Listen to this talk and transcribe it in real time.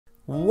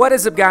What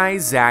is up,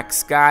 guys?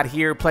 ZackScott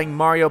here, playing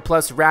Mario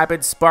plus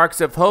Rabbids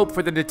Sparks of Hope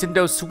for the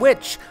Nintendo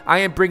Switch. I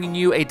am bringing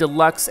you a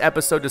deluxe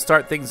episode to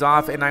start things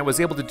off, and I was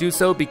able to do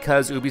so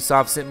because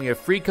Ubisoft sent me a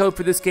free code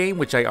for this game,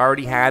 which I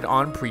already had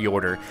on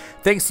pre-order.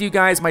 Thanks to you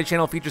guys, my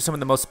channel features some of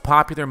the most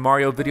popular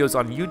Mario videos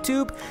on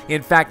YouTube.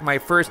 In fact, my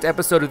first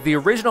episode of the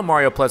original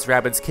Mario plus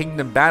Rabbids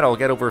Kingdom Battle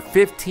got over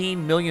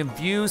 15 million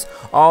views,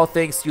 all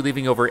thanks to you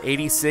leaving over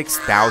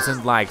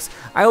 86,000 likes.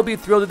 I will be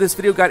thrilled if this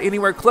video got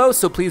anywhere close,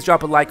 so please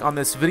drop a like on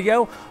this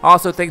video.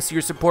 Also, thanks to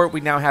your support,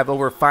 we now have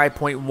over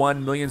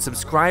 5.1 million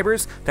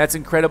subscribers. That's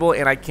incredible,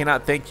 and I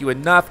cannot thank you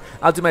enough.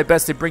 I'll do my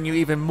best to bring you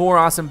even more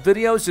awesome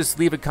videos. Just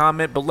leave a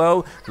comment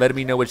below letting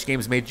me know which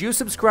games made you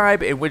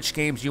subscribe and which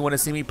games you want to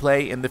see me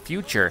play in the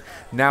future.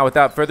 Now,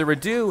 without further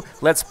ado,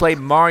 let's play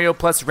Mario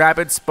plus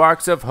Rabbids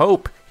Sparks of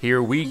Hope.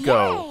 Here we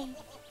go. Yay.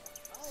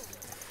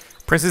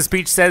 Princess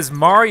Peach says,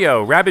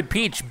 Mario, Rabbid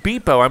Peach,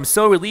 Beepo, I'm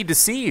so relieved to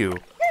see you.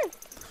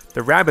 The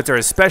Rabbids are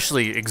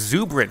especially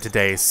exuberant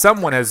today.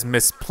 Someone has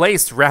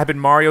misplaced Rabbid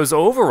Mario's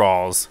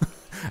overalls.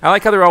 I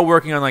like how they're all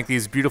working on like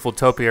these beautiful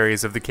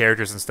topiaries of the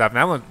characters and stuff.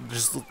 Now it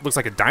just looks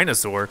like a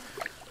dinosaur.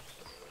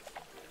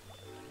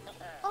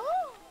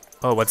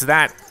 Oh, what's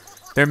that?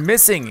 They're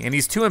missing, and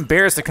he's too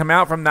embarrassed to come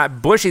out from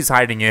that bush he's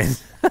hiding in.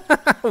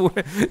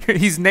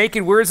 He's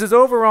naked. Where's his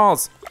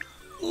overalls?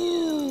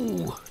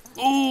 Ooh,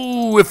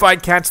 ooh! If I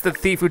catch the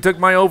thief who took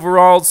my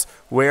overalls,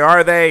 where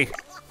are they?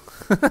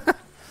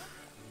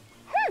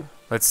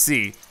 Let's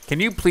see. Can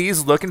you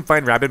please look and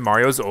find Rabbid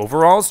Mario's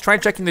overalls? Try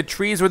checking the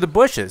trees or the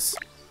bushes.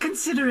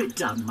 Consider it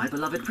done, my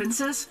beloved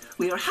princess.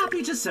 We are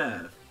happy to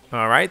serve.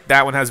 All right,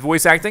 that one has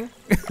voice acting.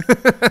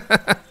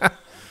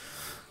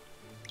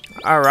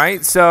 All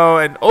right, so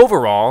an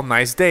overall,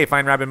 nice day.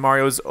 Find Rabbid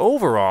Mario's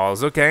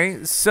overalls.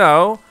 Okay,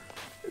 so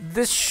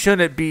this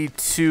shouldn't be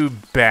too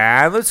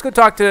bad. Let's go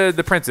talk to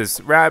the princess.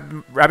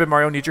 Rabbid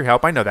Mario needs your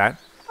help. I know that.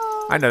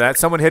 I know that.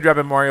 Someone hid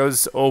Rabbid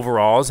Mario's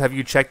overalls. Have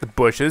you checked the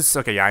bushes?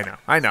 Okay, yeah,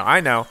 I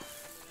know.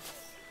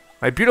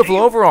 My beautiful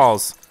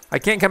overalls. I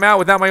can't come out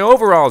without my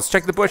overalls.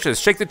 Check the bushes.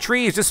 Shake the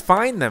trees. Just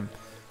find them.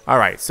 All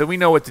right, so we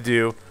know what to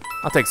do.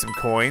 I'll take some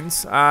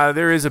coins.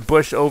 There is a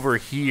bush over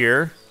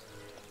here.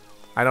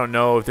 I don't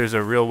know if there's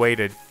a real way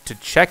to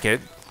check it.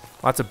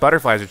 Lots of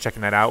butterflies are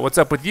checking that out. What's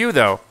up with you,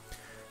 though?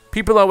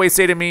 People always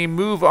say to me,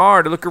 move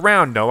R to look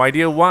around. No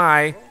idea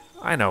why.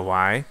 I know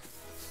why.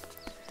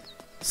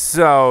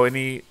 So,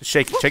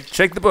 shake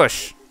the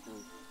bush.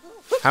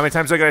 How many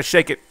times do I gotta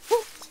shake it?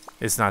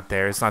 It's not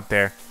there, it's not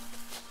there.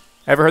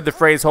 Ever heard the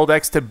phrase hold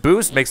X to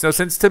boost? Makes no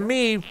sense to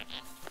me.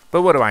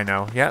 But what do I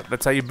know? Yeah,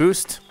 that's how you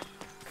boost.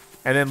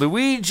 And then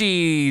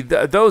Luigi,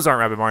 those aren't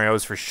Rabbid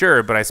Mario's for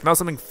sure, but I smell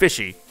something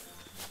fishy.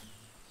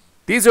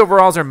 These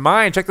overalls are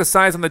mine. Check the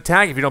size on the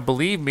tag if you don't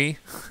believe me.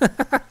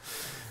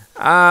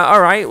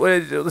 Alright,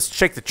 let's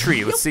check the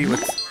tree. Let's see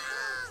what...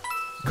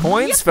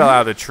 Coins fell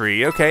out of the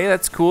tree. Okay,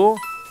 that's cool.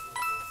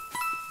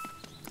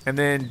 And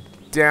then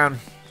down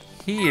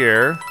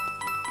here,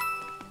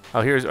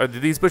 did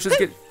these bushes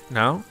get,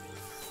 no,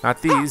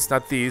 not these.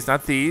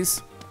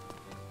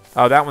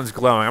 Oh, that one's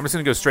glowing. I'm just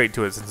gonna go straight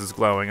to it since it's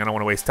glowing. I don't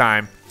wanna waste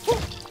time.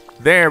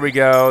 There we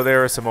go,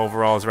 there are some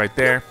overalls right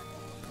there.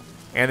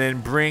 And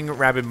then bring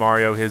Rabbid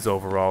Mario his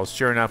overalls.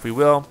 Sure enough, we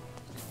will.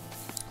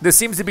 This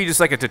seems to be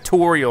just like a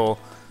tutorial.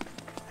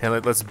 Hey,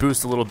 let's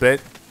boost a little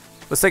bit.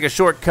 Let's take a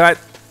shortcut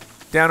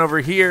down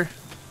over here.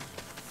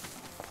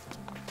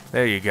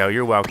 There you go,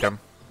 you're welcome.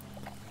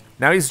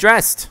 Now he's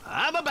dressed.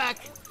 I'm a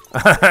back.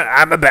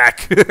 I'm a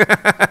back.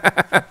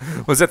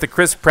 Was that the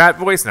Chris Pratt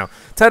voice? No.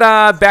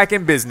 Ta-da! Back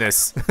in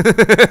business.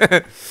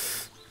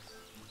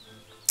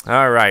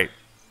 All right.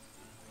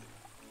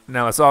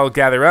 Now let's all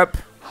gather up.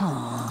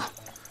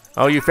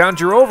 Oh, you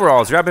found your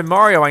overalls, Rabbid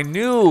Mario. I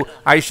knew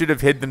I should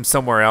have hid them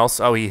somewhere else.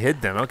 Oh, he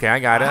hid them. Okay, I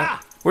got it.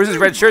 Where's his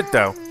red shirt,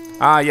 though?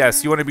 Ah,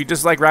 yes. You want to be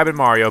just like Rabbid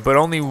Mario, but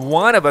only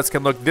one of us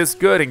can look this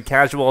good in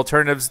casual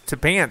alternatives to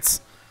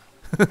pants.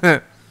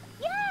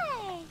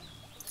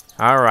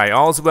 All right,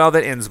 all's well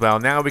that ends well.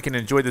 Now we can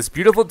enjoy this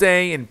beautiful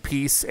day in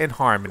peace and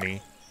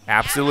harmony.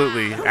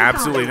 Absolutely,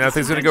 absolutely.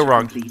 Nothing's gonna go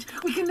wrong.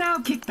 We can now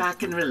kick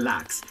back and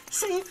relax,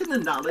 safe in the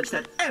knowledge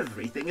that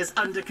everything is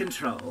under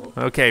control.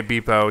 Okay,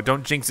 Beepo,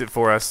 don't jinx it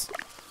for us.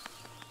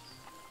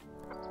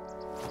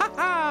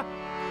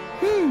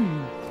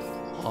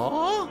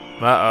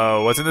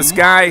 Uh-oh, what's in the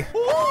sky?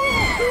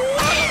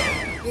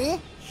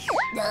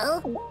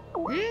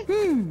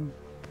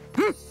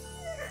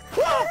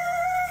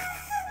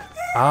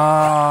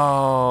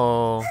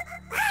 Oh.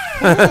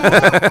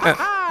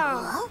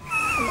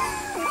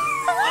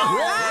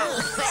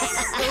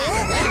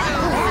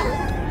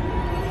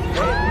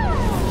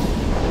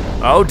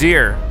 Oh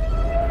dear.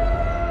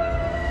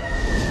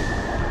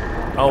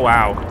 Oh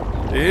wow.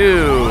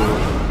 Ew.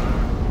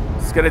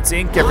 It's got its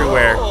ink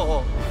everywhere.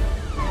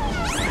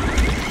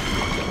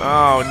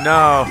 Oh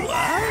no.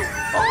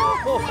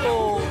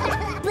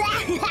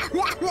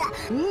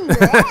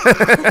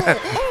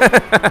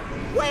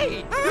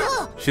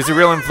 She's a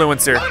real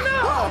influencer.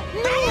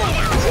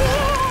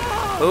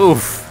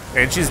 Oof.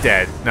 And she's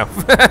dead. No.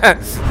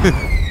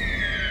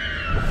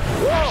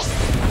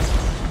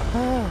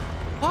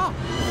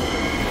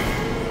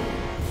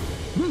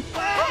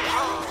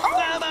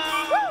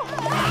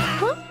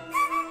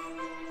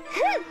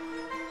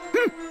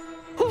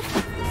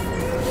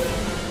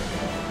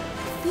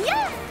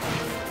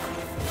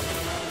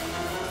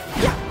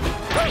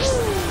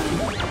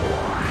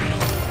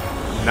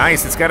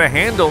 Nice, it's got a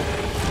handle.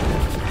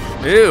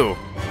 Ew.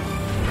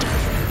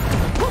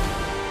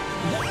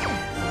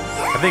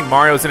 I think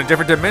Mario's in a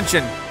different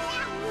dimension.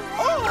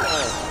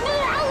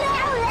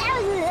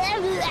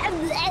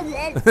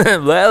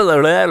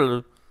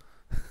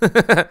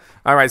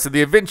 All right, so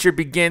the adventure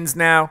begins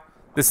now.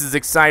 This is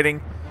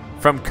exciting.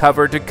 From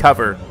cover to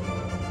cover.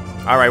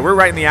 All right, we're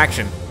right in the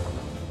action.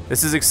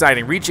 This is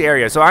exciting. Reach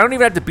area. So I don't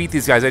even have to beat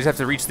these guys. I just have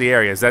to reach the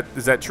area. Is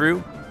that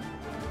true?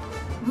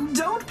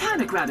 Don't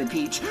panic, Rabbid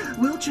Peach.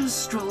 We'll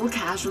just stroll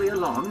casually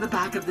along the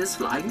back of this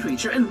flying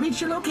creature and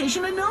reach your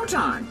location in no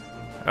time.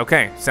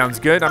 Okay, sounds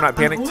good. I'm not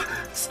panicked.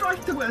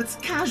 Strike the words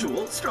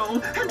casual,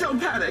 stroll, and don't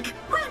panic.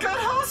 We've got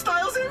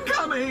hostiles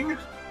incoming.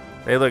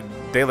 They look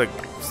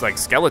like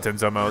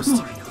skeletons almost.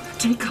 Mario,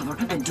 take cover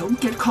and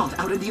don't get caught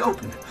out in the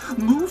open.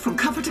 Move from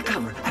cover to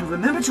cover and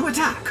remember to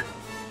attack.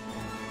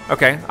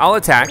 Okay, I'll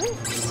attack.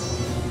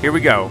 Here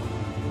we go.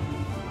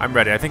 I'm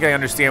ready. I think I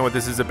understand what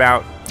this is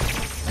about.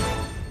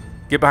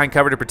 Get behind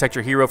cover to protect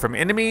your hero from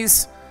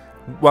enemies.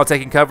 While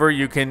taking cover,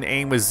 you can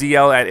aim with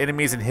ZL at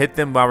enemies and hit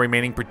them while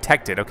remaining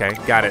protected. Okay,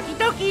 got it.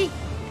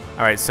 All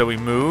right, so we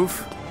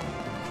move.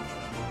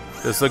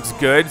 This looks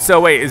good.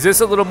 So wait, is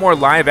this a little more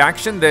live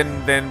action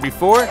than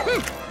before?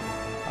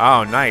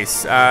 Oh,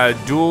 nice.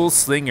 Dual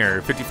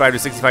Slinger, 55 to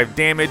 65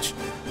 damage.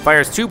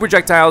 Fires 2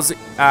 projectiles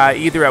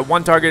either at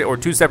one target or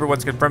 2 separate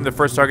ones. Confirm the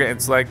first target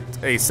and select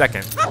a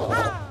second.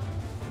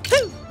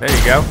 There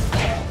you go.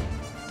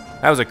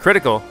 That was a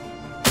critical.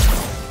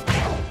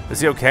 Is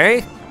he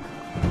okay?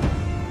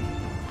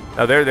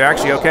 Oh, they're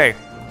actually okay.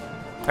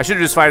 I should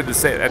have just fired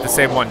at the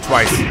same one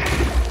twice.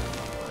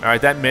 All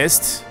right, that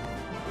missed.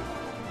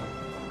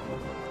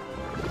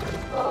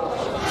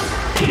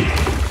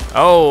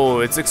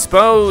 Oh, it's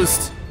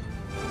exposed.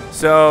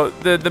 So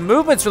the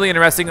movement's really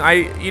interesting.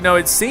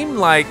 It seemed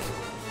like.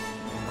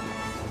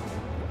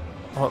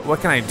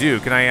 What can I do?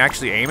 Can I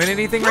actually aim at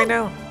anything right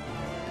now?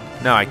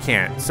 No, I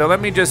can't. So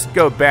let me just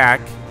go back.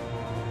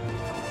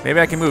 Maybe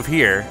I can move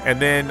here,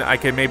 and then I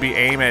can maybe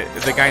aim at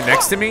the guy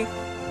next to me.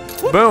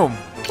 Boom.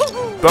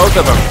 Both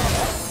of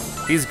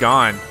them. He's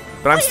gone.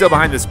 But I'm still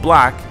behind this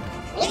block.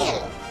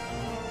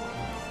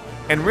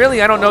 And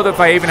really, I don't know if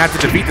I even have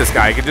to defeat this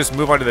guy. I can just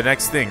move on to the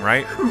next thing,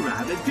 right?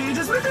 Rabbid Peach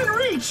is within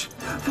reach.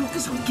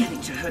 Focus on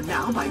getting to her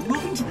now by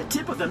moving to the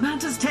tip of the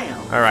manta's tail.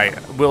 All right,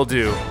 will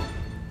do.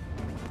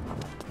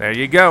 There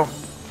you go.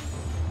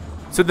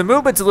 So the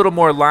movement's a little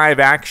more live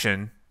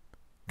action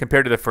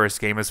compared to the first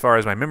game as far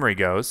as my memory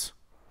goes.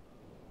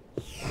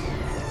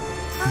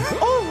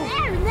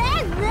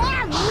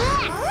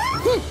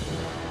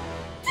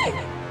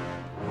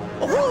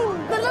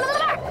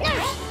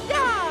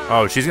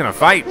 Oh, she's gonna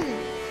fight.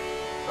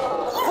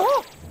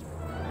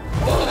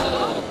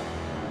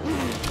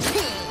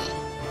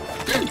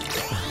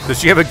 Does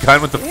she have a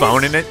gun with the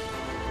phone in it?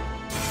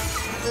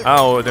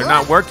 Oh, they're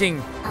not working.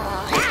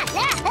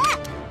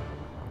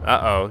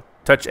 Uh-oh.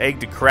 Touch egg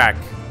to crack.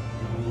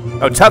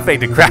 Oh, tough egg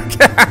to crack.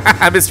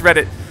 I misread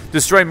it.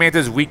 Destroy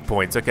Manta's weak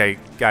points. Okay,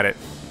 got it.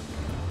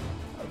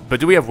 But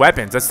do we have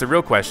weapons? That's the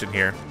real question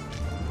here.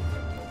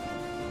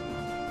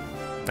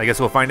 I guess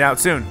we'll find out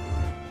soon.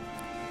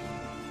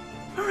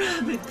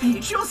 Rabbid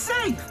Peach, you're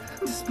safe!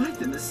 Despite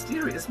the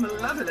mysterious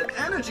malevolent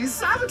energy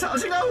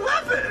sabotaging our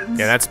weapons!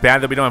 Yeah, that's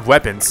bad that we don't have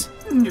weapons.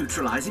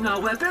 Neutralizing our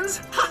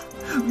weapons? Ha!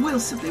 We'll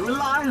simply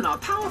rely on our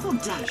powerful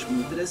dash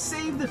move that has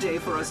saved the day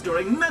for us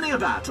during many a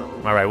battle.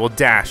 All right, we'll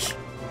dash.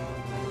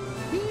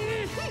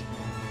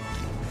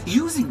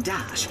 Using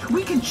dash,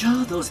 we can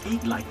jar those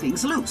egg-like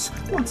things loose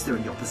once they're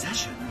in your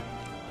possession.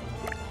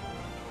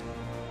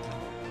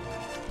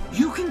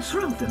 You can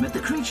throw them at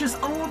the creature's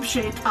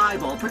orb-shaped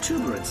eyeball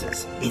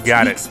protuberances. Its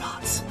got weak it.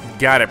 spots.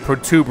 Got it.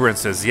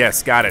 Protuberances.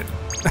 Yes, got it.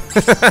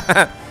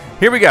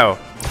 Here we go.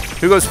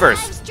 Who goes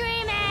first? I'm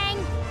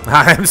streaming.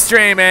 I'm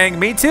streaming.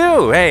 Me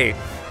too. Hey.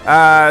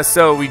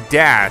 So we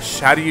dash.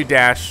 How do you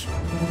dash?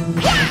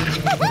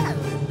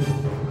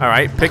 All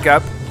right, pick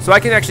up. So I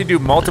can actually do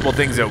multiple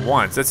things at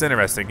once. That's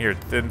interesting. Here,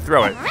 then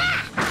throw it.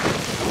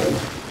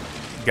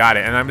 Got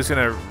it. And I'm just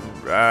gonna.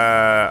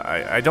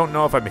 I don't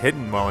know if I'm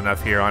hidden well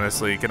enough here,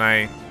 honestly. Can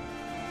I?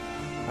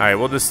 All right,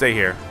 we'll just stay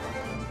here.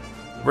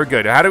 We're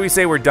good. How do we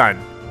say we're done?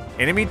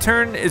 Enemy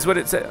turn is what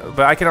it said,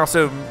 but I can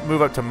also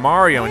move up to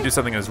Mario and do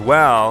something as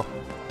well.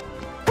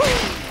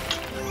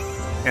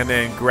 And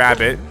then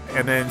grab it.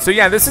 And then, so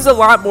yeah, this is a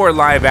lot more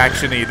live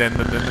action-y than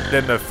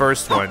the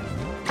first one.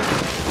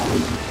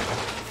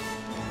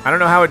 I don't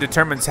know how it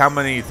determines how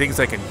many things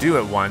I can do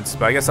at once,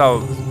 but I guess I'll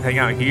hang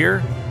out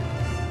here.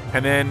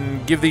 And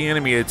then give the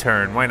enemy a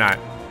turn. Why not?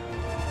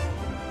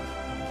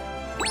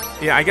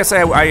 Yeah, I guess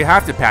I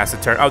have to pass a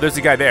turn. Oh, there's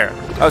a guy there.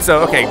 Oh,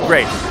 so, okay,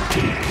 great.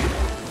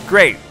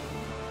 Great.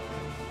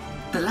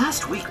 The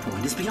last weak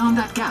point is beyond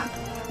that gap.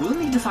 We'll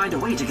need to find a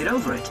way to get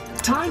over it.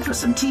 Time for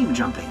some team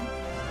jumping.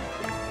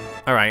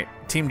 All right,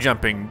 team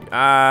jumping.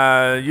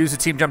 Use a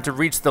team jump to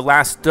reach the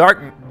last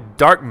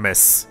dark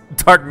mess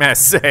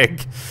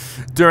egg.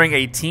 During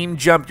a team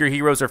jump, your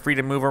heroes are free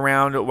to move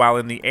around while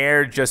in the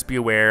air. Just be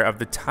aware of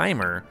the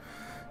timer.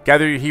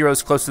 Gather your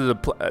heroes close to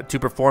to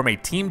perform a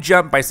team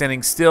jump. By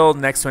standing still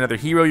next to another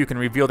hero, you can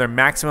reveal their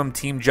maximum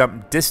team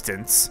jump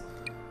distance.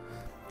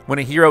 When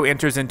a hero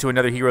enters into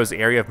another hero's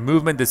area of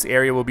movement, this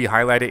area will be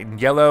highlighted in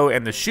yellow,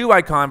 and the shoe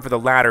icon for the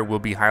ladder will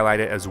be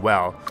highlighted as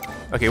well.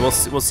 Okay, we'll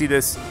see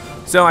this.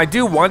 So I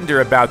do wonder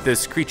about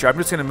this creature. I'm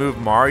just gonna move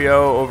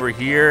Mario over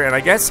here, and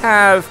I guess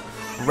have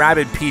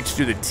Rabbid Peach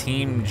do the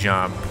team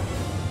jump.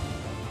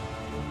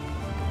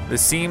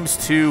 This seems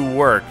to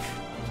work.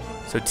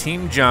 So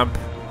team jump.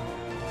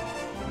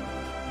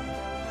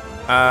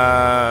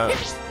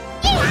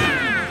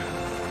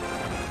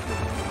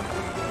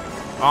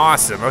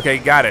 Awesome. Okay,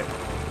 got it.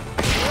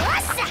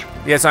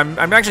 Yes, I'm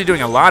actually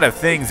doing a lot of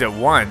things at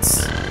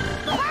once.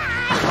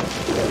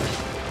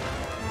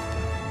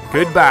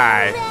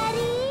 Goodbye.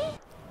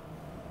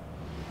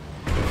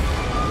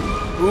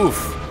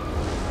 Oof.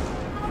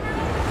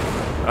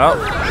 Oh.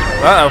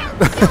 Uh-oh.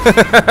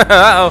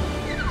 Uh-oh.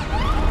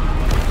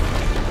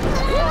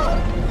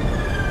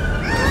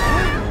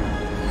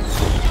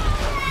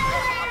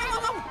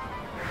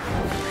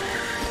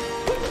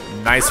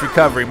 Nice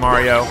recovery,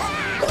 Mario.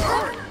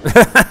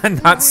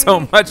 Not so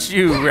much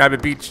you,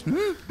 Rabbid Peach.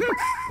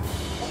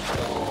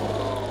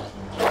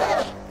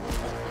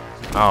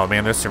 Oh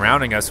man, they're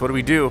surrounding us. What do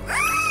we do?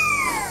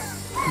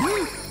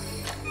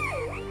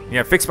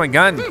 Yeah, fix my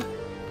gun.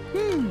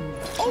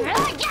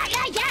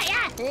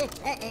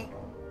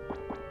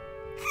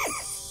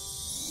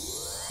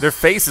 Their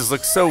faces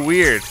look so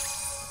weird.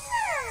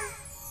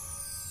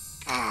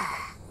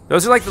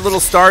 Those are like the little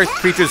star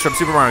creatures from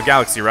Super Mario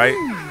Galaxy, right?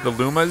 The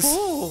Lumas.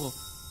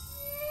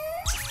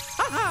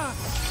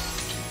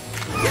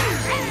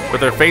 But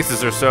their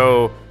faces are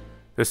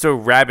they're so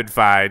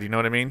rabid-fied, you know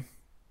what I mean?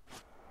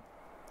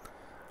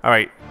 All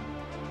right,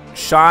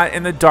 shot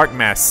in the dark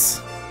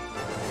mess.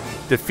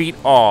 Defeat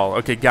all.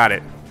 Okay, got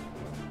it.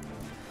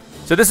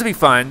 So this will be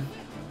fun.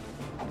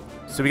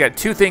 So we got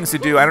two things to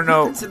do. I don't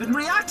know. Weapons have been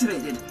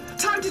reactivated.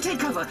 Time to take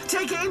cover,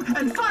 take aim,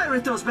 and fire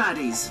at those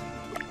baddies.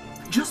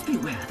 Just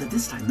beware that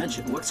this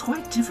dimension works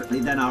quite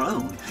differently than our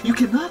own. You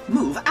cannot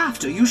move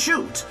after you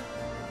shoot.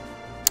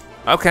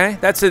 Okay,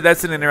 that's an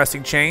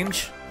interesting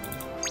change.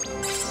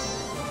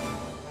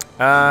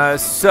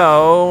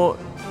 So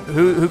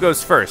who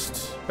goes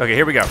first? Okay,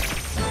 here we go.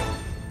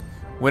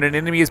 When an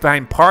enemy is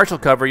behind partial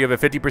cover, you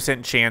have a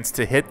 50% chance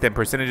to hit them.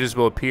 Percentages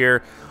will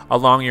appear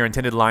along your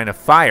intended line of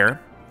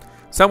fire.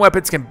 Some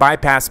weapons can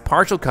bypass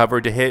partial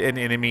cover to hit an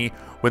enemy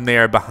when they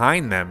are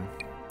behind them.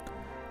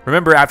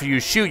 Remember, after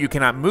you shoot, you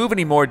cannot move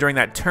anymore during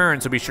that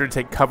turn, so be sure to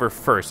take cover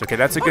first. Okay,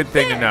 that's a good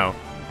thing to know.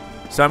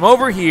 So I'm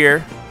over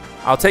here.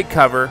 I'll take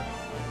cover,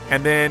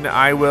 and then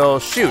I will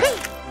shoot.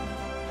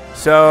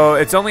 So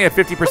it's only a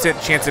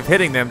 50% chance of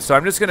hitting them, so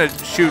I'm just going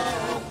to shoot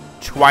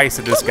twice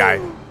at this guy.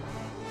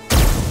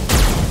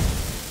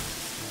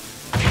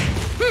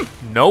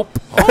 Nope.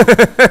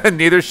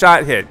 Neither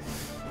shot hit.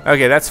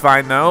 Okay, that's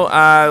fine though.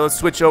 Let's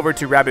switch over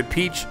to Rabbid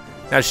Peach.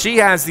 Now she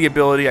has the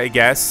ability, I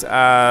guess,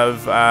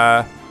 of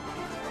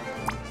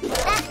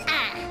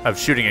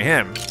shooting at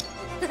him.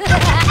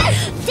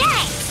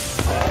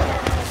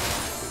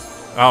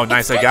 Oh,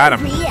 nice! I got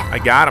him. I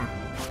got him.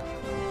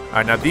 All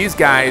right, now these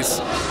guys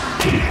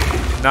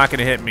not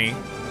gonna hit me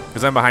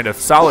because I'm behind a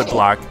solid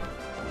block.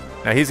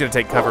 Now he's gonna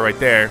take cover right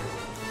there.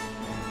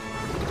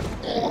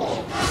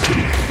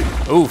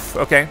 Oof.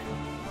 Okay.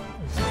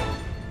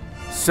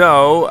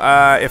 So,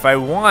 if I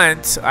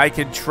want, I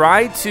can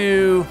try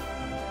to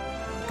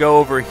go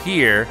over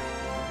here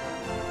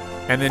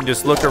and then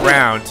just look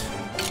around.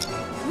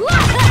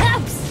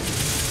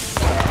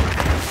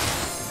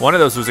 One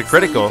of those was a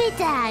critical.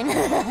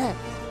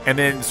 And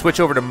then switch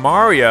over to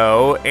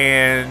Mario,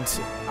 and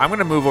I'm going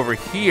to move over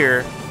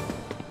here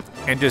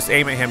and just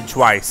aim at him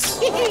twice.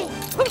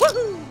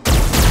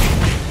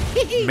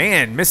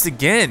 Man, missed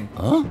again.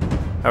 Huh?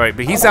 All right,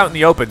 but he's out in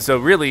the open, so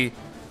really,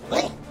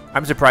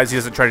 I'm surprised he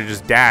doesn't try to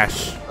just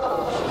dash.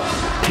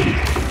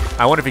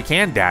 I wonder if he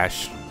can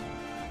dash.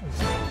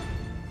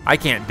 I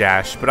can't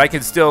dash, but I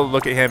can still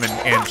look at him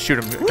and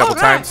shoot him a couple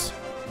times.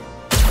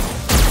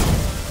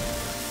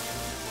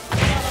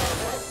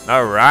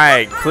 All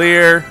right,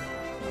 clear.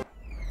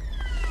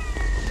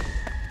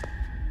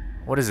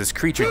 What is this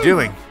creature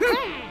doing?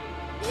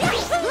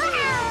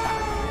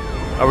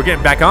 Oh, we're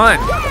getting back on.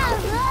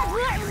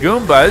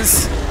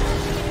 Goombas.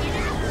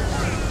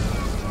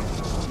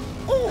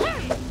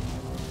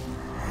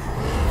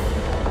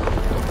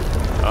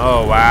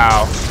 Oh,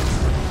 wow.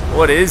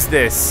 What is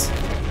this?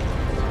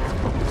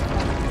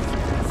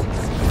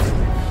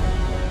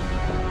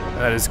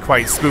 That is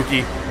quite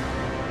spooky.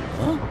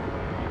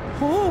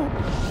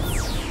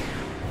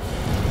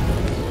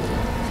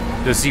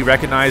 Does he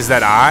recognize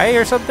that eye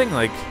or something?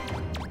 Like,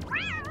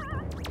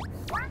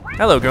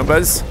 hello,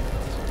 Goombas.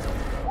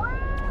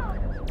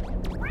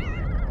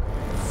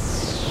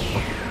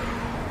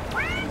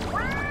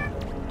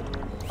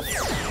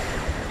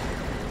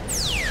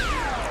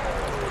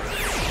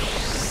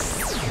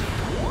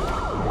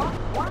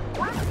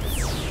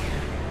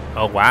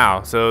 Oh,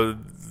 wow. So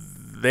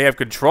they have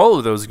control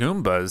of those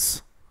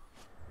Goombas.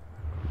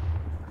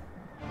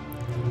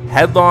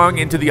 Headlong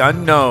into the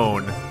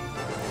unknown.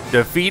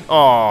 Defeat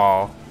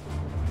all.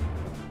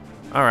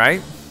 All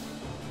right.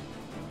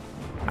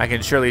 I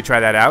can surely try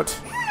that out.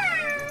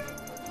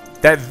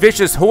 That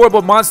vicious,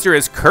 horrible monster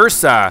is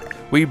Cursa.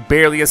 We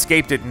barely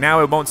escaped it.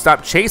 Now it won't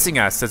stop chasing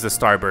us, says the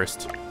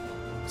Starburst.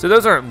 So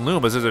those aren't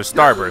Lumas, those are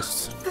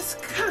Starbursts. This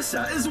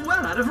Cursa is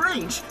well out of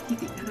range. Yet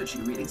the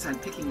energy readings I'm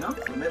picking up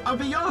from it are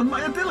beyond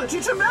my ability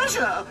to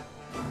measure.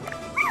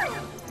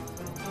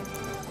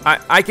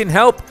 I can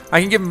help. I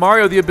can give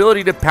Mario the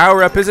ability to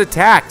power up his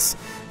attacks.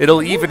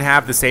 It'll even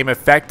have the same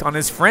effect on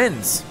his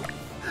friends.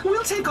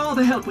 We'll take all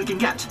the help we can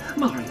get.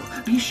 Mario,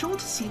 be sure to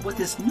see what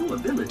this new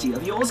ability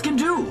of yours can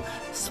do.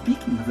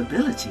 Speaking of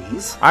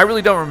abilities... I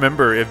really don't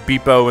remember if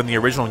Beepo in the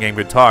original game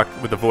could talk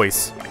with a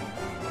voice.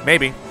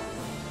 Maybe.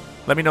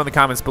 Let me know in the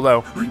comments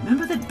below.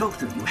 Remember that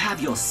both of you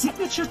have your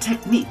signature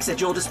techniques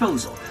at your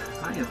disposal.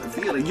 I have a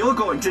feeling you're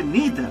going to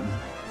need them.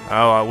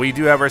 Oh, we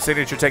do have our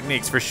signature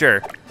techniques for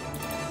sure.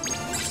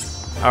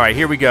 All right,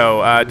 here we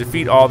go.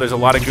 Defeat all. There's a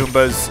lot of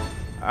Goombas.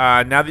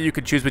 Now that you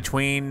can choose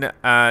between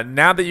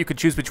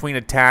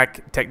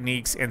attack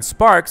techniques and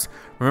sparks,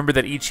 remember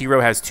that each hero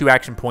has 2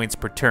 action points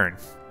per turn.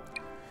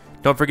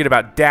 Don't forget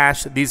about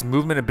dash. These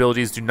movement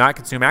abilities do not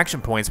consume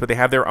action points, but they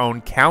have their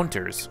own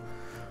counters.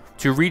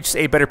 To reach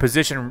a better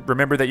position,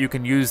 remember that you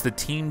can use the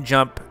team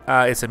jump.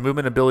 It's a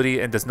movement ability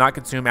and does not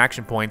consume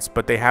action points,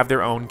 but they have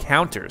their own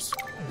counters.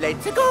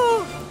 Let's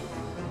go.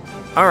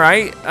 All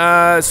right,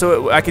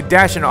 so I could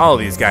dash into all of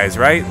these guys,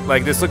 right?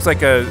 Like this looks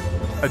like a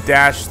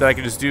dash that I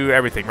can just do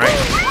everything, right?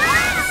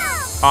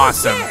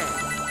 Awesome.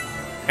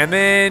 And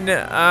then,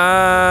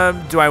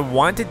 do I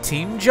want to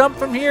team jump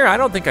from here? I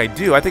don't think I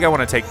do. I think I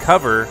want to take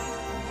cover.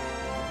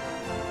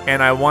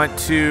 And I want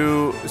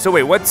to, so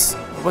wait, what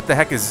the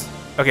heck is,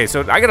 okay,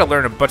 so I gotta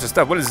learn a bunch of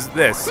stuff. What is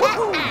this?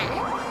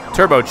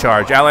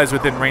 Turbocharge. Allies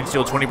within range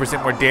deal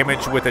 20% more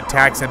damage with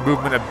attacks and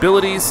movement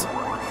abilities.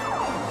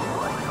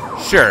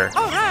 Sure.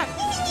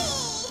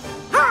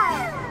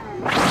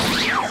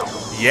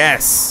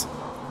 Yes.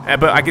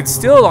 But I can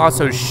still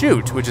also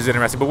shoot, which is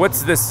interesting. But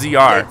what's this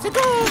ZR?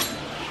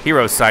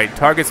 Hero sight.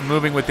 Targets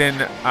moving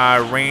within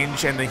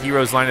range and the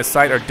hero's line of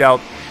sight are dealt.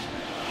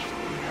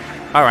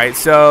 All right,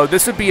 so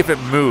this would be if it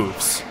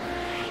moves.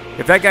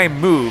 If that guy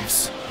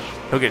moves,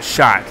 he'll get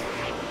shot.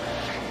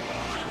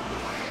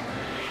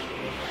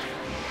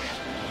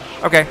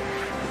 Okay.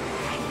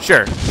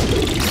 Sure.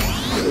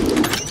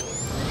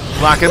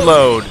 Lock and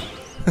load.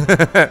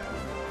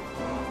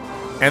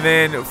 And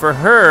then for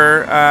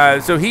her,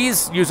 so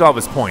he's used all of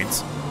his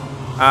points.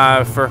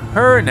 For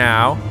her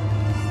now,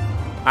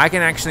 I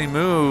can actually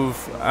move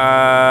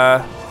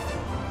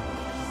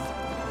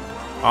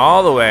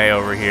all the way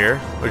over here,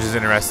 which is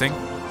interesting.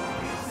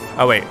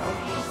 Oh, wait.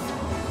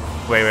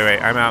 Wait.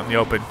 I'm out in the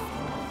open.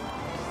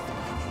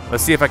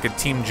 Let's see if I can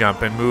team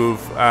jump and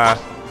move.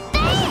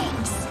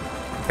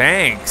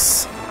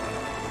 Thanks.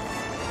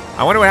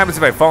 I wonder what happens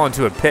if I fall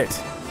into a pit.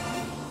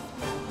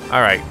 All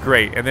right,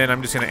 great. And then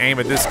I'm just going to aim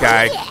at this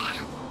guy.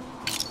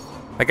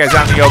 That guy's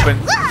out in the open,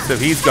 so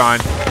he's gone.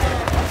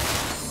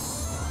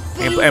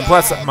 And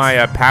plus,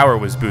 my power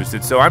was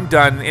boosted, so I'm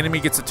done. The enemy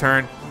gets a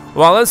turn.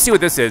 Well, let's see what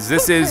this is.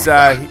 This is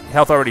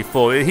health already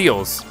full. It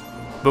heals,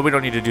 but we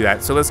don't need to do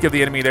that. So let's give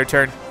the enemy their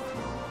turn.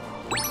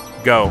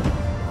 Go.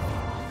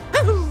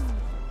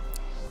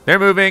 They're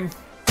moving.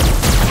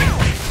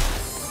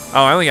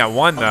 Oh, I only got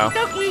one, though.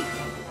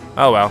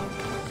 Oh, well.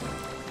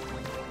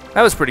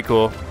 That was pretty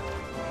cool.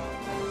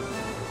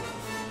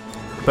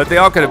 But they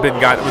all could have been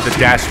got with a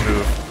dash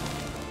move.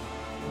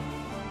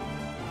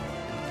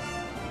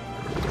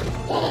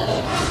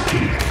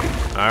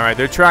 All right,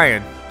 they're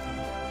trying.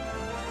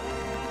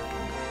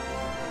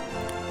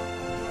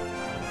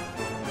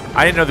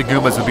 I didn't know the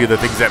Goombas would be the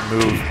things that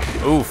move.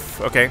 Oof,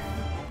 okay.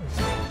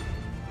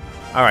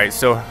 All right,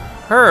 so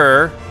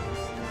her.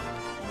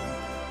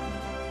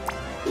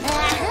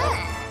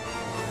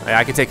 Yeah,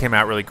 I can take him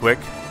out really quick.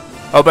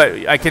 Oh,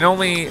 but I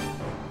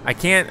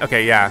can't,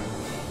 okay, yeah.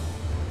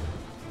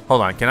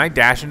 Hold on, can I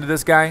dash into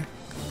this guy?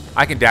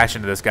 I can dash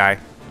into this guy.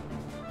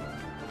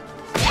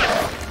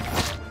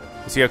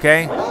 Is he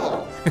okay?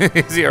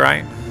 Is he all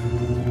right?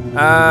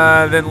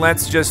 Then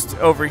let's just,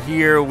 over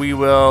here, we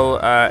will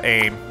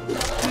aim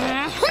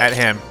at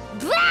him.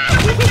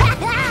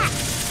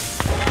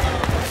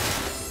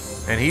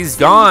 And he's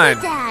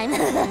gone.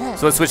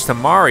 So let's switch to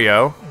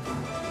Mario.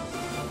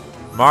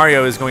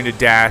 Mario is going to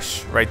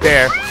dash right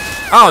there.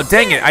 Oh,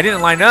 dang it, I didn't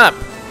line up.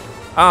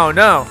 Oh,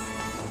 no.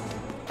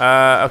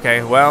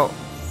 Okay, well.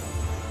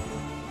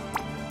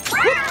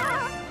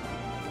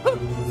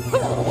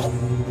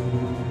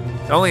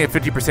 Only a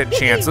 50%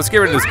 chance. Let's get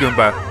rid of this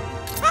Goomba.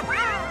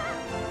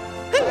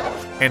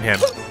 And him.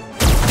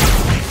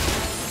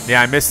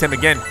 Yeah, I missed him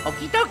again.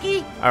 Okie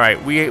dokie. All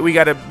right, we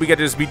gotta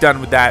just be done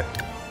with that.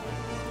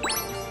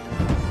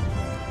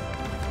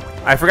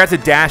 I forgot to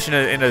dash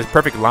in a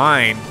perfect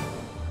line.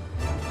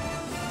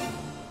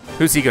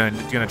 Who's he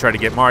gonna try to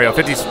get? Mario,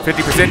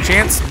 50%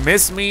 chance.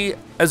 Miss me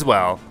as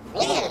well.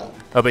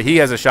 Oh, but he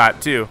has a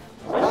shot too.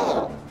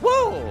 Whoa!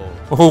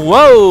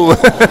 Whoa!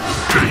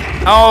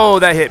 Oh,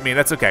 that hit me.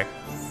 That's okay.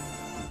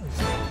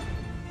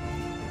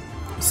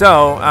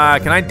 So,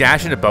 can I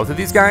dash into both of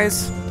these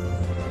guys?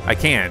 I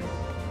can.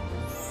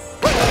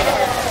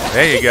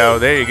 There you go.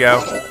 There you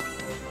go.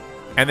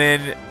 And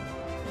then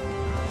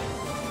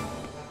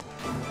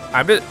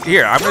I'm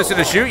just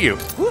gonna shoot you.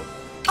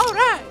 All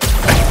right.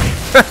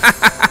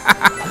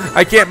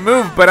 I can't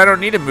move, but I don't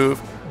need to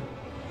move.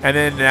 And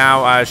then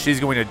now she's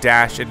going to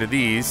dash into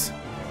these.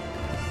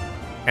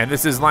 And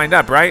this is lined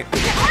up, right?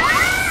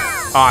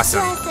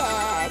 Awesome.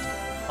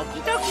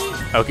 Okie dokie.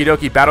 Okie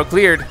dokie, battle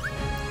cleared.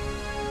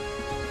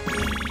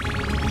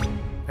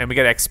 And we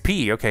got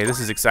XP. Okay, this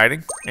is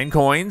exciting. And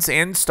coins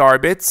and star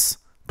bits.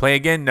 Play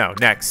again? No,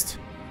 next.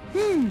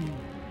 Huh?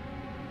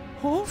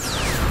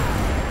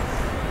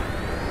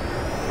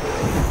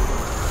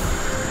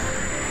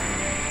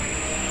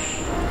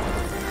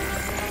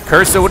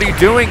 Cursa, what are you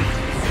doing?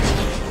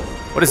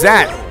 What is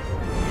that?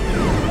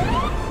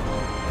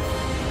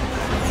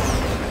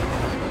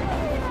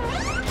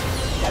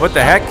 What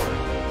the heck?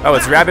 Oh,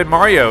 it's Rabbid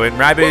Mario and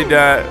Rabbid,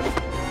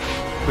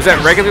 was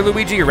that regular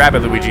Luigi or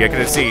Rabbid Luigi? I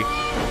couldn't see.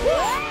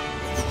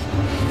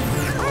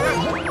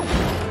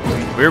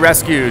 We're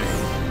rescued.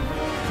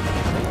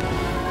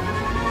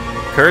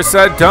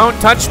 Cursa, don't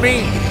touch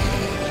me.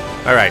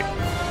 All right.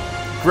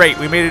 Great,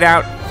 we made it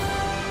out.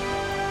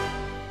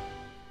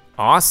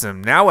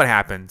 Awesome, now what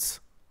happens?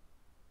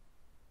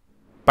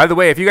 By the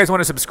way, if you guys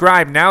want to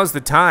subscribe, now's the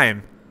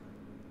time.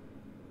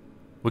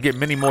 We'll get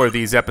many more of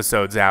these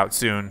episodes out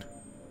soon.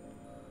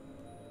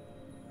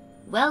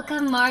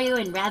 Welcome, Mario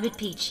and Rabbid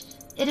Peach.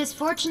 It is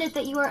fortunate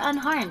that you are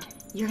unharmed.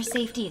 Your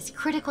safety is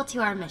critical to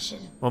our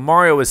mission. Well,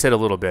 Mario was hit a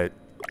little bit.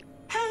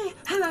 Hey,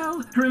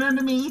 hello.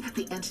 Remember me,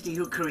 the entity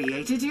who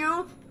created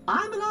you?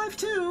 I'm alive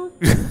too.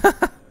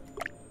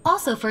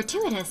 Also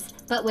fortuitous,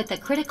 but with a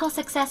critical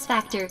success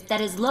factor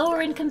that is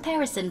lower in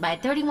comparison by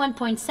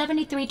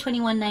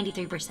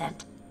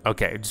 31.732193%.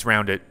 Okay, just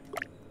round it.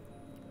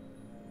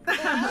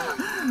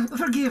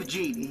 Forgive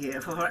Jeannie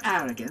here for her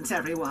arrogance,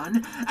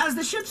 everyone. As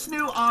the ship's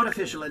new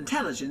artificial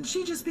intelligence,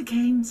 she just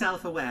became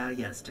self-aware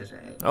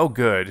yesterday. Oh,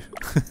 good.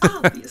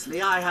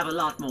 Obviously, I have a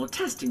lot more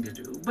testing to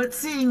do, but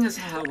seeing as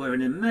how we're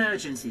in an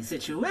emergency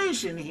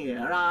situation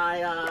here,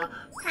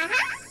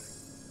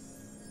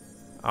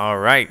 All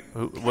right,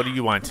 what do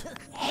you want?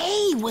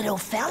 Hey, little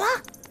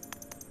fella.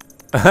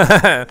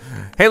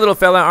 Hey, little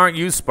fella, aren't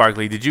you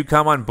Sparkly? Did you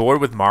come on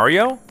board with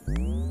Mario?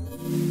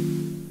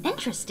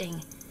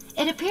 Interesting.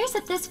 It appears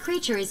that this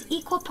creature is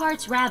equal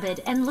parts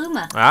Rabbid and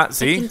Luma. Ah,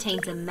 see? It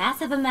contains a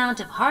massive amount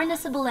of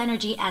harnessable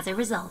energy as a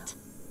result.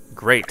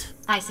 Great.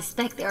 I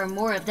suspect there are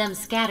more of them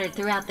scattered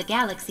throughout the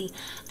galaxy,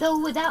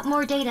 though without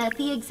more data,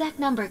 the exact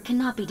number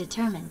cannot be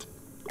determined.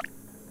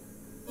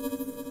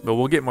 But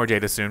we'll get more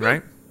data soon,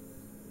 right?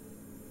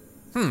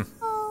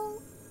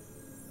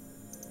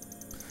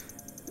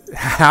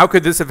 How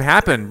could this have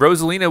happened?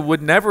 Rosalina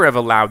would never have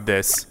allowed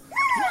this.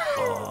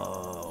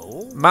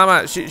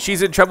 Mama,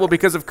 she's in trouble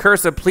because of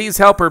Cursa. Please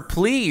help her,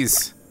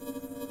 please.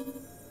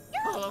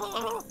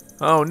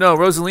 Oh no,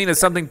 Rosalina,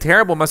 something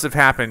terrible must have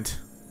happened.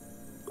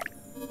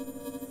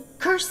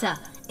 Cursa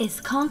is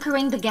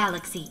conquering the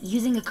galaxy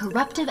using a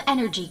corruptive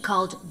energy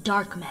called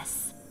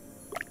darkness.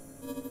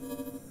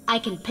 I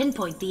can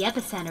pinpoint the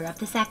epicenter of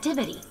this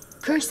activity,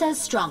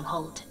 Cursa's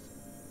stronghold.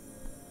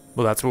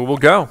 Well, that's where we'll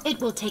go.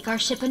 It will take our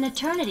ship an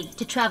eternity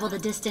to travel the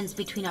distance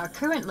between our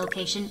current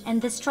location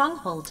and this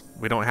stronghold.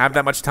 We don't have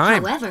that much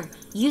time. However,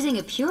 using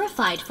a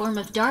purified form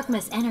of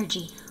darkness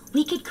energy,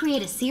 we could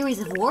create a series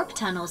of warp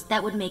tunnels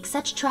that would make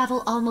such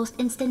travel almost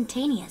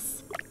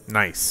instantaneous.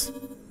 Nice.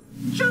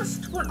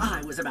 just what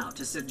I was about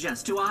to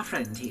suggest to our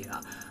friend here.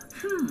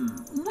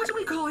 What do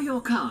we call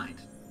your kind?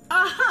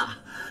 Aha!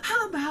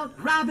 How about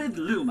Rabbid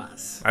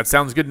Lumas? That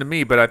sounds good to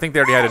me, but I think they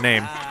already had a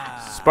name.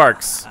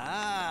 Sparks.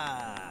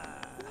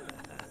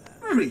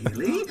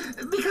 Really?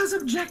 Because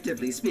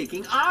objectively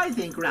speaking, I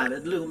think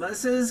Rabbid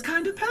Lumas is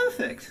kind of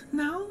perfect,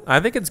 no? I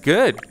think it's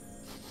good.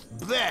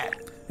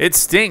 Bleh. It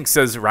stinks,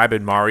 says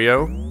Rabbid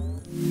Mario.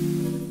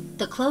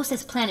 The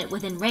closest planet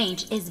within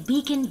range is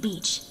Beacon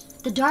Beach.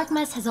 The dark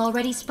mess has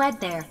already spread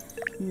there.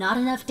 Not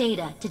enough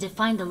data to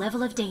define the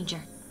level of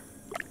danger.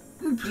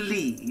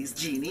 Please,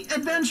 Genie,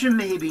 adventure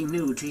may be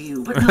new to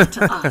you, but not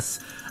to us.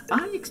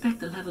 I expect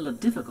the level of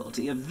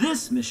difficulty of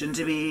this mission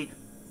to be...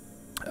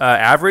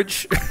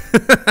 Average?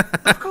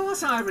 Of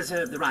course, I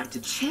reserve the right to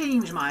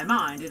change my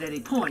mind at any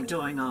point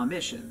during our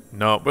mission.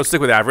 No, we'll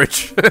stick with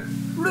average.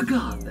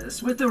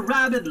 Regardless, with the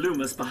Rabbid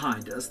Lumas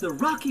behind us, the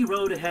rocky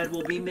road ahead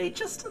will be made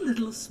just a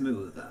little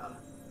smoother.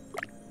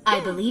 I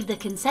believe the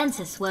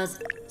consensus was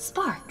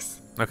Sparks.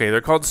 Okay,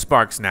 they're called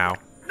Sparks now.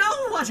 No,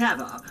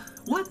 whatever.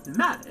 What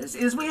matters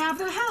is we have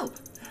their help.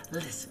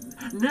 Listen,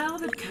 now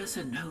that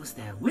Cursa knows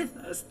they're with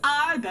us,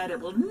 I bet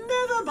it will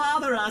never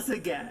bother us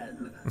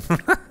again.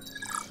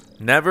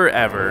 Never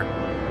ever.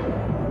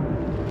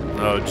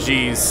 Oh,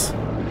 jeez.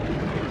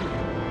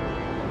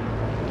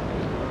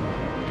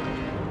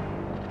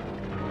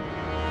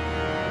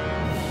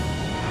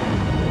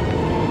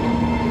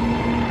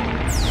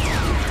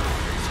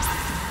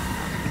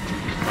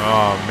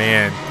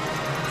 man.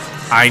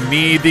 I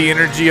need the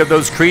energy of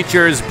those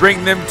creatures.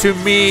 Bring them to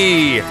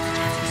me.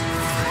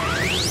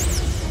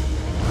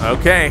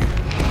 Okay.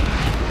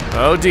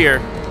 Oh dear.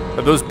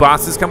 Are those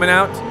bosses coming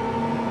out?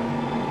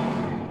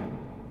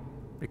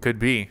 It could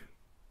be.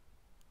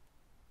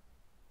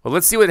 Well,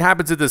 let's see what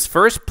happens at this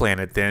first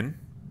planet then.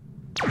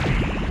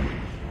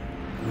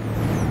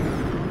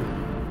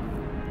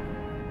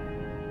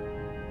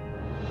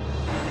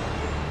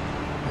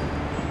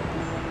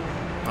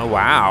 Oh,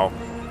 wow.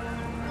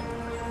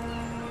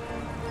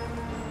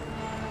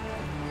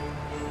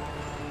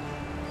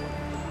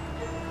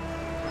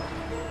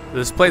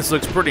 This place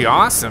looks pretty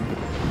awesome.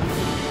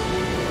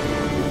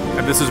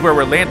 And this is where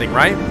we're landing,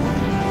 right?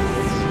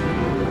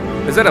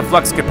 Is that a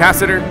flux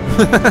capacitor?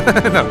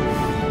 No.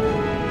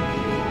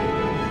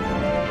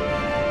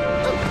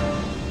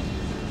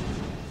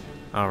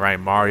 All right,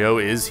 Mario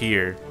is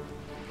here.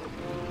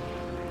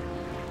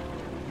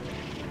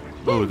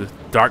 Ooh, the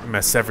dark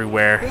mess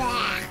everywhere.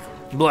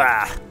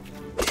 Blah.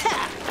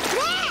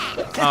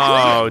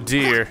 Oh,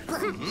 dear.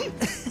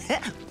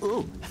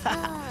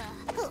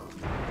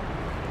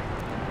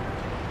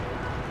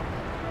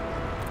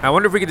 I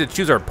wonder if we get to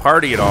choose our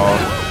party at all.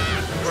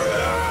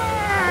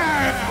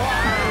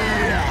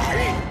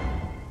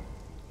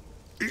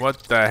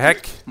 What the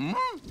heck?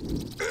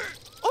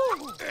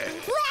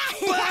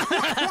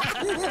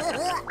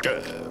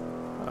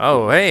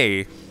 Oh,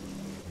 hey.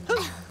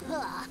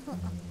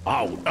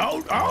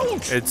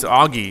 Ouch. It's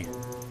Augie.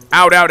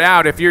 Out, out,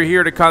 out. If you're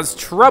here to cause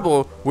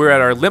trouble, we're at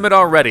our limit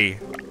already.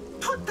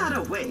 Put that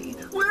away.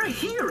 We're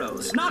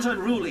heroes, not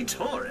unruly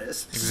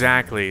tourists.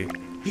 Exactly.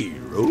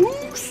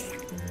 Heroes?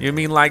 You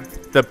mean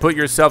like the put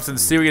yourselves in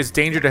serious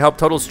danger to help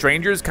total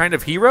strangers kind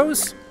of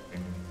heroes?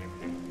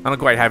 I don't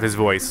quite have his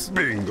voice.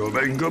 Bingo,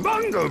 bingo,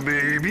 bongo,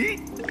 baby.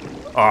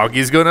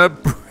 Augie's got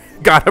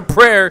a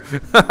prayer.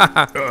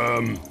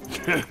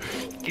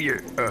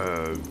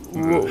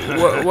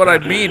 What I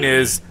mean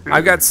is,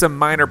 I've got some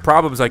minor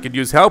problems I could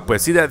use help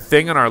with. See that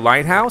thing on our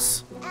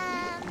lighthouse?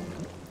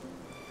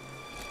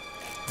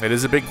 It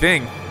is a big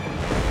thing.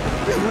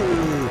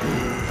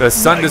 The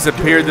sun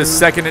disappeared the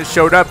second it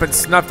showed up and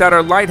snuffed out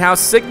our lighthouse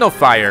signal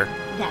fire.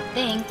 That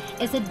thing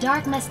is a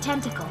dark mess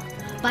tentacle.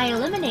 By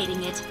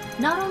eliminating it,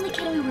 not only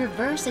can we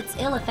reverse its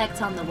ill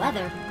effects on the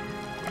weather,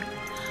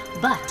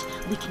 but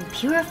we can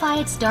purify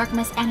its dark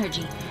mess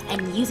energy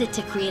and use it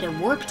to create a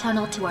warp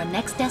tunnel to our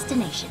next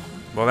destination.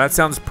 Well, that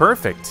sounds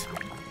perfect.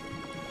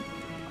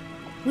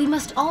 We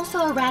must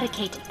also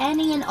eradicate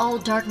any and all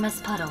dark mess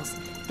puddles.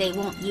 They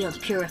won't yield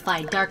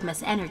purified dark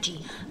mess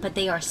energy, but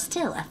they are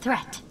still a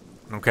threat.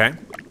 Okay.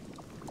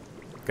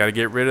 Gotta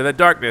get rid of the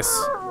darkness.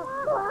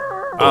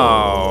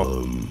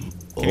 Oh.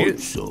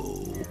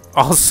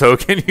 Also,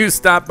 can you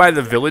stop by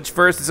the village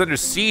first? It's under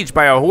siege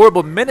by a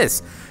horrible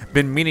menace.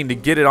 Been meaning to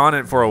get it on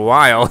it for a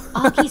while.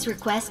 Augie's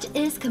request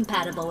is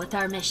compatible with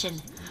our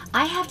mission.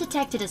 I have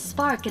detected a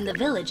spark in the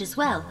village as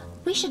well.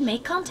 We should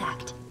make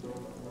contact.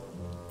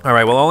 All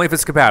right, well, only if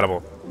it's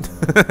compatible.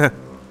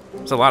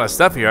 There's a lot of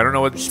stuff here. I don't know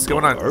what's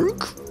going on.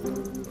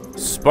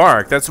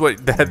 Spark? That's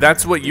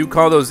what you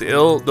call those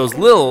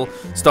little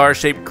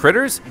star-shaped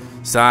critters?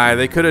 Sigh,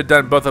 they could have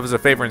done both of us a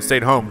favor and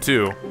stayed home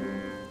too.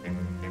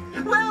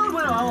 Well,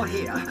 we're all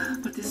here,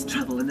 but this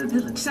trouble in the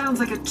village sounds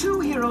like a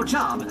two-hero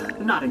job,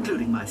 not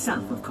including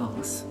myself, of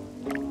course.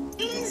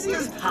 Easy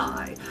as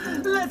pie.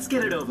 Let's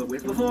get it over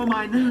with before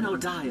my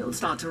nanodials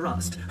start to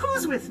rust.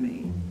 Who's with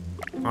me?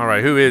 All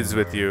right, who is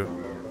with you?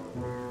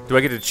 Do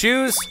I get to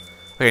choose?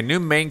 Okay, new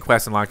main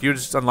quest unlocked. You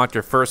just unlocked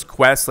your first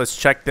quest. Let's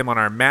check them on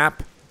our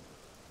map.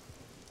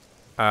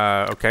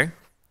 Okay.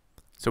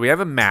 So we have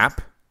a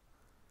map.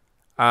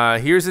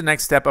 Here's the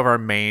next step of our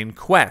main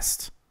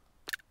quest.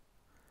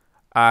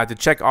 To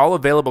check all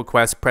available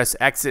quests, press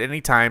X at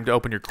any time to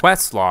open your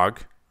quest log.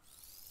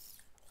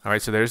 All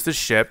right, so there's the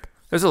ship.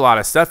 There's a lot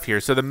of stuff here.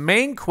 So the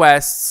main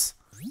quests.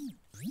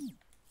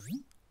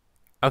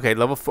 Okay,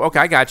 level 4. Okay,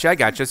 I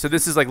gotcha. So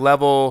this is like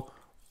level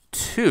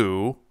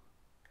 2.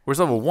 Where's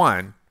level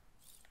 1?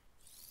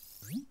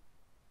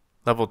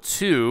 Level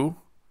 2.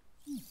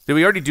 Did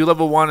we already do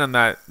level 1 on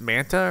that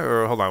Manta?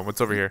 Or hold on, what's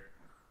over here?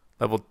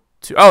 Level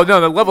 2. Oh, no,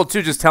 the level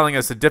 2 just telling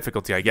us the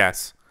difficulty, I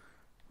guess.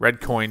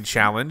 Red coin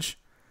challenge.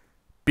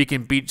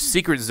 Beacon Beach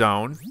secret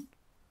zone.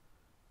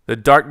 The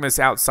darkness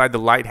outside the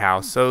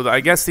lighthouse. So I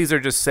guess these are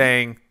just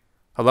saying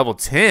a level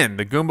 10.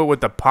 The Goomba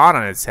with the pot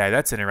on its head.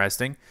 That's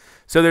interesting.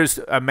 So there's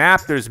a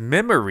map. There's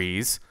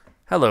memories.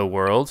 Hello,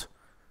 world.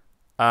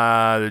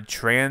 The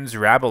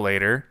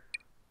Transrabulator.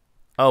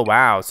 Oh,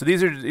 wow. So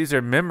these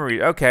are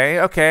memories.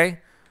 Okay.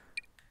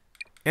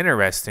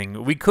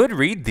 Interesting. We could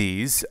read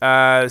these.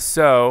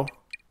 So,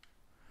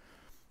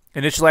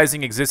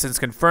 initializing existence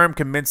confirmed,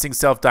 commencing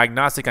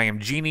self-diagnostic. I am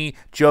Genie,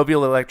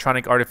 jovial,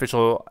 electronic,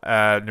 artificial,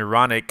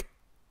 neuronic,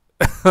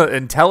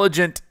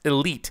 intelligent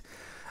elite.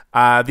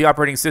 The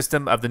operating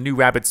system of the new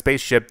Rabbid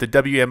spaceship, the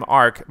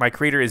EMBARK. My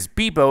creator is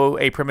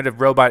Bebo, a primitive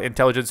robot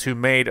intelligence who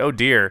made, oh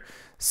dear,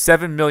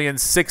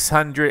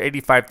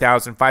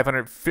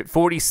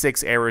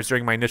 7,685,546 errors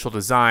during my initial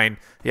design.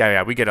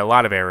 Yeah, we get a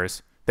lot of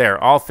errors.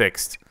 There, all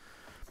fixed.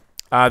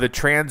 the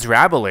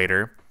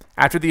Transrabulator.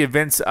 After the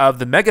events of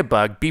the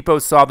Megabug,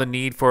 Beepo saw the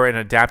need for an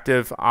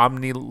adaptive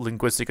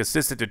omnilinguistic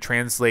assistant to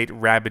translate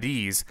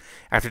Rabbidese.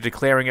 After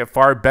declaring it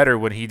far better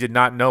when he did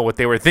not know what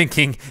they were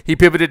thinking, he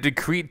pivoted to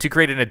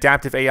create an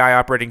adaptive AI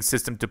operating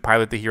system to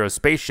pilot the hero's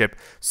spaceship,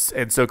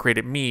 and so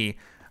created me.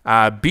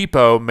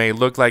 Beepo may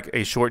look like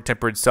a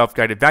short-tempered,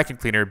 self-guided vacuum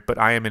cleaner, but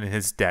I am in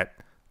his debt.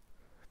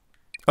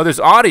 Oh, there's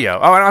audio.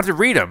 Oh, I don't have to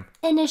read them.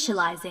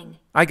 Initializing.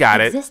 I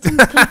got it.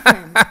 Existence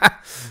confirmed.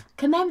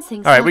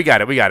 Commencing. All right, we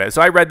got it.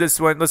 So I read this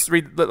one. Let's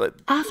read.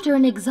 After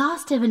an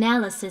exhaustive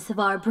analysis of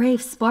our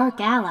brave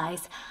Spark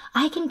allies,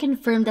 I can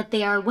confirm that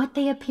they are what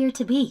they appear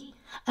to be,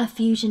 a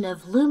fusion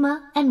of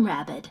Luma and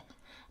Rabbid.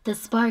 The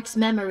Spark's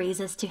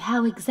memories as to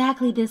how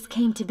exactly this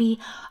came to be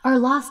are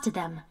lost to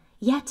them,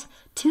 yet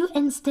 2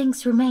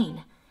 instincts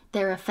remain,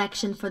 their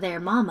affection for their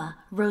mama,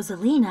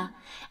 Rosalina,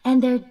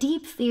 and their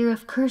deep fear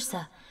of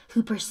Cursa,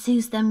 who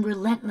pursues them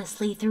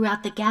relentlessly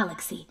throughout the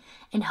galaxy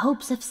in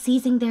hopes of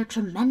seizing their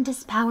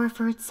tremendous power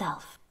for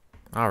itself.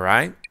 All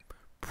right.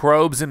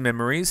 Probes and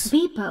memories.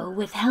 Beepo,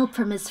 with help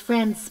from his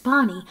friend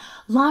Spawny,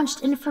 launched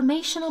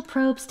informational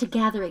probes to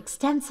gather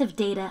extensive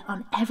data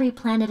on every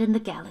planet in the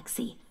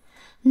galaxy.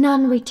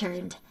 None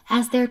returned,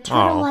 as their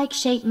turtle-like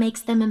shape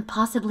makes them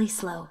impossibly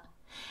slow.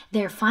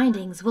 Their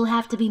findings will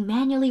have to be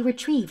manually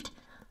retrieved.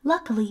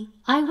 Luckily,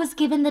 I was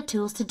given the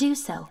tools to do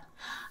so.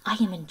 I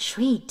am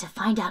intrigued to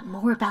find out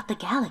more about the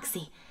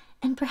galaxy,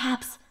 and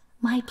perhaps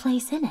my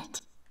place in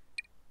it.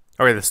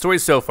 All right, the story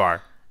so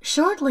far.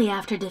 Shortly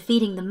after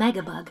defeating the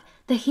Megabug,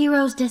 the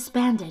heroes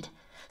disbanded.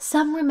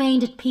 Some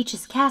remained at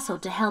Peach's castle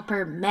to help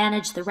her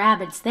manage the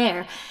Rabbids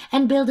there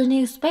and build a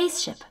new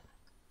spaceship.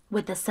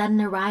 With the sudden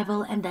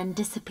arrival and then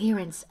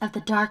disappearance of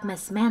the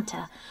Darkness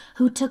Manta,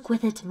 who took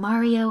with it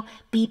Mario,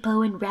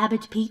 Beepo, and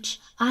Rabbid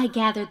Peach, I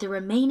gathered the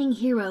remaining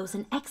heroes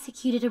and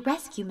executed a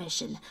rescue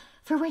mission,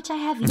 for which I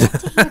have yet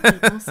to hear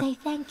people say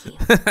thank you.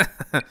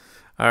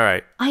 All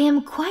right. I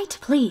am quite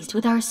pleased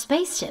with our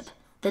spaceship,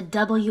 the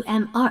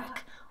EMBARK,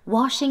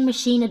 Washing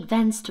Machine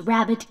Advanced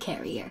Rabbid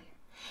Carrier.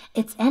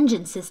 Its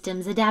engine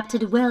systems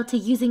adapted well to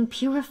using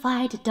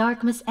purified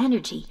Darkness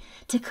energy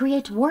to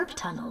create warp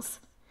tunnels.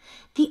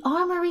 The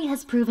armory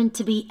has proven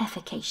to be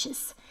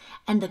efficacious,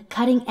 and the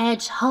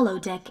cutting-edge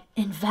holodeck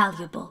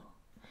invaluable.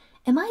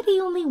 Am I the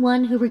only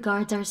one who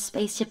regards our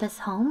spaceship as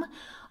home,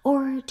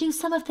 or do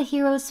some of the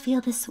heroes feel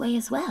this way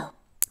as well?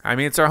 I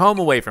mean, it's our home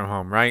away from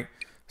home, right?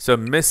 So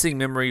missing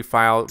memory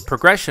file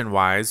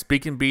progression-wise,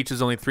 Beacon Beach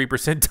is only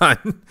 3%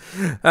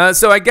 done.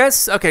 So I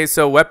guess, okay,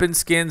 so weapon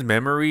skins,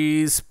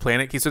 memories,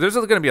 planet keys. So there's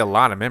going to be a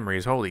lot of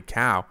memories. Holy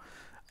cow.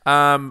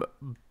 But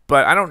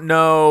I don't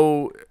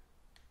know.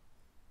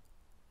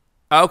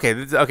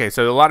 Okay,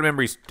 so a lot of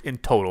memories in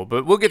total,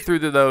 but we'll get through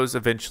to those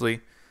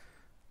eventually.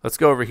 Let's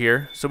go over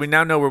here. So we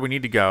now know where we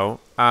need to go.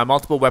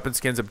 Multiple weapon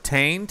skins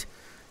obtained.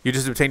 You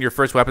just obtain your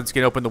first weapon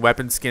skin, open the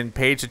weapon skin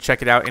page to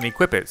check it out and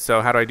equip it.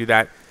 So how do I do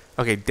that?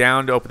 Okay,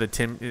 down to open the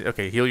Tim.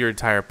 Okay, heal your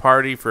entire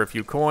party for a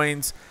few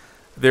coins.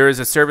 There is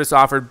a service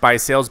offered by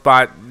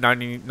SalesBot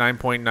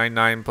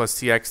 99.99 plus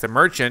TX, the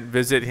merchant.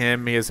 Visit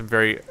him. He has some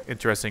very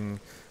interesting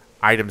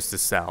items to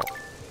sell.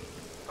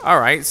 All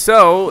right,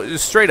 so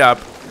straight up,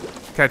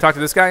 can I talk to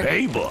this guy?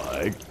 Hey,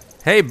 bud.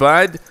 Hey,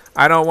 bud.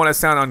 I don't want to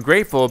sound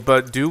ungrateful,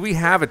 but do we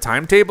have a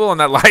timetable on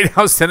that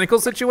lighthouse tentacle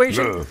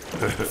situation?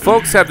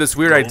 Folks have this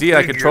weird idea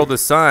I control the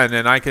sun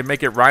and I can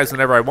make it rise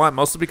whenever I want,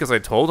 mostly because I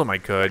told them I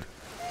could.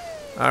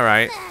 All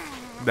right.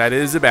 That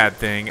is a bad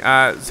thing.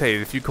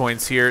 Hey, a few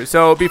coins here.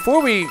 So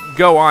before we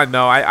go on,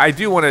 though, I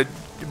do want to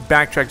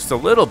backtrack just a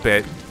little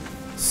bit.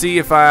 See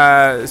if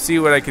see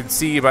what I can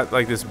see about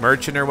like this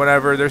merchant or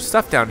whatever. There's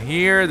stuff down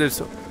here.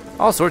 There's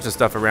all sorts of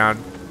stuff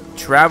around.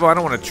 Travel. I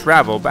don't want to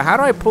travel, but how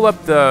do I pull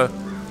up the...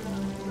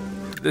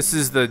 This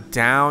is the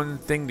down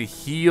thing to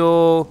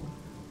heal.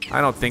 I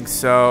don't think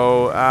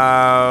so.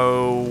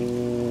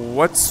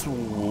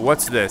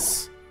 What's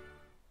this?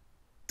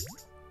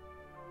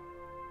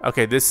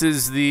 Okay, this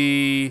is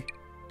the...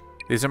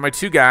 These are my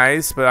two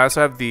guys, but I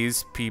also have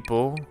these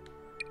people.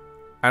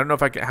 I don't know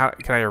if I can...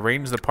 can I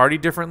arrange the party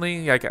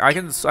differently? I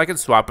can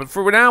swap, but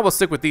for now we'll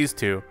stick with these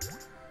two.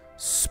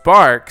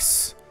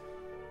 Sparks.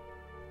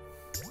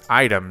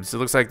 Items. It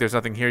looks like there's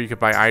nothing here. You could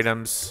buy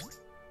items.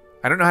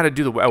 I don't know how to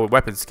do the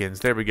weapon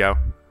skins. There we go.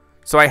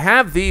 So I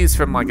have these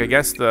from, like, I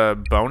guess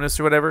the bonus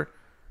or whatever.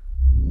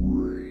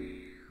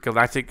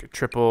 Galactic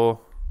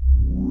triple.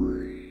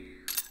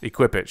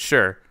 Equip it,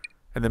 sure.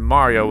 And then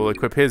Mario will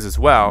equip his as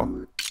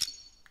well.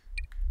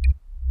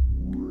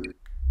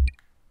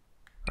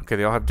 Okay,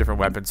 they all have different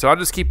weapons. So I'll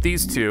just keep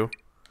these two.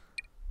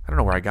 I don't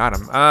know where I got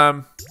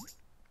them.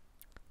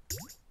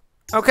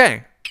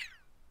 Okay.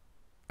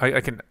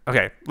 I can...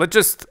 Okay, let's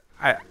just...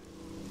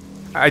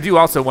 I do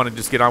also want to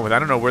just get on with it. I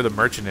don't know where the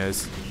merchant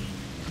is.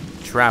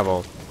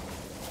 Travel.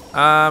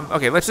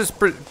 Okay, let's just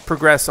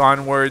progress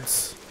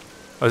onwards.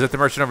 Oh, is that the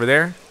merchant over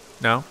there?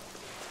 No.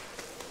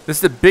 This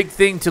is a big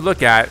thing to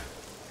look at.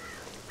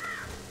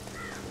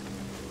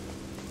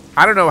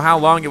 I don't know how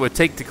long it would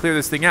take to clear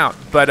this thing out,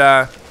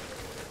 but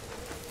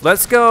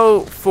let's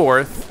go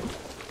forth.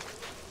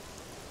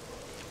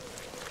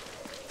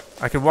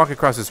 I can walk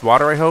across this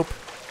water, I hope.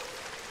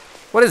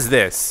 What is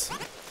this?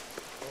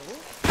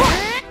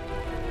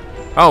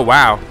 Oh,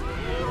 wow.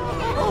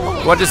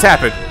 What just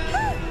happened?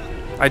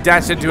 I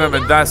dashed into him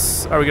and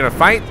thus, are we gonna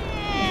fight?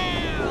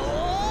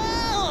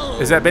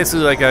 Is that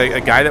basically like a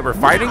guy that we're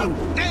fighting?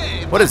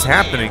 What is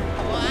happening?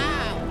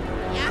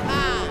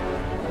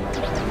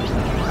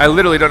 I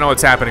literally don't know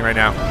what's happening right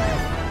now.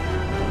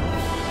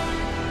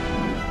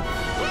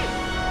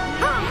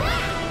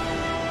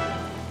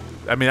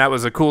 I mean, that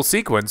was a cool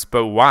sequence,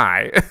 but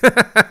why?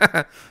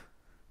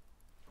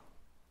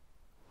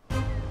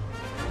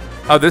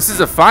 Oh, this is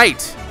a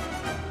fight.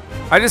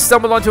 I just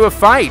stumbled onto a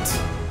fight.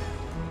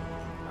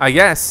 I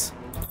guess.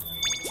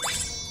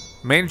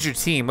 Manage your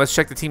team. Let's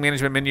check the team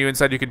management menu.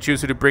 Inside you can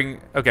choose who to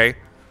bring. Okay.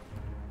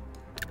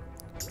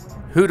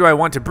 Who do I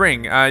want to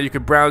bring? You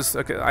could browse.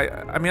 Okay,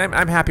 I mean,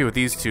 I'm happy with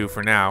these two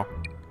for now.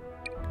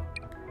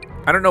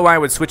 I don't know why I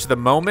would switch at the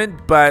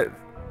moment, but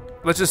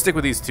let's just stick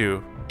with these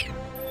two.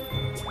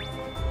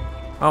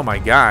 Oh my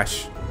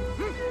gosh.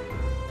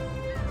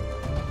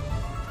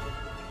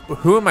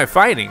 Who am I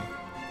fighting?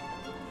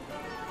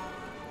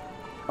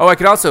 Oh, I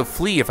could also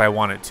flee if I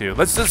wanted to.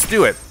 Let's just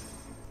do it.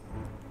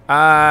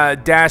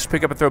 Dash,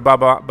 pick up and throw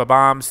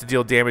bombs to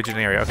deal damage in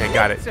an area. Okay,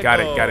 got it, got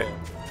it, got it.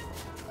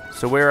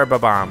 So where are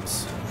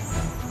bombs?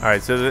 All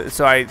right,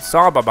 so I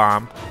saw a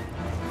bomb.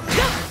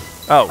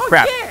 Oh,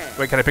 crap.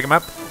 Wait, can I pick him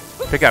up?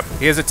 Pick up.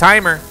 He has a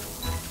timer.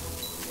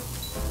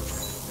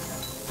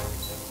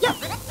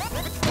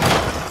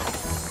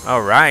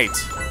 All right.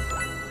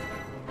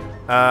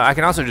 I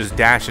can also just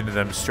dash into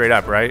them straight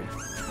up, right?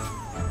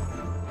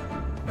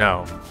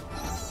 No.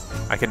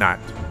 I cannot.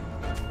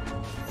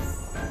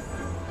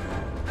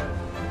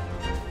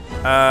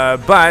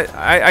 But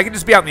I can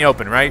just be out in the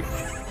open, right?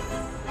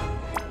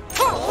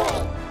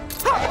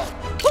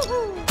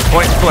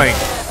 Point blank.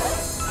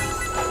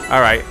 All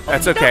right,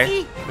 that's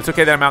okay. It's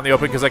okay that I'm out in the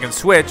open because I can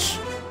switch.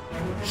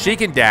 She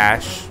can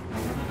dash.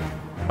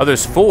 Oh,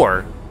 there's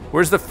 4.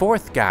 Where's the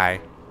 4th guy?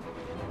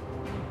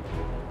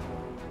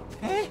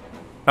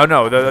 Oh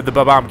no, the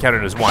bomb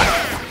counted as 1.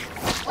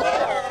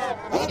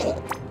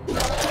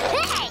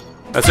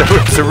 That's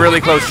a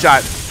really close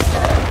shot.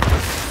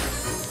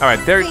 All right,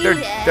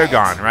 they're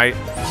gone, right?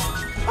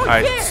 All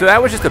right, so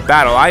that was just a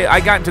battle. I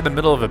got into the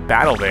middle of a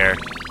battle there.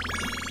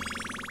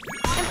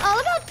 I'm all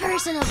about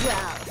personal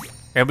growth.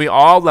 And we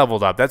all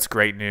leveled up. That's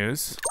great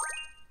news.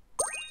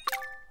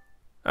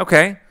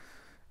 Okay.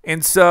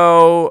 And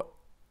so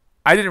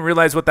I didn't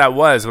realize what that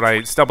was when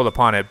I stumbled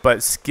upon it,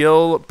 but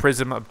skill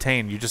prism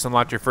obtained. You just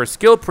unlocked your first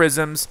skill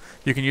prisms.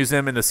 You can use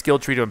them in the skill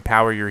tree to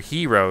empower your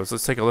heroes.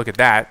 Let's take a look at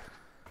that.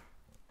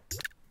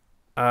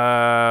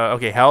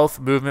 Okay, health,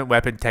 movement,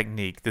 weapon,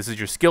 technique. This is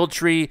your skill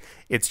tree.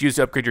 It's used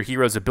to upgrade your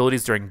hero's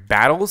abilities during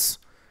battles.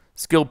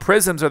 Skill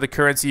prisms are the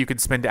currency you can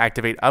spend to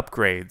activate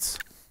upgrades.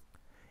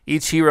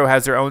 Each hero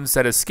has their own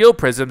set of skill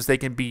prisms. They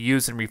can be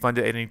used and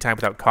refunded at any time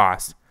without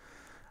cost.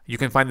 You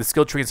can find the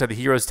skill tree inside the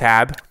heroes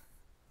tab.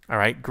 All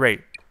right,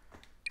 great.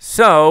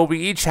 So we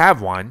each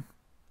have one.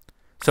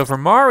 So for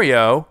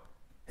Mario,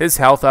 his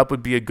health up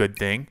would be a good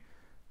thing.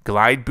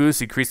 Glide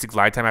boost, increase the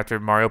glide time after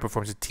Mario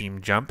performs a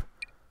team jump.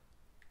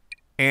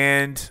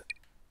 And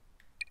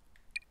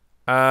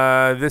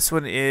this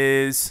one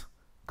is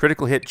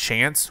critical hit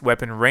chance,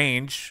 weapon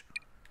range.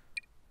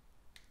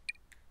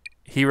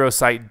 Hero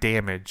sight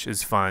damage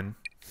is fun.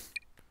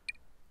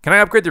 Can I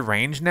upgrade the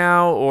range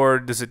now, or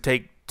does it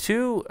take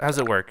 2? How does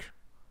it work?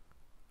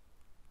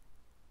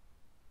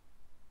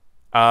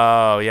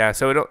 Oh, yeah,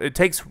 so it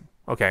takes...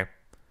 Okay.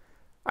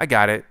 I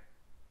got it.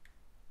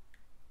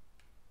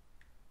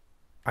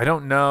 I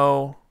don't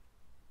know...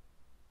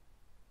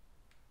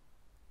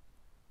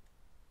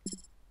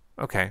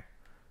 Okay.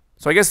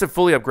 So I guess to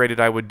fully upgrade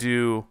it, I would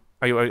do...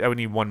 I would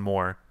need 1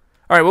 more.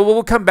 All right, well,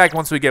 we'll come back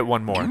once we get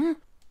 1 more.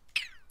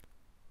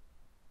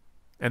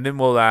 And then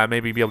we'll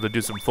maybe be able to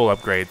do some full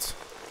upgrades.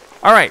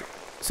 All right.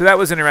 So that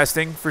was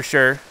interesting, for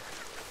sure.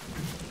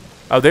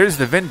 Oh, there's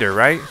the vendor,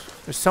 right?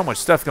 There's so much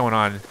stuff going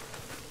on.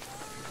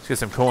 Let's get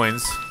some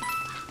coins.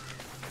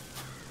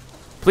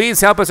 Please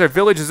help us. Our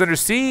village is under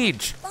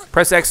siege.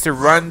 Press X to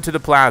run to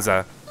the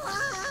plaza.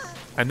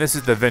 And this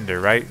is the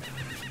vendor, right?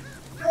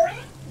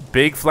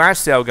 Big flash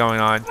sale going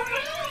on.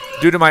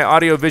 Do my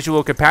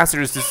audio-visual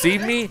capacitors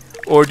deceive me?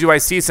 Or do I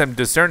see some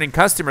discerning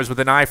customers with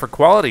an eye for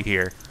quality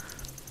here?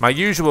 My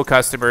usual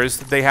customers,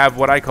 they have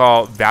what I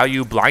call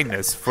value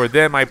blindness. For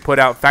them, I put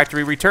out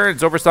factory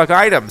returns, overstock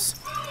items.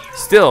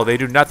 Still, they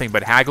do nothing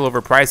but haggle over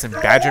price and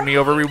badger me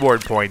over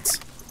reward points.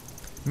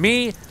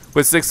 Me,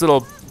 with 6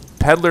 little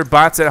peddler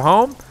bots at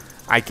home,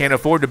 I can't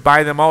afford to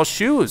buy them all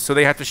shoes, so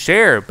they have to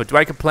share. But do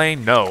I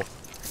complain? No.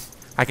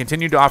 I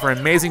continue to offer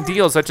amazing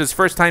deals, such as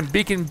first-time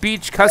Beacon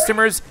Beach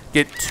customers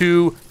get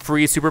 2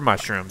 free super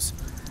mushrooms.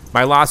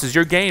 My loss is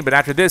your gain, but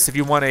after this, if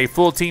you want a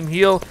full team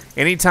heal,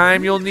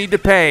 anytime you'll need to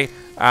pay,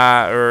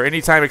 or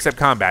anytime except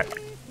combat.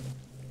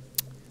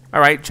 All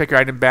right, check your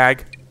item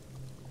bag.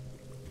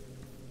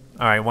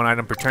 All right, 1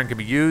 item per turn can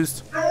be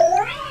used.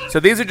 So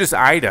these are just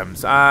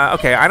items.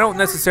 Okay, I don't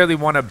necessarily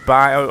want to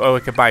buy... Oh, I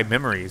can buy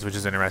memories, which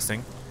is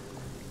interesting.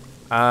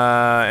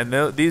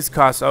 And these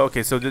cost. Oh,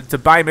 okay, so to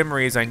buy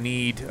memories, I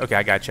need. Okay,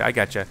 I gotcha. I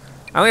gotcha.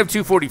 I only have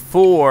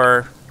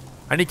 244.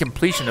 I need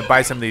completion to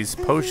buy some of these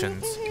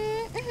potions.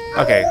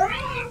 Okay.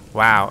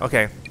 Wow.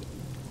 Okay.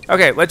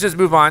 Okay, let's just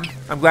move on.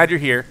 I'm glad you're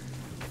here.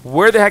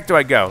 Where the heck do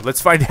I go?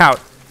 Let's find out.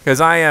 Because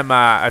I am.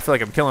 I feel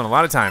like I'm killing a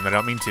lot of time. I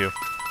don't mean to.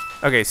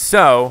 Okay,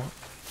 so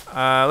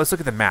let's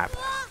look at the map.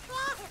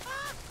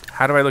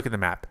 How do I look at the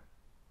map?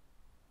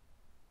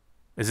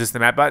 Is this the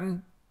map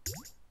button?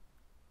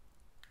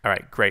 All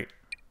right, great.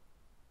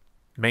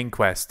 Main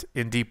quest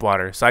in deep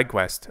water. Side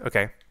quest.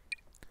 Okay.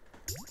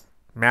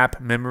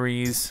 Map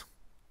memories.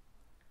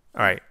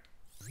 All right.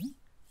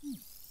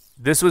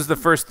 This was the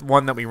first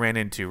one that we ran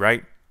into,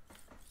 right?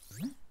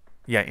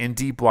 Yeah, in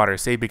deep water.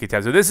 Save beacon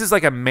tab. So this is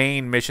like a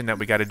main mission that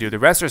we got to do. The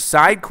rest are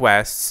side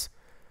quests,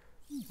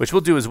 which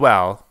we'll do as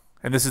well.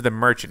 And this is the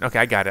merchant. Okay,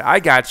 I got it. I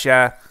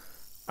gotcha.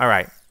 All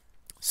right.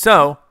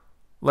 So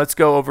let's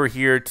go over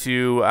here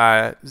to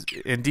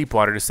in deep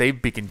water to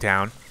save Beacon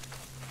Town.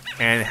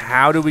 And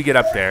how do we get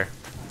up there?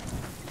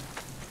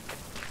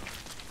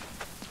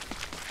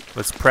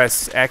 Let's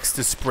press X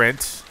to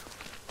sprint.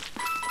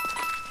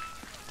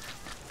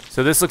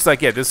 So this looks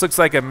like it. This looks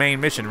like a main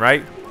mission,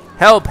 right?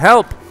 Help!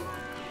 Help!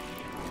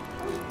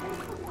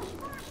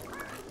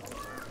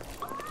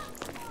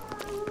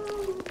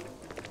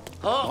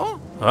 Oh.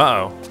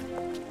 Uh-oh.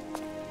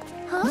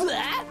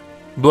 Huh?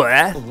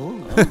 Blah.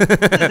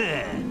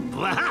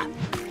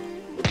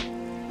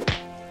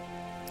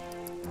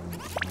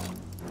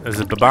 There's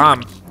a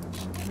bomb.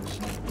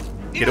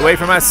 Get away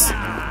from us.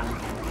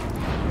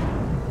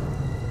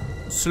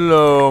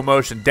 Slow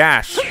motion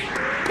dash.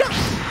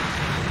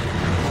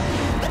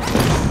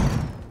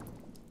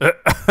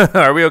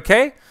 Are we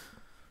okay?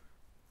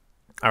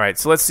 All right,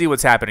 so let's see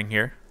what's happening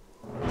here.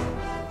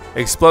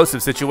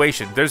 Explosive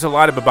situation. There's a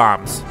lot of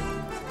bombs.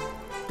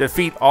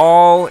 Defeat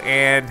all,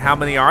 and how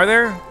many are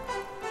there?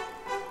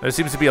 There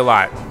seems to be a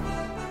lot.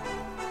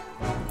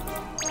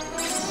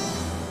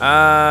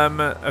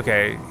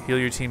 Okay. Heal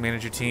your team,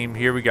 manage your team.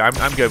 Here we go.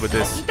 I'm good with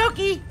this. Okie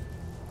dokie.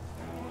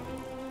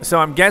 So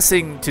I'm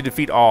guessing to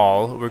defeat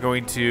all, we're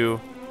going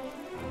to...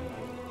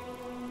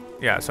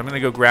 Yeah, so I'm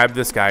going to go grab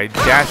this guy,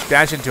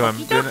 dash into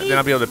him, then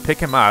I'll be able to pick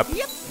him up.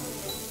 Yep.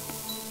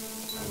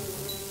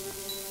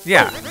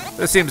 Yeah,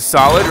 this seems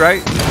solid,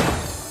 right?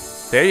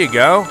 There you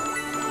go.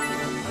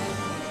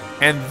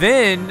 And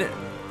then,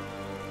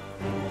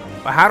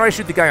 how do I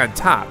shoot the guy on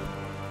top?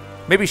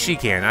 Maybe she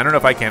can. I don't know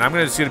if I can. I'm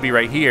just going to be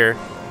right here.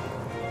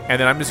 And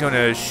then I'm just going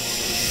to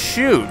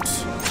shoot.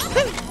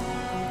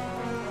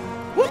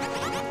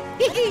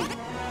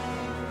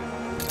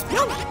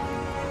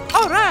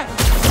 All right.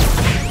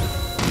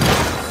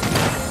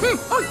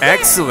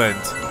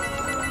 Excellent.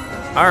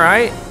 All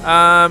right.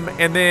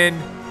 And then,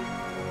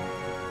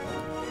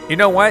 you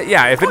know what?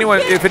 Yeah, if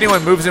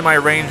anyone moves in my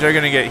range, they're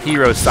going to get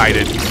hero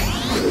sighted.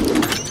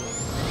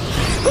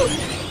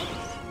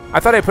 I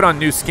thought I put on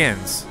new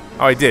skins.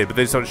 Oh, I did, but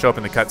they just don't show up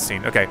in the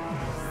cutscene. Okay.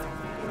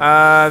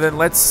 Then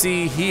let's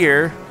see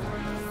here.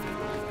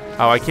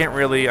 Oh, I can't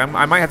really.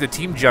 I might have to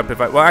team jump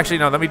if I. Well, actually,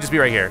 no. Let me just be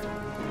right here.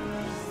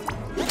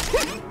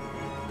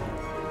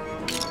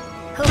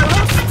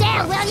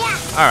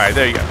 All right,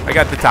 there you go. I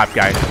got the top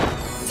guy.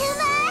 Too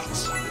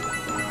much.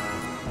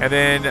 And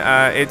then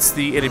it's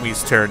the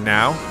enemy's turn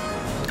now.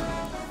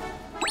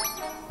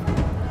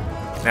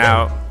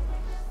 Now,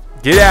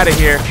 get out of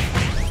here.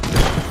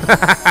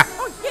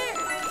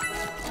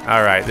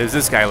 All right, there's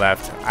this guy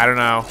left. I don't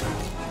know.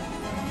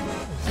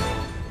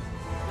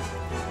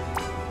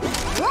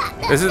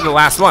 This is the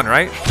last one,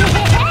 right?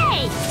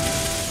 Hey!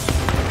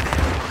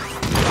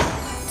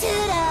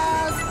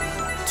 Toodles.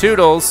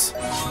 Toodles.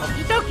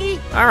 Okie dokie.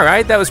 All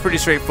right, that was pretty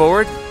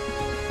straightforward.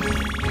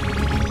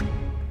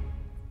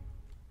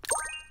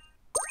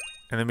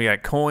 And then we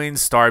got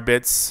coins, star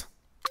bits.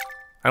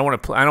 I don't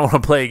want to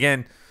play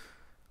again.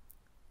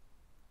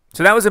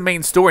 So that was a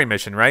main story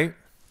mission, right?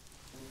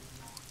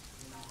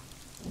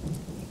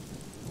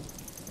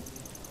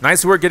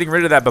 Nice work getting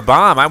rid of that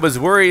bomb. I was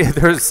worried.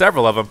 There's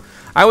several of them.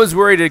 I was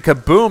worried to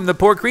kaboom the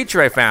poor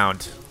creature I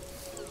found.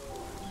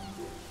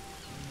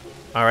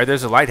 All right,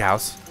 there's a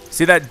lighthouse.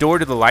 See, that door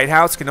to the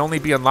lighthouse can only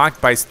be unlocked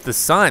by the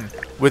sun.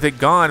 With it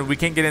gone, we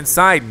can't get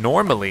inside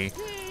normally.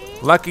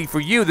 Lucky for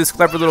you, this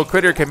clever little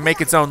critter can make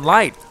its own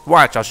light.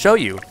 Watch, I'll show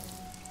you.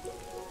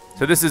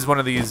 So this is one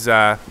of these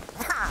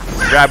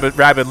Rabbid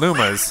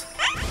Lumas.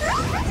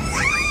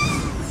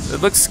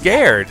 It looks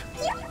scared.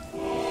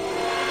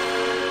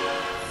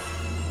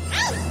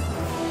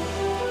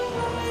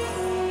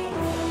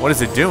 What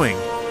is it doing?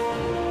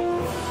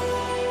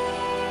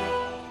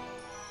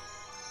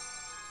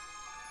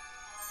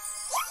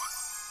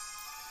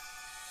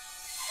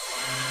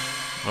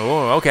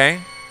 Oh, okay.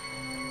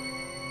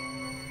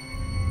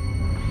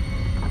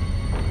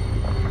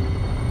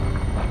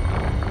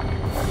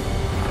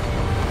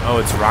 Oh,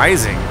 it's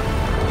rising.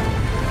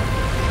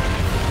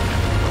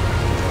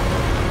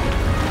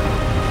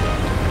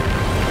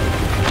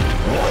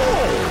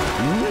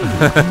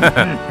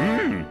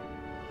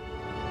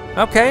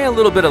 Okay, a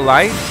little bit of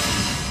light.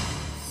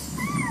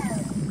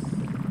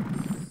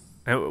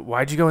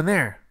 Why'd you go in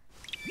there?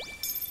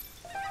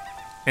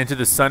 Into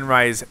the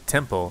Sunrise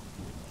Temple.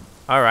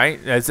 All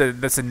right, that's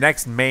the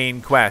next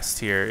main quest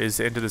here, is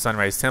into the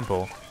Sunrise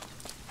Temple.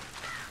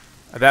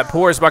 That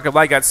poor spark of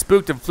light got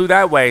spooked and flew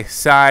that way.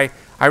 Sigh.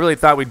 I really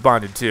thought we'd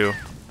bonded too.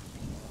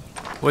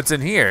 What's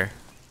in here?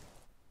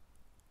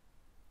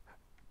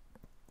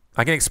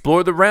 I can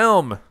explore the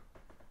realm.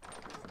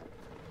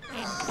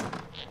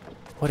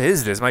 What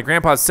is this? My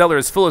grandpa's cellar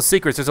is full of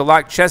secrets. There's a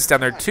locked chest down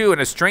there too, and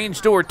a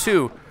strange door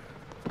too.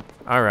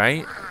 All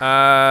right.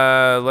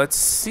 Let's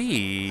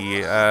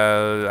see.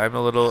 I'm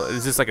a little.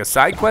 Is this like a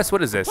side quest?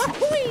 What is this?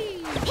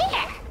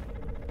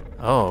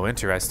 Oh,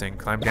 interesting.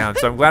 Climb down.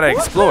 So I'm glad I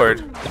explored.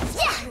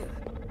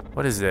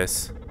 What is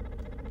this?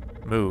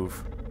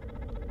 Move.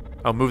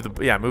 Oh, move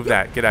the. Yeah, move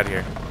that. Get out of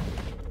here.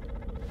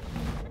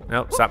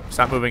 Nope.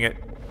 Stop moving it.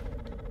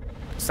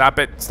 Stop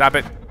it. Stop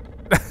it.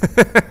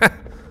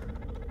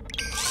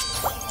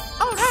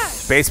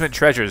 Basement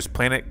treasures.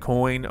 Planet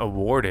coin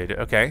awarded.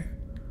 Okay.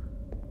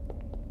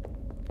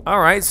 All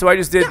right. So I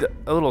just did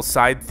a little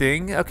side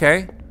thing.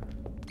 Okay.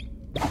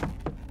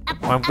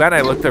 Well, I'm glad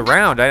I looked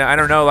around. I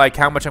don't know like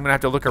how much I'm gonna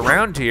have to look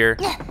around here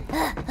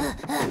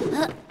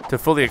to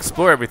fully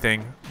explore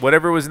everything.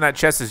 Whatever was in that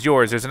chest is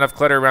yours. There's enough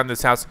clutter around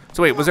this house.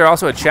 So wait, was there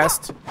also a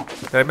chest?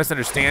 Did I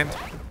misunderstand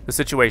the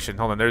situation?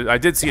 Hold on. I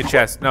did see a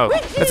chest. No,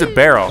 that's a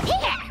barrel.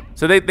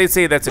 So they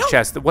say that's a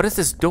chest. What is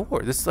this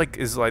door? This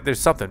is like there's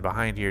something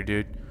behind here,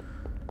 dude.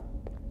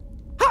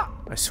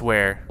 I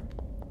swear.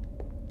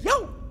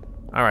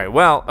 All right.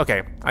 Well,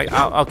 okay.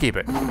 I'll keep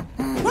it.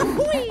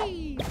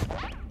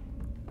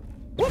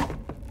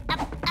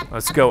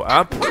 Let's go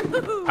up,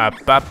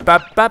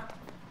 up,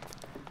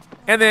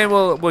 and then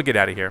we'll get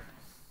out of here.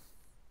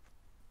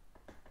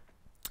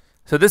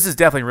 So this is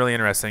definitely really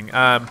interesting.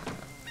 I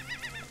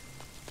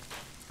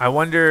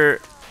wonder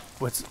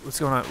what's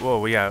going on.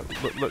 Whoa, yeah.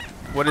 Look,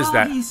 what is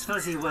that? He's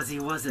fuzzy wuzzy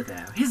was it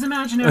there? His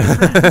imaginary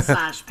friend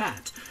slash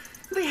pet.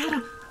 They had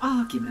an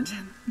argument,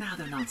 and now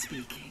they're not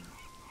speaking.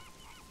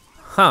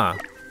 Huh.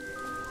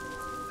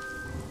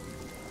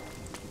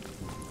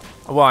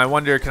 Well, I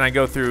wonder, can I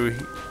go through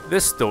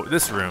this door,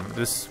 this room,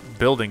 this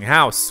building,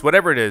 house,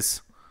 whatever it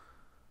is?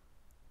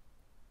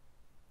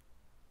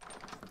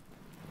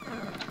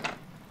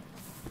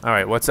 All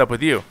right, what's up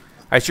with you?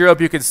 I sure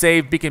hope you can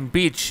save Beacon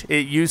Beach.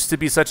 It used to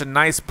be such a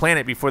nice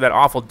planet before that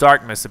awful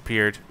darkness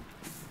appeared.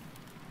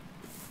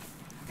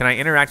 Can I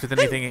interact with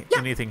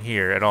anything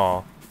here at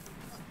all?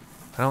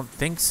 I don't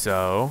think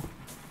so.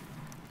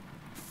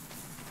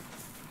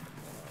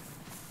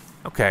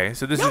 Okay,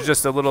 so this is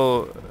just a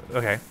little,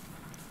 okay.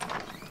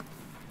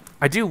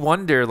 I do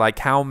wonder like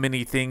how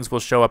many things will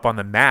show up on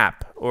the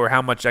map or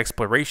how much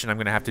exploration I'm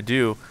gonna have to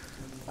do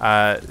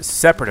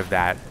separate of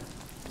that.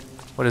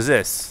 What is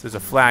this? There's a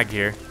flag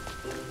here.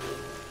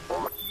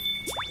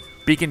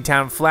 Beacon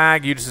Town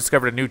flag. You just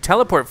discovered a new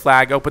teleport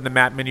flag. Open the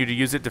map menu to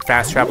use it to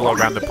fast travel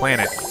around the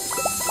planet.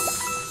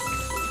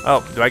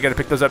 Oh, do I gotta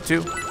pick those up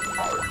too?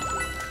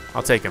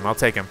 I'll take them. I'll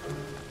take them.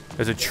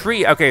 There's a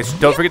tree. Okay, so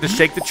don't forget to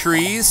shake the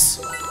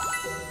trees.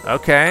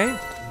 Okay.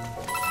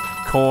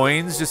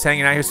 Coins just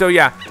hanging out here. So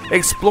yeah,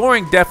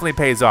 exploring definitely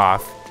pays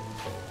off.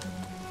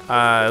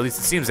 At least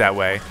it seems that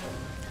way.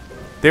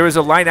 There is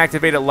a light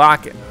activated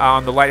lock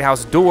on the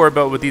lighthouse door,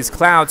 but with these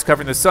clouds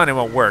covering the sun, it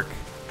won't work.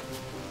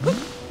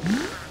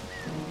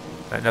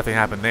 Nothing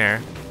happened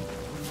there.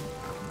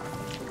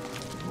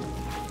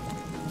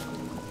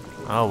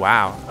 Oh,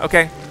 wow.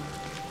 Okay.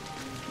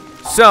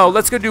 So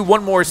let's go do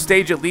one more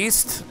stage at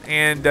least,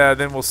 and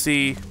then we'll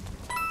see.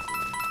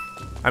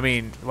 I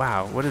mean,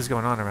 wow, what is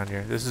going on around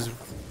here? This is...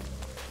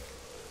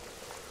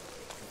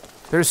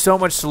 There's so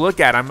much to look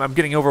at. I'm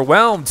getting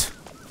overwhelmed.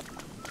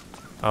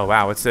 Oh,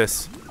 wow, what's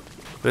this?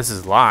 This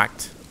is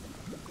locked.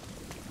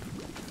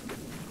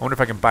 I wonder if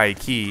I can buy a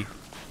key.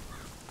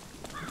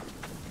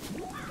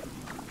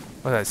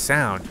 What's that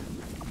sound?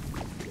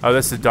 Oh,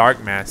 this is a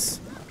dark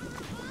mess.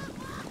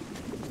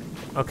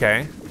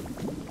 Okay.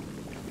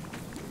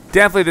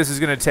 Definitely this is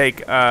going to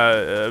take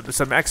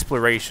some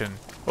exploration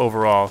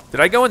overall. Did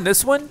I go in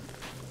this one?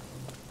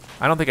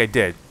 I don't think I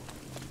did.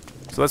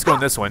 So let's go in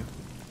this one.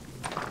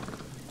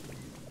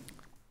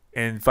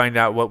 And find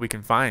out what we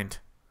can find.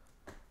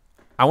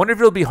 I wonder if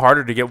it'll be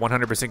harder to get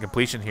 100%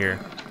 completion here.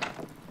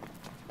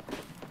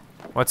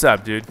 What's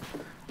up, dude?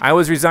 I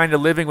was resigned to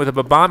living with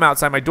a bomb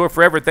outside my door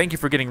forever. Thank you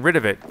for getting rid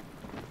of it.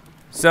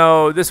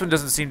 So this one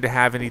doesn't seem to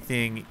have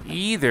anything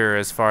either,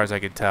 as far as I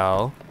could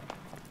tell.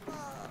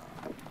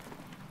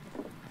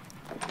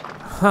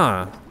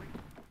 Huh.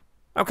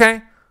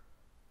 Okay.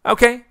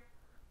 Okay.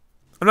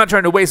 I'm not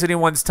trying to waste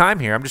anyone's time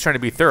here. I'm just trying to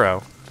be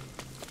thorough.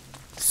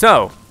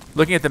 So,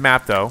 looking at the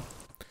map, though,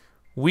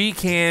 we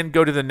can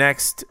go to the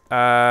next,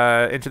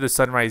 Into the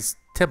Sunrise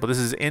Temple. This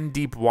is In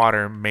Deep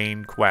Water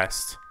main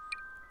quest.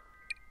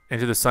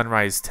 Into the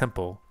Sunrise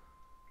Temple.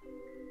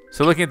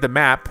 So looking at the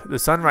map, the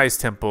Sunrise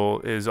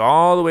Temple is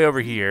all the way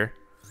over here.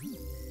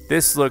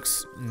 This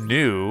looks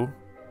new.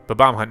 But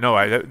bomb hunt,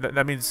 no,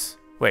 that means,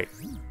 wait.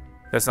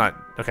 That's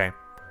not, okay.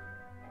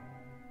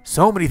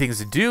 So many things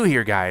to do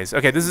here, guys.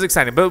 Okay, this is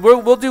exciting. But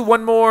we'll do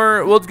one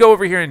more. We'll go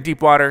over here in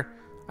deep water.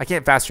 I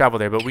can't fast travel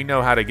there, but we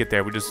know how to get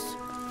there.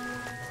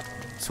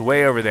 It's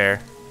way over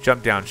there.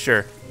 Jump down,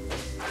 sure.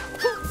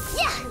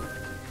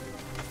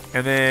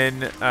 And then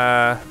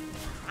that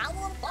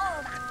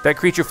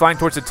creature flying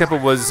towards the temple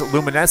was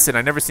luminescent.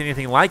 I never seen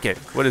anything like it.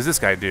 What does this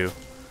guy do?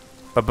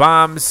 The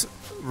bombs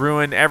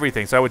ruin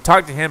everything. So I would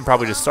talk to him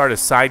probably to start a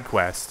side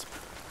quest.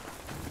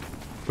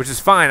 Which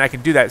is fine, I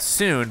can do that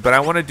soon, but I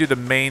want to do the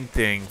main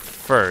thing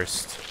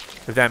first,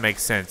 if that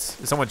makes sense.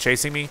 Is someone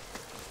chasing me?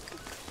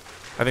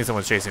 I think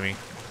someone's chasing me.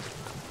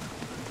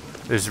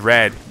 There's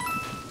red.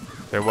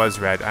 There was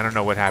red. I don't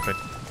know what happened.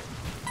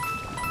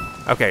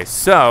 Okay,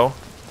 so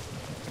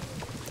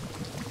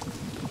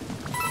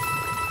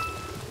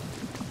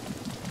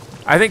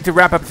I think to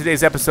wrap up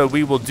today's episode,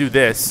 we will do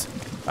this.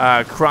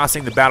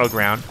 Crossing the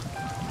battleground.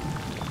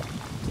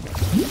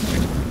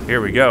 Here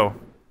we go.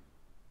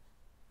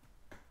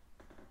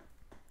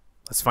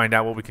 Let's find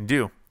out what we can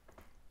do.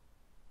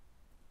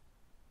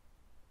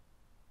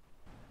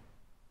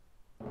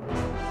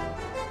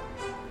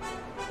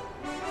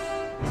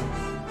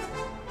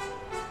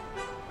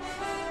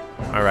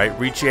 All right,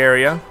 reach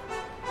area.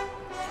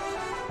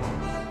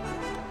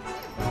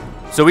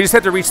 So we just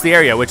have to reach the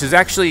area, which is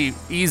actually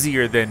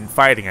easier than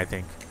fighting, I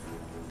think.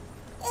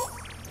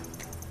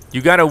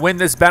 You gotta win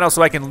this battle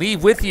so I can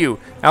leave with you,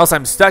 else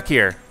I'm stuck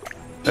here.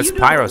 That's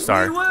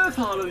Pyrostar. We were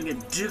following a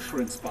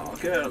different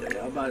spark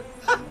earlier, but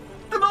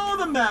the more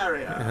the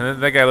merrier.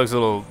 That guy looks a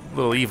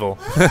little evil.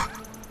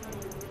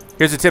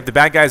 Here's a tip: the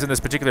bad guys in this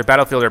particular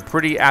battlefield are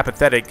pretty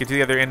apathetic. Get to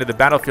the other end of the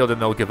battlefield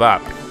and they'll give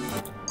up.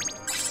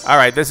 All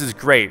right, this is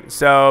great.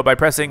 So by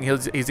pressing,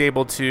 he's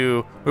able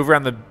to move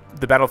around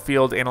the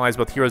battlefield, analyze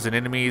both heroes and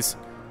enemies.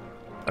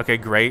 Okay,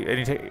 great.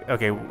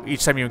 Okay,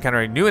 each time you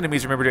encounter new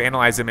enemies, remember to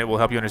analyze them. It will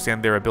help you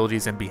understand their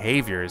abilities and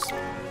behaviors.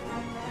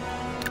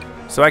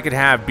 So I could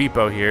have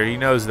Beepo here. He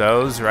knows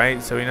those,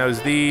 right? So he knows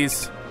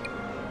these.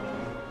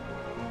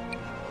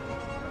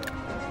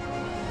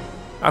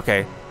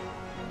 Okay.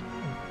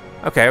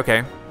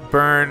 Okay.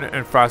 Burn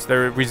and frost.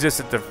 They're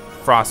resistant to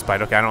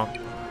frostbite. Okay, I don't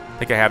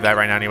think I have that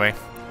right now anyway.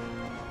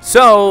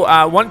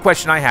 So one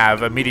question I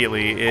have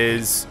immediately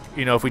is,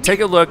 you know, if we take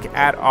a look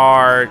at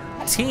our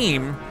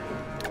team,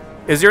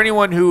 is there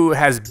anyone who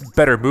has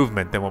better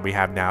movement than what we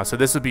have now? So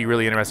this would be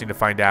really interesting to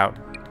find out.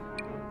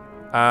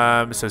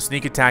 So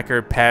sneak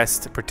attacker,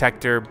 pest,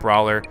 protector,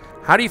 brawler.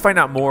 How do you find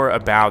out more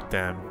about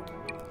them?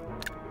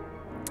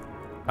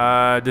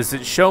 Does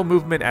it show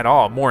movement at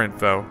all? More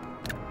info.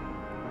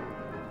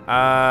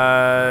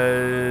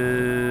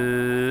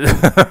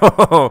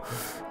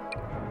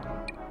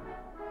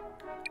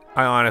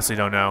 I honestly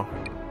don't know.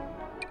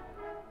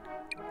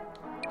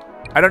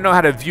 I don't know how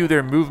to view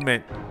their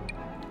movement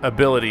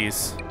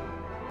abilities.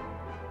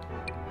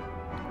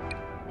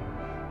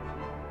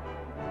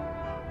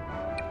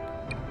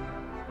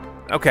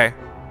 Okay.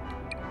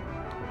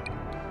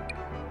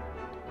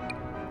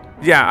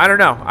 Yeah, I don't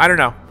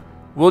know.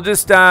 We'll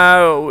just,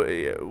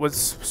 what's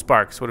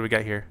Sparks? What do we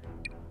got here?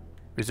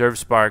 Reserve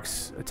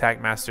Sparks,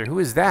 Attack Master. Who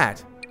is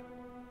that?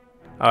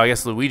 Oh, I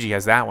guess Luigi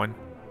has that one.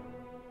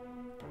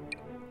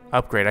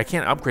 Upgrade. I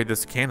can't upgrade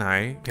this, can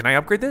I? Can I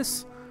upgrade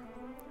this?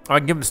 Oh, I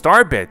can give him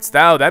star bits.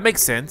 Oh, that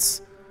makes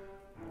sense.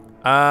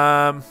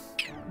 But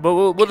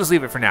we'll just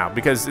leave it for now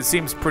because it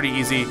seems pretty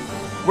easy.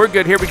 We're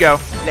good. Here we go.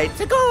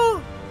 Let's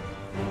go.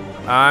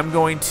 I'm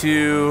going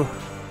to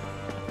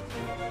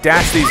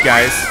dash these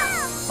guys.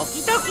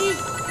 Okie dokie.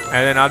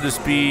 And then I'll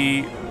just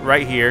be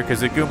right here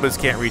because the Goombas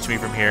can't reach me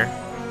from here.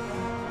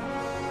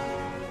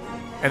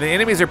 And the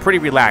enemies are pretty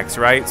relaxed,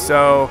 right?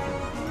 So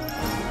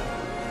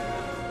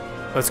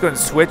let's go and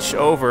switch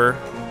over.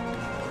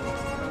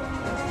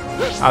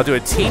 I'll do a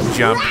team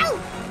jump.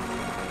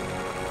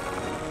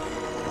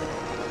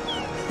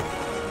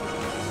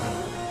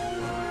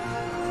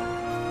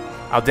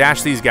 I'll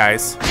dash these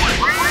guys.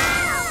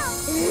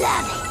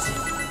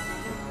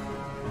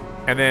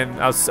 And then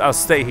I'll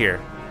stay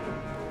here.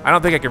 I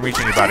don't think I can reach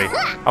anybody.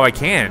 Oh, I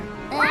can.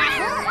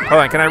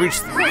 Hold on, can I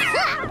reach?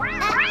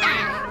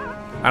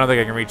 I don't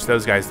think I can reach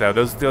those guys though.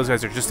 Those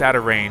guys are just out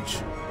of range.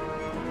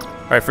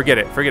 All right, forget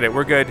it.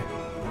 We're good.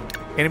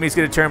 Enemies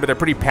get a turn, but they're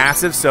pretty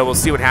passive, so we'll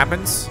see what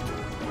happens.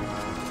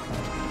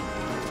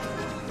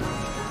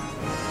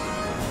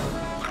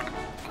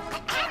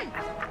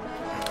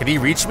 Can he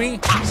reach me?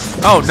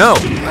 Oh no!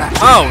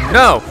 Oh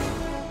no!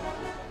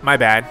 My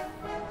bad.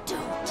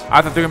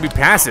 I thought they were gonna be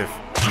passive.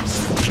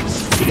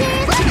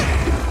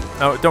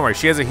 Oh, don't worry.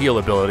 She has a heal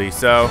ability,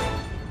 so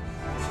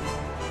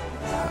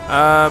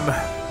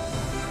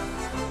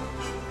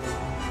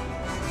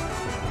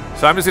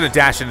so I'm just gonna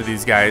dash into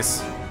these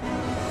guys.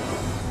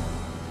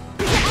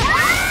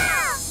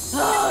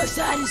 Oh,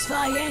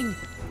 satisfying.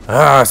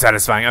 Oh,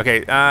 satisfying.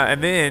 Okay,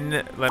 and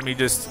then let me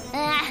just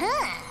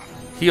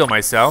heal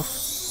myself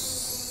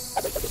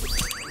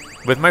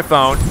with my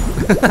phone.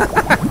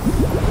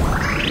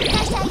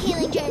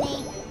 Healing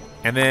journey.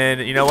 And then,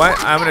 you know what?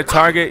 I'm gonna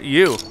target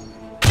you.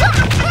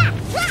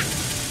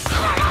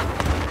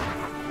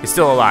 He's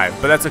still alive,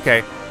 but that's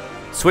okay.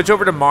 Switch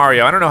over to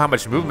Mario. I don't know how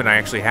much movement I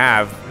actually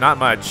have. Not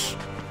much.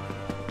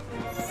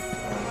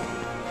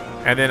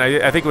 And then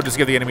I think we'll just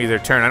give the enemy their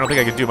turn. I don't think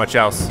I can do much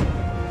else.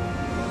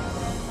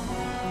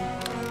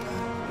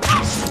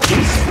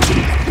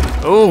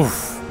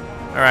 Oof.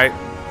 All right.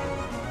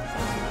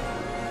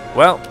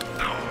 Well.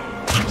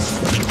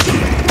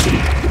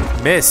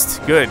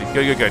 Missed. Good. Good,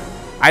 good, good.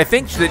 I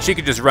think that she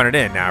could just run it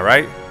in now,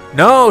 right?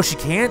 No, she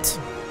can't.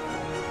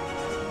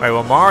 All right,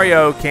 well,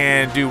 Mario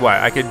can do what?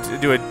 I could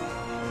do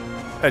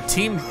a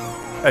team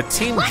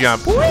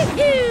jump.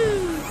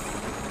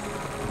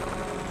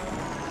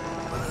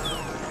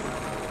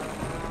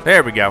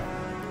 There we go.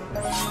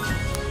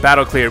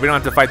 Battle cleared. We don't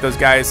have to fight those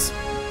guys.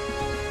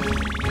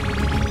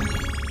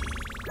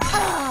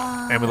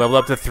 And we level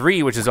up to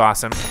 3, which is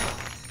awesome.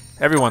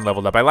 Everyone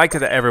leveled up. I like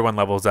that everyone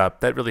levels up.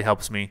 That really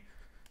helps me.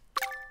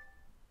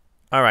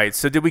 All right,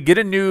 so did we get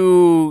a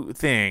new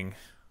thing?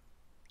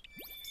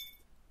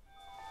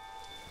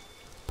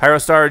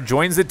 Pyrostar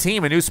joins the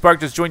team. A new spark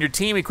just joined your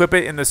team. Equip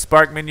it in the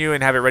spark menu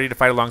and have it ready to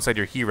fight alongside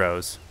your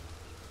heroes.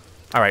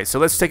 All right, so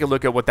let's take a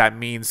look at what that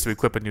means to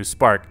equip a new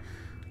spark.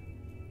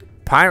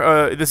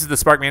 This is the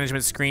spark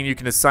management screen. You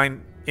can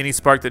assign any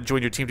spark that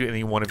joined your team to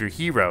any one of your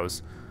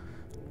heroes.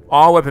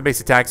 All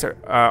weapon-based attacks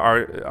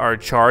are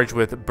charged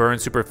with burn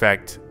super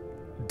effect.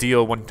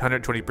 Deal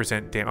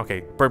 120% damage.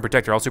 Okay, burn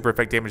protector. All super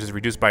effect damage is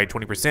reduced by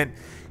 20%.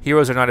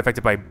 Heroes are not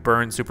affected by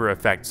burn super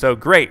effect. So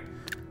great.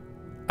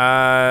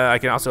 I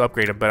can also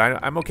upgrade them, but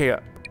I'm okay.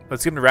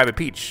 Let's give him to Rabbid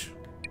Peach.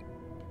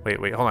 Wait,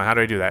 hold on. How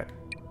do I do that?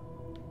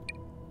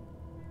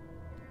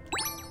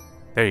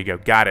 There you go.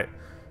 Got it.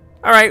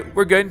 All right,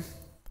 we're good.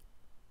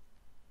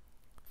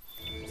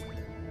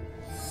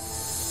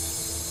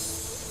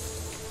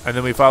 And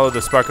then we follow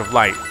the spark of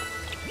light.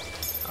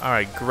 All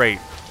right, great.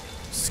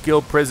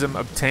 Skill prism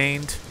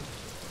obtained.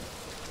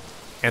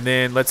 And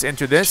then let's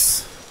enter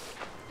this.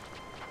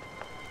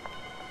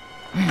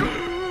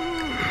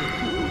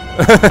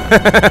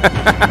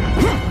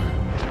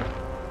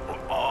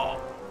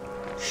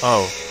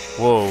 Oh,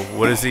 whoa,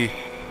 what is he?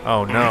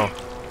 Oh no.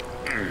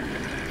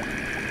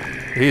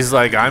 He's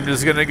like, I'm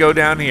just gonna go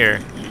down here.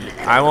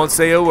 I won't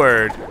say a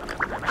word.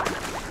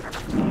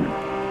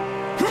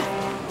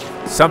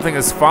 Something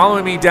is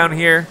following me down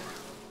here.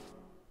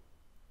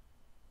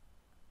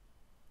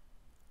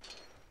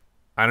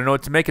 I don't know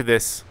what to make of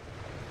this.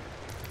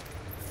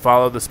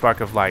 Follow the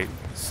spark of light.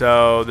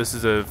 So this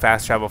is a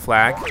fast travel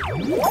flag.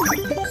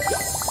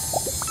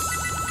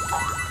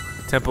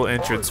 Temple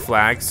entrance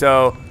flag.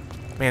 So,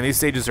 man, these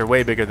stages are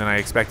way bigger than I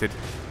expected.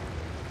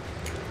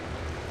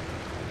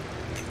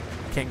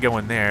 Can't go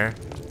in there.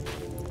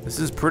 This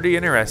is pretty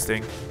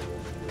interesting.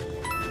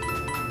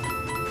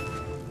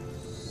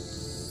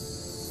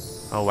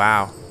 Oh,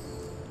 wow.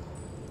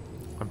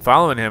 I'm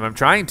following him. I'm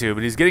trying to,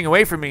 but he's getting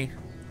away from me.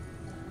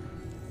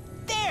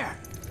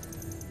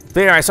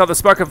 There, I saw the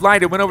spark of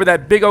light. It went over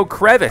that big old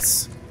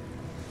crevice.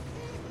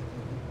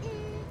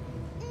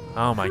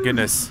 Oh, my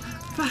goodness.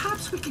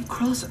 Perhaps we could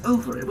cross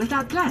over it with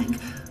that plank,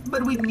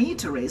 but we'd need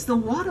to raise the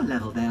water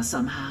level there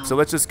somehow. So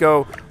let's just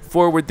go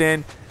forward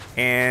then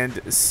and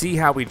see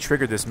how we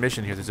trigger this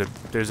mission here.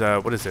 There's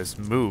a, what is this?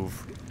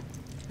 Move.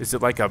 Is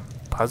it like a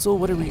puzzle?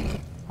 What are we?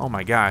 Oh,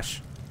 my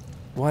gosh.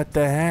 What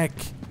the heck?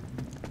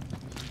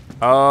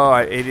 Oh,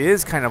 it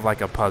is kind of like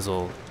a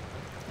puzzle.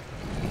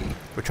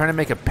 We're trying to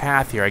make a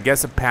path here. I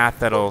guess a path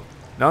that'll...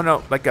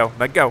 No, let go.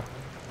 Let go.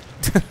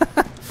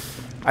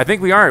 I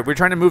think we are. We're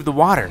trying to move the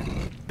water.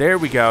 There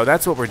we go.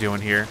 That's what we're doing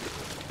here.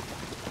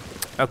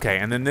 Okay,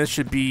 and then this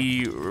should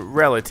be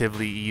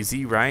relatively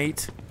easy,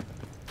 right?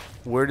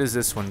 Where does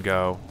this one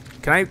go?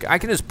 I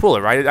can just pull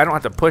it, right? I don't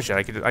have to push it.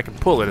 I can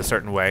pull it a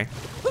certain way.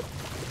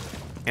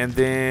 And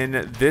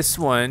then this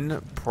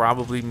one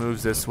probably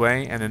moves this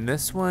way. And then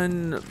this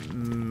one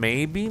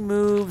maybe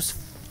moves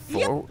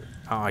forward.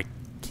 Oh, I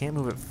can't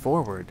move it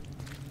forward.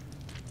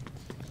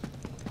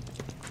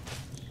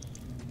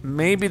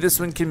 Maybe this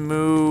one can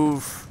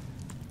move.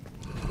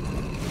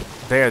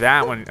 There,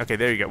 that one. Okay,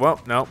 there you go. Well,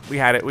 no, we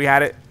had it. We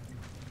had it.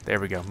 There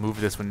we go. Move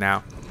this one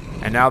now.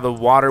 And now the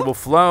water will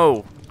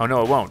flow. Oh,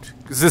 no, it won't.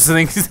 Because this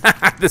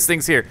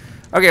thing's here.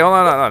 Okay, hold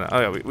on.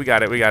 Oh, yeah, we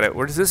got it. We got it.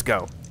 Where does this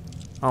go?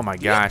 Oh, my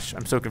gosh.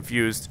 I'm so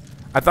confused.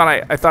 I thought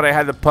I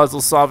had the puzzle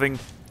solving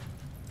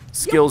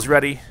skills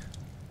ready.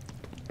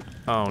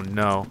 Oh,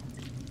 no.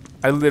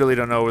 I literally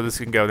don't know where this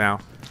can go now.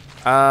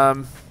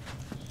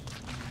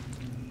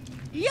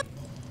 Yep.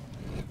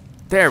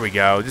 There we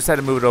go. Just had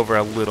to move it over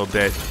a little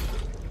bit.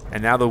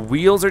 And now the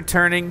wheels are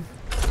turning.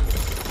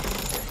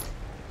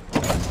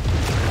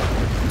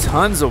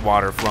 Tons of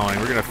water flowing.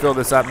 We're going to fill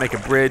this up, make a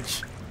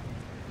bridge.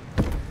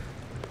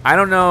 I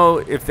don't know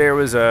if there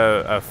was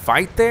a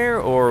fight there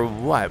or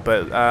what,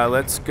 but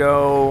let's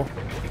go.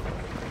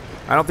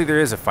 I don't think there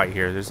is a fight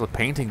here. There's a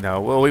painting,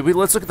 though. Well,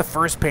 let's look at the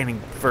first painting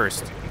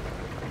first.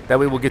 That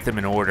way we'll get them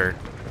in order.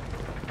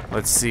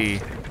 Let's see.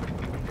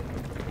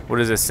 What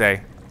does this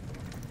say?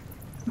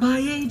 By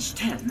age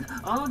 10,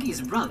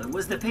 Augie's brother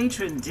was the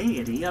patron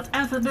deity of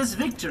effortless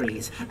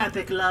victories,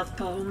 epic love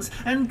poems,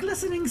 and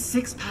glistening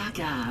six-pack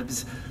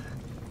abs.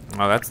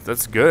 Oh,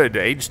 that's good.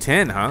 Age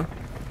 10, huh?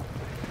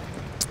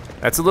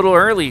 That's a little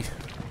early.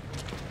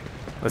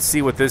 Let's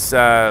see what this,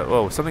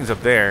 whoa, something's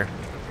up there.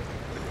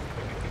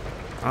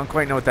 I don't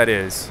quite know what that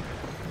is.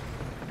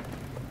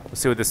 Let's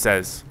see what this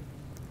says.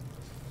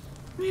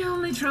 The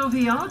only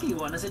trophy Augie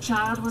won as a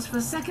child was for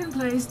second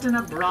place in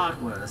a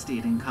bratwurst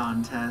eating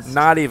contest.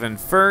 Not even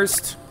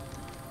first.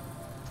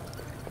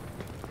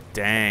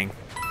 Dang.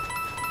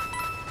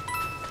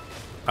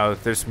 Oh,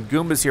 there's some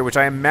Goombas here, which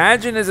I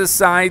imagine is a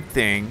side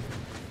thing.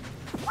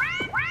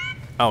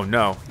 Oh,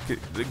 no.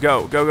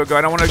 Go, go, go, go.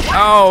 I don't want to.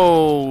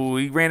 Oh,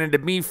 he ran into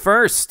me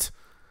first.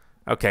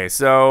 Okay,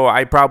 so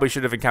I probably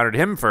should have encountered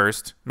him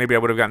first. Maybe I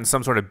would have gotten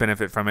some sort of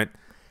benefit from it.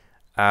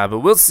 But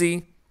we'll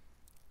see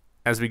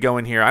as we go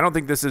in here. I don't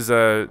think this is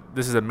a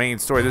main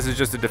story. This is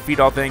just a defeat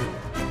all thing.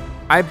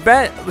 I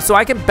bet. So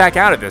I can back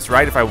out of this,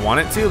 right? If I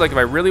wanted to. Like, if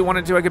I really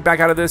wanted to, I could back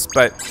out of this.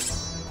 But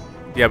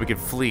yeah, we could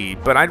flee.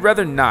 But I'd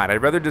rather not.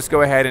 I'd rather just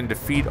go ahead and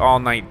defeat all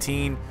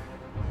 19.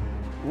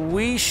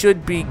 We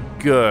should be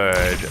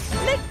good.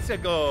 Let's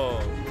go.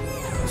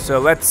 So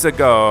let's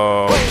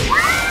go.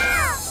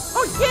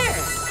 Oh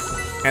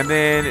yeah. And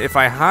then if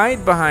I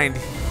hide behind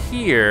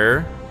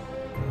here,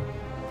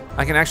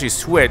 I can actually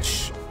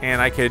switch, and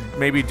I could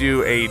maybe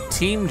do a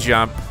team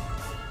jump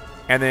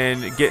and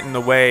then get in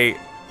the way.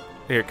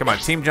 Here, come on,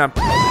 team jump.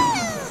 All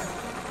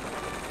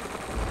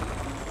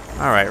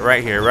right,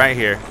 right here, right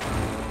here.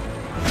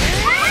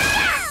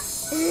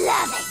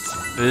 Love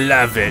it.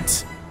 Love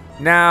it.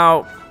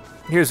 Now,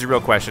 here's the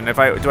real question. Do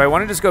I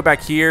want to just go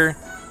back here?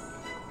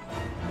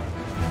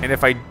 And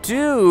if I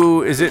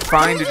do, is it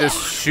fine to just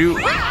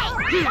shoot?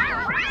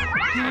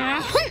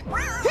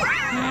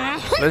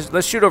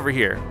 Let's shoot over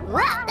here.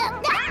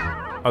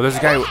 Oh, there's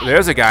a guy.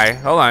 There's a guy.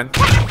 Hold on.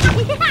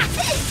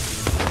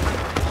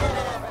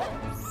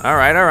 All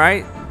right, all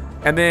right.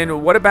 And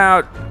then what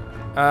about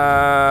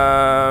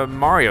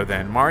Mario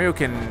then? Mario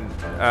can,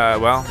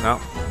 well,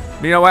 no.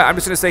 You know what? I'm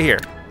just gonna stay here.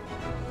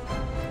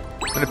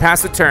 I'm gonna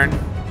pass the turn.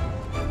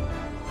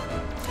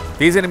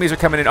 These enemies are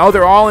coming in. Oh,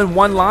 they're all in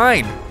one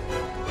line.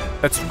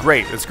 That's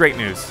great. That's great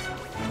news.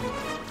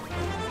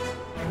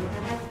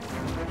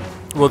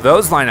 Will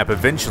those line up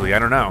eventually? I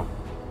don't know.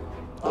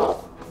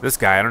 This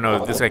guy, I don't know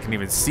if this guy can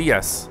even see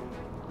us.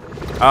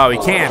 Oh, he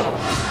can.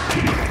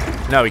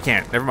 No, he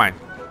can't. Never mind.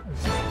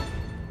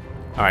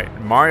 All right,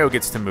 Mario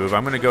gets to move.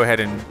 I'm gonna go ahead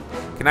and,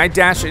 can I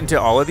dash into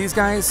all of these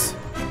guys?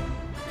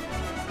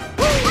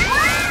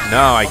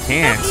 No, I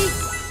can't.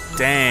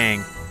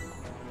 Dang.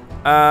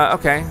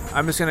 Okay,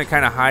 I'm just gonna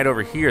kind of hide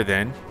over here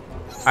then.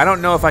 I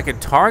don't know if I can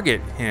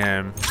target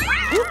him.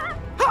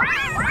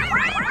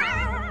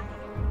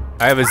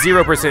 I have a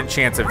 0%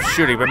 chance of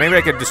shooting, but maybe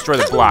I could destroy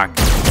the block.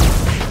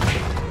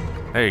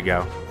 There you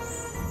go.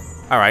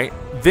 All right,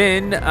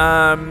 then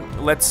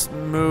let's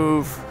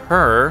move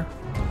her.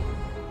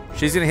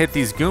 She's gonna hit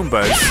these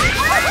Goombas.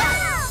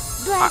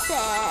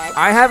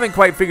 I haven't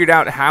quite figured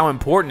out how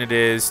important it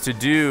is to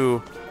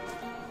do.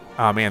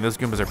 Oh man, those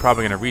Goombas are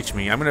probably gonna reach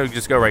me. I'm gonna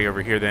just go right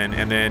over here then,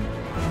 and then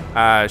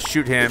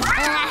shoot him.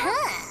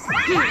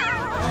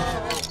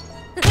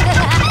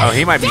 Oh,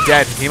 he might be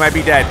dead. He might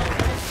be dead.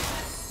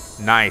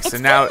 Nice,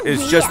 and now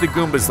it's just the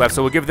Goombas left,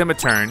 so we'll give them a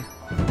turn.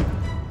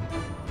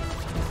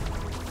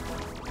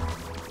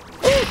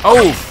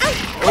 Oh,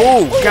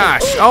 oh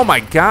gosh, oh my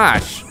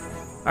gosh.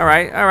 All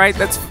right,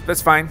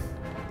 that's fine.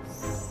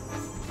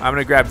 I'm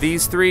gonna grab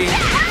these three.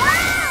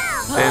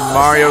 Then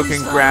Mario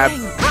can grab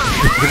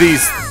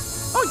these.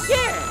 Oh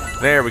yeah.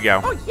 There we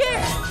go. Oh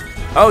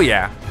yeah. Oh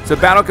yeah. So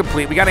battle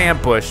complete. We got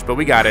ambushed, but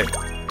we got it.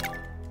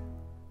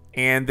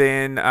 And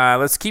then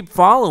let's keep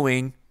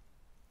following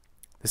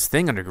this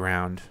thing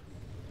underground.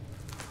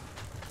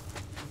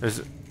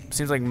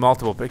 Seems like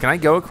multiple. Can I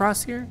go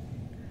across here?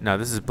 No,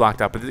 this is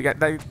blocked up. But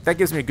that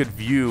gives me a good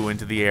view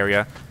into the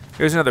area.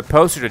 Here's another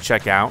poster to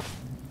check out.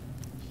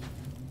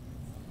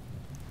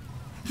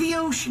 The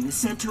ocean is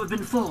said to have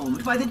been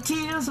formed by the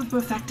tears of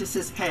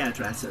Perfectus's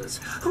hairdressers,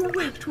 who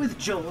wept with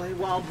joy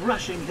while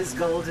brushing his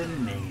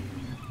golden mane.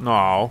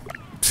 No.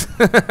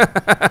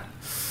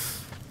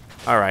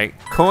 All right,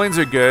 coins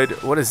are good.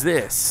 What is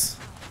this?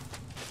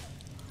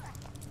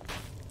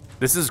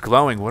 This is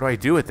glowing. What do I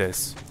do with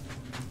this?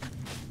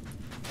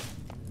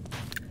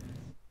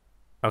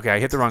 Okay, I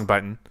hit the wrong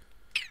button.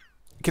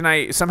 Can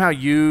I somehow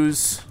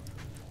use...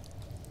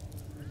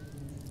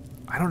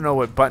 I don't know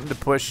what button to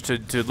push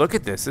to look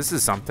at this. This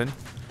is something.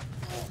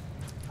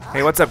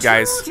 Hey, what's up,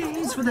 guys? 2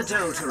 days for the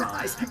dough to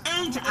rise,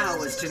 8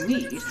 hours to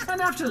knead,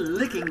 and after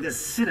licking the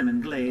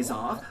cinnamon glaze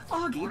off,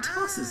 Augie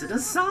tosses it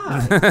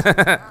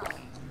aside.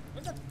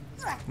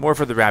 More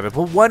for the rabbit.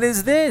 Well, what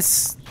is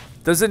this?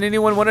 Doesn't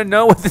anyone want to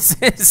know what this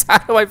is? How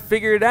do I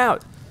figure it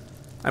out?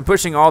 I'm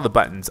pushing all the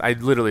buttons. I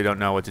literally don't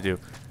know what to do.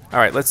 All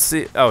right, let's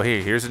see. Oh,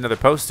 here's another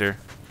poster.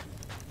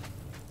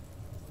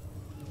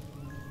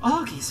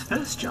 Augie's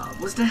first job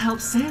was to help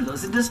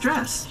sailors in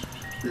distress.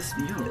 This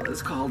mural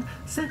is called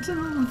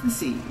Sentinel of the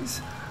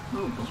Seas.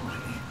 Oh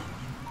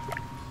boy.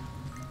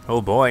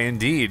 Oh boy,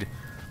 indeed.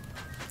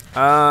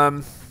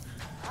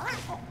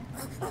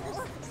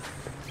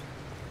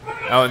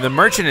 Oh, and the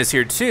merchant is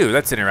here too.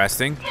 That's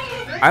interesting.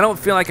 I don't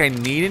feel like I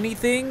need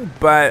anything,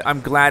 but I'm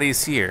glad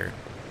he's here.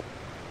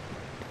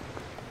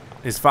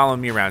 He's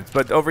following me around.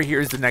 But over here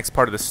is the next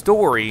part of the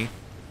story.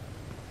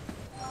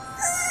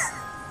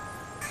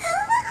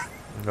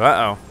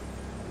 Uh-oh.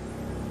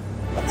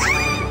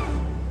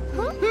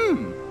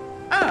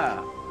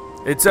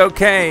 It's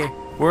okay.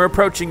 We're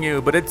approaching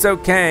you, but it's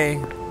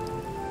okay.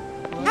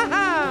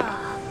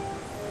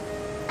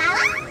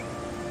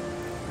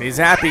 He's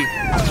happy.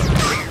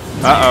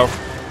 Uh-oh.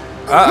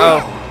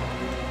 Uh-oh.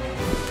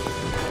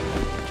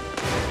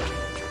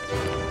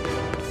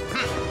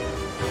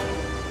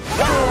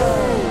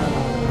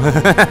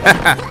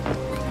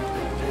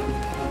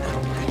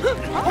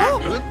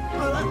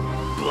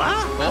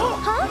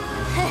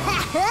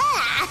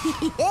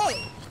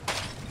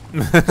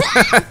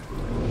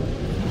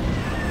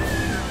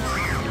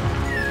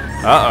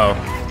 Uh-oh.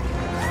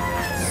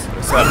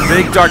 It's a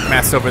big dark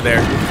mess over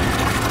there.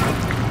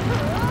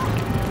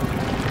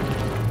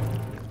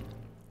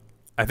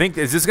 I think,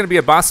 is this going to be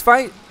a boss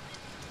fight?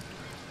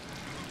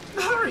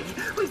 Hurry!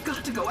 We've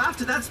got to go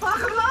after that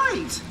spark of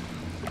light!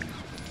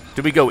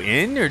 Do we go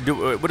in, or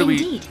what do we...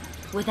 Indeed.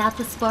 Without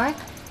the spark,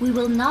 we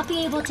will not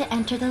be able to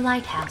enter the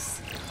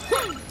lighthouse.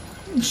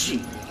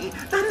 Gee,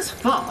 that is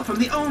far from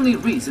the only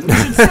reason we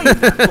should save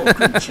that poor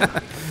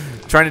creature.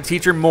 Trying to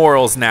teach her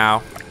morals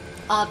now.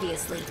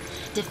 Obviously,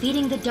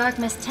 defeating the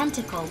Darkness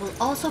Tentacle will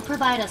also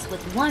provide us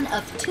with one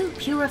of 2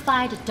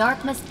 purified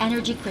Darkness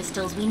energy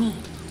crystals we need.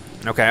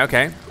 Okay,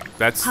 okay.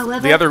 That's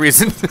However, the other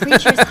reason. this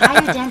creature's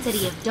higher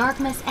density of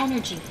Darkness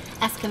energy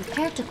as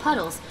compared to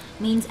Puddles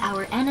means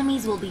our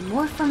enemies will be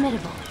more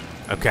formidable.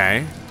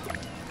 Okay.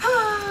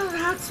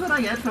 That's what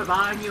I get for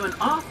buying you an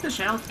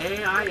off-the-shelf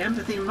AI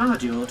empathy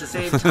module to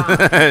save time.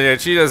 Yeah,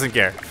 she doesn't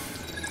care.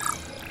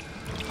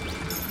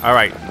 All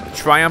right,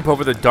 triumph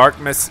over the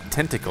Darkness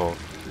Tentacle.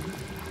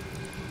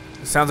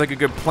 Sounds like a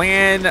good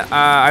plan.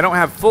 I don't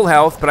have full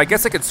health, but I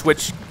guess I could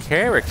switch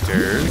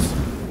characters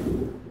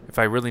if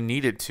I really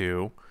needed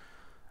to.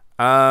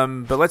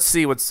 But let's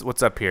see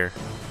what's up here.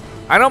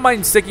 I don't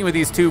mind sticking with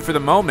these 2 for the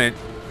moment.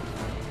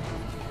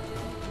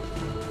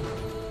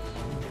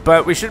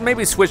 But we should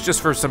maybe switch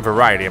just for some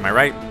variety, am I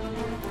right?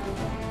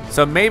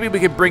 So maybe we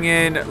could bring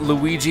in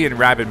Luigi and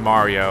Rabbid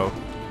Mario.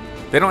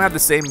 They don't have the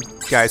same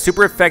guys.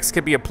 Super effects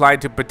can be applied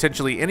to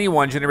potentially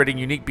anyone, generating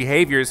unique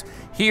behaviors.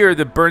 Here,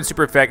 the burn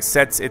super effect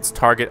sets its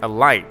target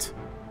alight.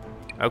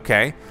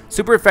 Okay.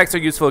 Super effects are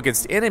useful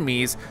against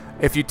enemies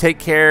if you take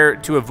care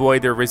to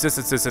avoid their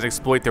resistances and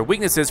exploit their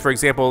weaknesses. For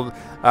example,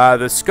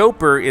 the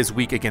Scoper is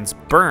weak against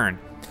burn.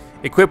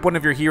 Equip one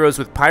of your heroes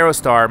with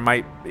Pyrostar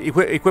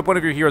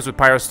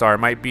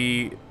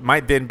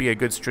might then be a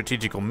good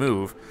strategical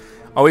move.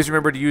 Always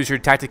remember to use your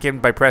tactic cam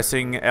by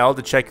pressing L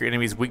to check your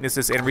enemy's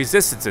weaknesses and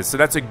resistances. So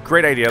that's a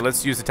great idea.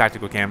 Let's use the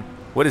tactical cam.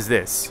 What is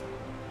this?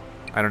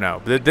 I don't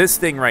know. This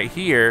thing right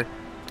here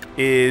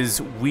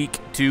is weak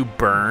to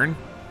burn.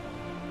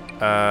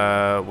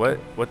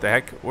 What the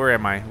heck? Where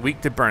am I?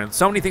 Weak to burn.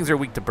 So many things are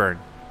weak to burn.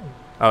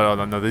 Oh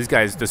no, these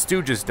guys, the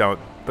Stooges don't.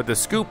 But the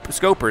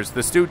Scopers,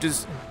 the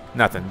Stooges,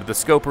 nothing. But the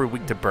Scoper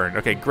weak to burn.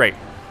 Okay, great.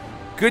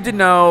 Good to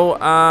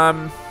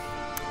know.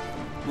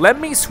 Let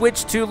me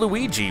switch to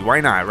Luigi. Why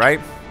not,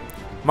 right?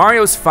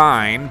 Mario's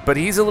fine, but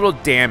he's a little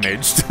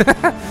damaged.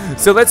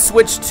 So let's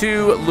switch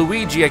to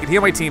Luigi. I can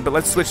heal my team, but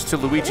let's switch to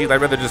Luigi. I'd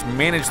rather just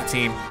manage the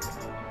team.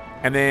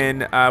 And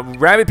then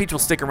Rabbid Peach will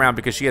stick around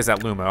because she has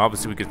that Luma.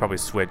 Obviously, we could probably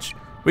switch.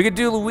 We could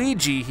do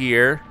Luigi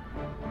here.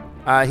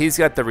 He's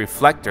got the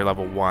Reflector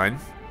level 1.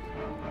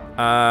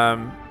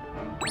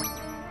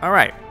 All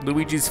right,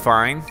 Luigi's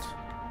fine.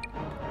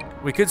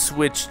 We could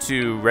switch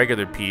to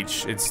regular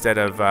Peach instead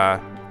of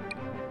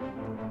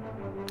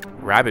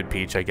Rabbid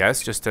Peach, I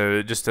guess, just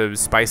to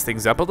spice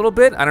things up a little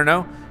bit. I don't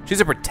know.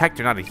 She's a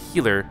protector, not a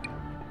healer.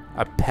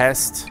 A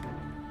pest,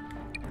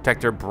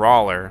 protector,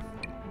 brawler.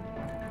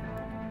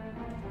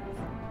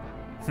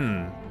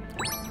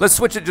 Let's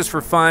switch it just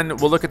for fun.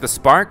 We'll look at the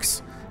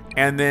sparks,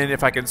 and then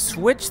if I can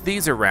switch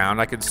these around,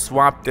 I could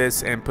swap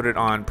this and put it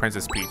on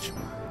Princess Peach.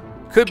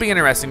 Could be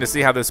interesting to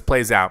see how this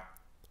plays out.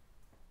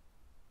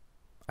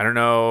 I don't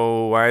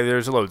know why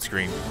there's a load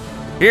screen.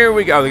 Here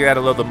we go. They got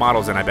to load the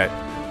models in, I bet.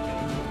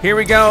 Here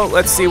we go.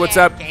 Let's see what's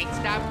up. Can't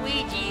stop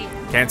Ouija.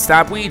 Can't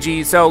stop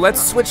Ouija. So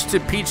let's switch to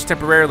Peach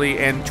temporarily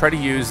and try to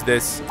use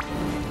this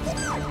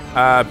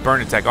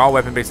burn attack. All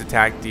weapon-based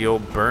attack deal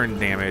burn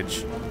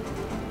damage.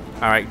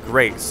 All right,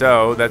 great.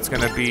 So that's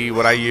going to be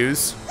what I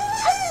use.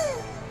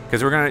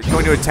 Because we're going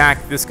to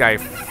attack this guy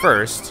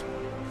first.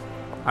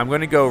 I'm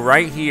going to go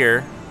right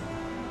here.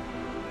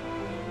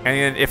 And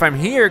then if I'm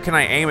here, can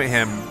I aim at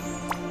him?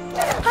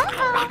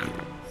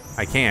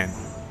 I can.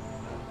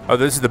 Oh,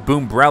 this is the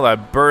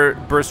Boombrella.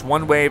 Burst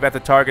one wave at the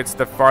targets.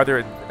 The farther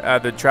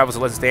it travels,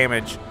 the less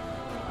damage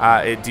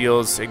it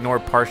deals.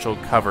 Ignore partial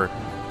cover.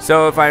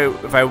 So if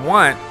I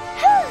want,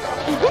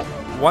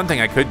 one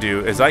thing I could do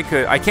is I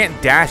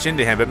can't dash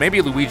into him, but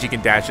maybe Luigi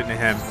can dash into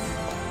him.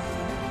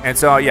 And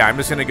so yeah, I'm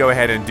just gonna go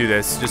ahead and do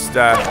this. Just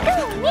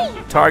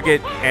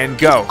target and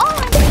go.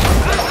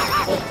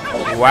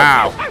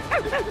 Wow.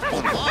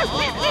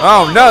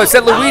 Oh no, it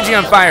set Luigi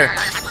on fire.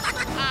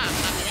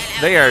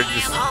 They are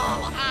just,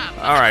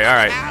 all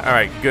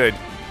right, good.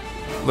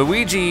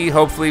 Luigi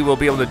hopefully will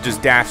be able to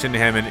just dash into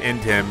him and end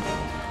him.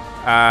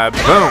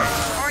 Boom.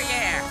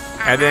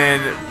 And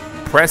then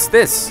press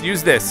this,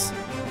 use this.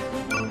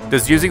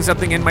 Does using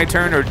something in my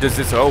turn or does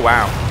this, oh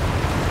wow.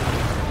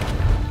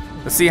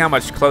 Let's see how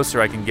much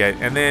closer I can get.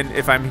 And then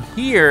if I'm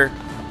here,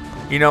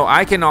 you know,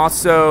 I can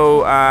also,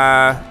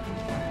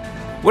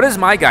 what does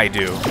my guy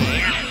do?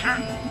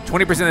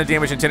 20% of the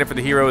damage intended for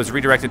the hero is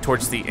redirected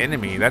towards the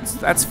enemy.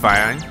 That's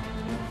fine.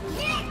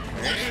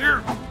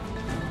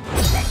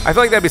 I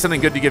feel like that'd be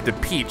something good to give to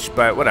Peach,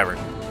 but whatever.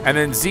 And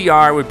then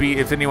ZR would be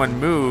if anyone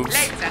moves.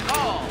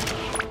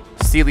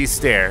 Steely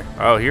Stare.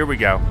 Oh, here we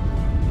go.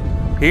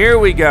 Here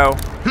we go.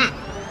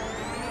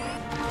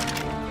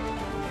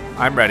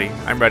 I'm ready.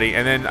 And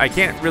then I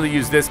can't really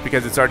use this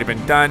because it's already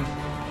been done.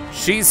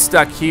 She's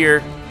stuck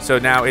here, so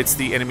now it's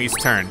the enemy's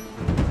turn.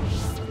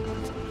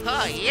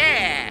 Oh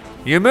yeah!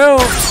 You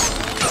moved!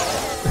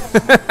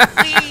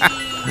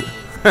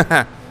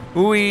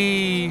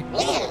 Wee!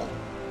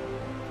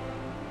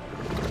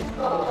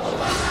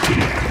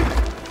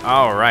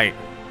 Alright.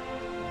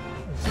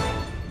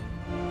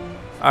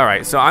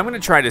 Alright, so I'm gonna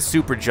try to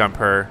super jump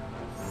her.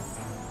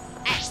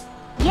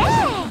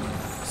 Yeah!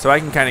 So I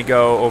can kind of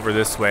go over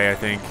this way, I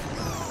think.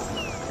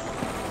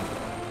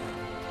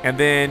 And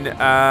then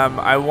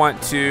I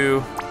want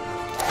to,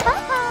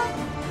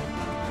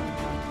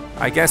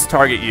 I guess,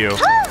 target you.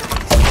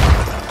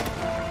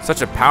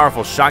 Such a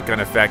powerful shotgun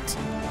effect.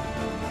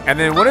 And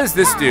then what does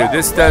this do?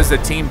 This does a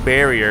team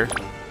barrier.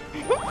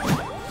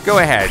 Go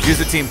ahead, use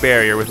the team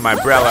barrier with my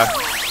Brella.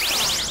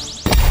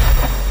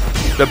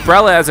 The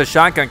Brella as a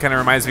shotgun kind of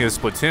reminds me of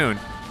Splatoon.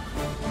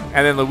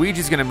 And then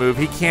Luigi's gonna move.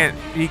 He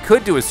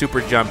could do a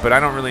super jump, but I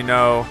don't really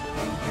know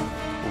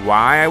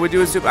why I would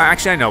do a super,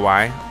 actually I know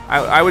why.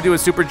 I would do a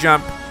super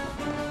jump.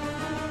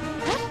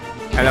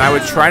 And then I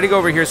would try to go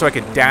over here so I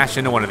could dash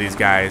into one of these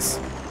guys.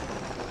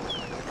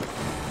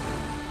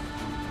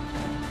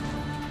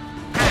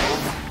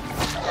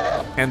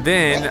 And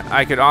then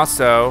I could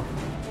also,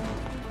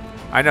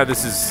 I know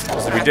this is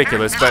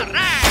ridiculous, but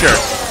sure.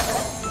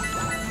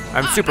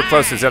 I'm super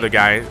close to this other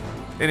guy.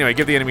 Anyway,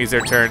 give the enemies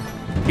their turn.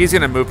 He's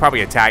gonna move,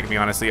 probably attack me,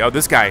 honestly. Oh,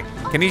 this guy,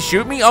 can he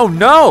shoot me? Oh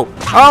no!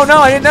 Oh no,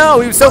 I didn't know,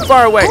 he was so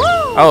far away.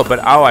 Oh, but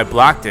oh, I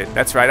blocked it.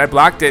 That's right, I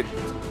blocked it.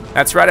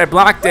 That's right, I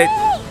blocked it.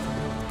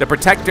 The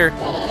protector.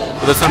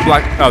 Will this one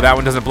block? Oh, that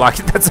one doesn't block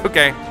it, that's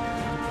okay.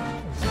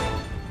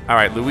 All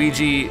right,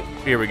 Luigi,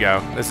 here we go.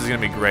 This is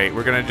gonna be great.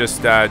 We're gonna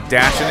just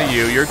dash into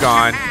you, you're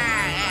gone.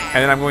 And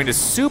then I'm going to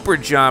super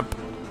jump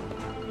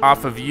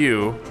off of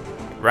you,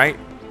 right?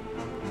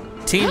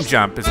 Team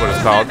jump is what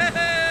it's called.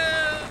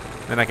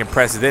 Then I can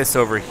press this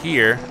over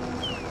here.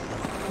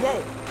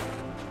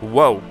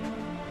 Whoa.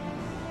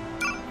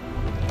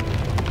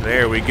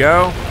 There we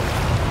go.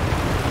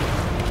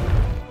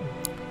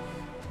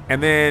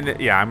 And then,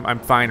 yeah, I'm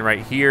fine right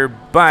here.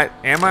 But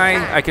am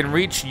I? I can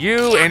reach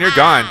you and you're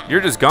gone.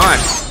 You're just gone.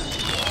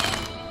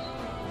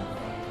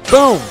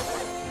 Boom.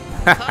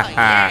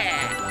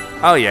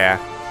 Oh yeah.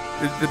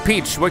 The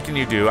Peach, what can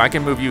you do? I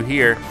can move you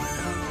here.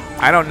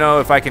 I don't know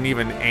if I can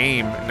even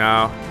aim.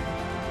 No,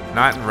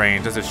 not in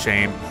range. That's a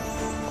shame.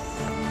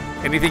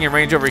 Anything in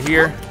range over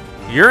here?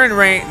 You're in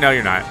range. No,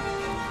 you're not.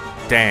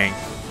 Dang.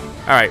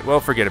 All right, well,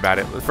 forget about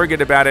it.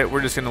 Forget about it.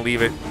 We're just gonna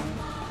leave it.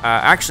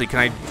 Actually, can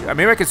I?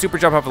 Maybe I can super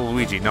jump off of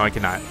Luigi. No, I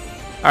cannot.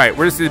 All right,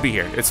 we're just gonna be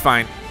here. It's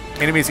fine.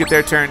 Enemies get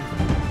their turn.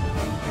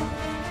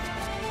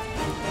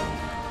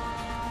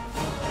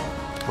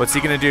 What's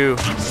he gonna do?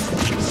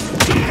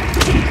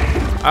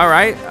 All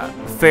right,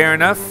 fair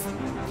enough.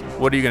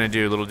 What are you gonna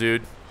do, little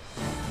dude?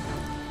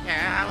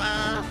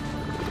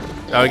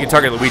 Oh, you can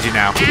target Luigi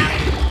now.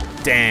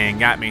 Dang,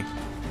 got me.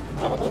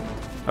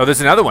 Oh, there's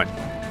another one.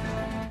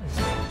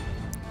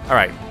 All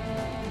right.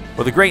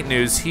 Well, the great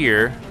news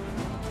here.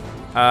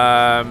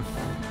 Let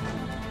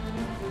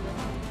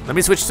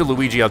me switch to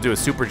Luigi. I'll do a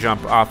super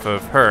jump off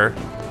of her.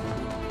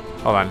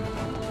 Hold on.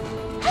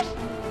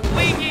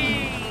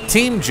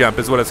 Team jump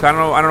is what it's. I don't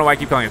know why I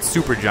keep calling it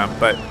super jump,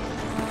 but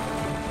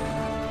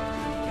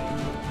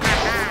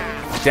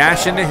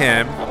dash into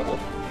him,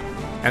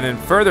 and then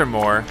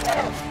furthermore,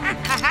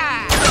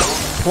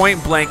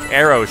 point blank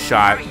arrow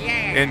shot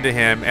into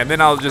him, and then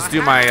I'll just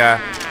do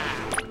my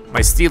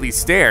my steely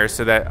stare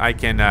so that I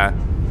can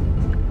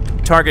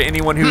target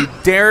anyone who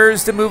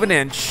dares to move an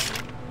inch.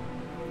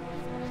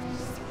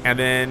 And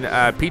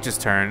then Peach's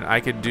turn.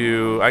 I could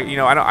do.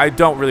 I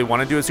don't really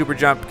want to do a super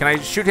jump. Can I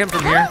shoot him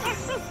from here?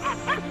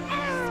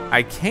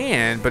 I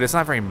can, but it's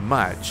not very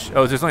much.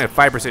 Oh, there's only a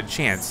 5%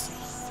 chance.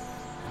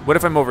 What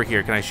if I'm over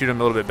here? Can I shoot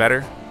him a little bit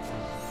better?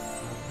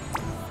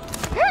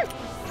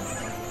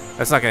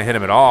 That's not gonna hit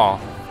him at all.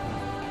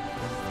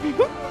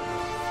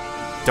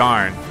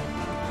 Darn.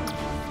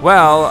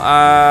 Well,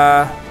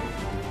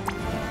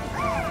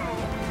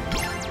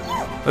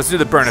 let's do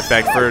the burn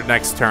effect for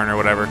next turn or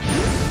whatever.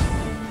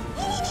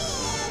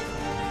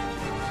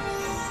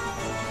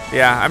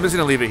 Yeah, I'm just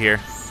gonna leave it here.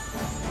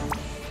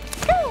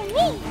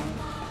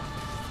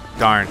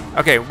 Darn.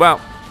 Okay, well,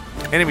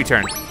 enemy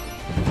turn.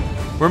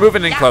 We're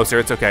moving in closer.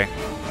 It's okay.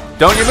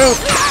 Don't you move.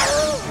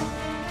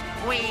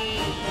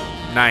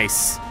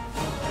 Nice.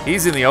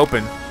 He's in the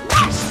open.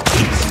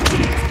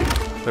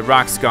 The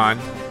rock's gone.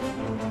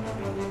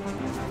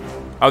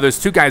 Oh,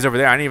 there's two guys over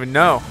there. I didn't even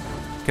know.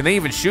 Can they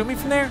even shoot me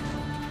from there?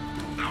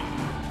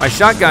 My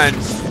shotgun.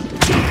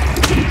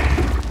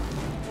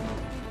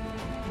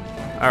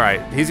 All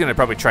right, he's gonna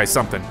probably try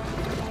something.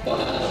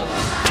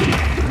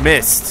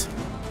 Missed.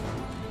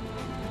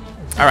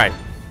 All right.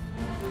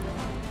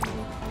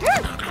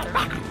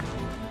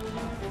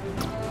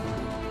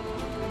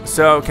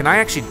 So, can I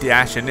actually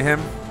dash into him?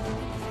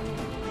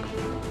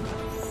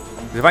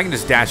 If I can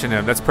just dash into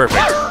him, that's perfect.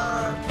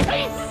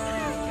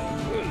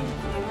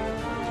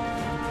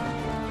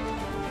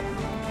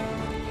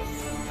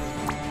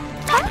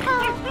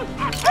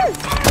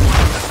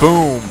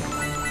 Boom.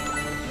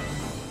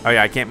 Oh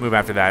yeah, I can't move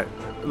after that.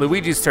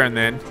 Luigi's turn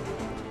then.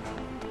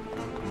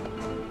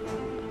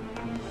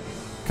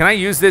 Can I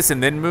use this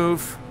and then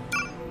move?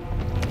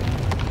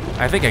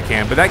 I think I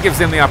can, but that gives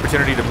him the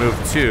opportunity to move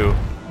too.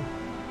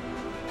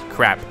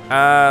 Crap.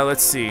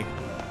 Let's see.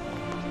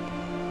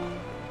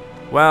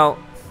 Well,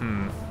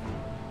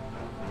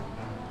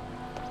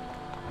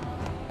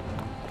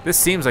 this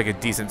seems like a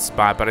decent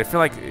spot, but I feel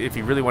like if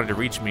he really wanted to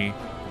reach me.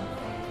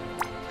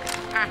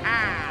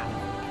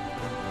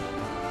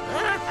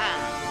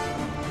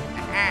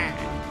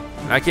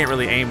 I can't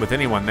really aim with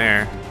anyone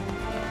there.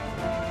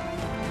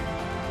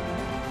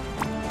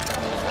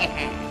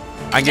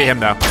 I can get him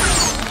though.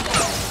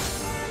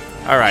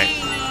 All right,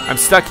 I'm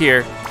stuck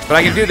here, but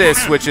I can do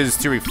this, which is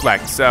to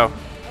reflect. So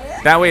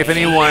that way, if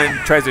anyone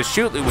tries to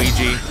shoot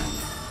Luigi,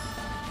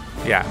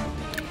 yeah.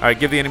 All right,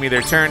 give the enemy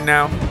their turn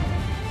now.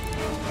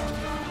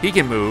 He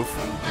can move.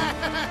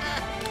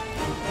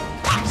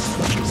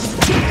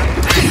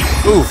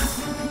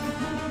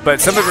 Oof.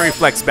 But some of it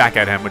reflects back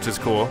at him, which is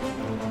cool.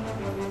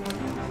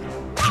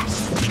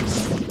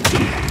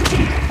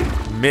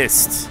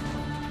 Missed.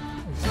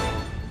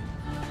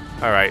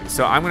 All right,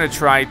 so I'm gonna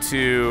try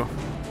to.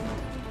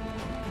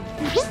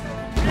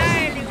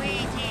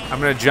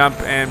 I'm gonna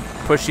jump and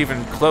push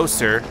even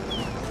closer.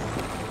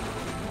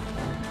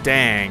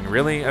 Dang,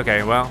 really?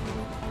 Okay, well.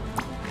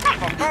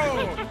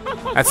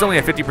 That's only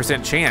a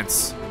 50%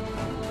 chance.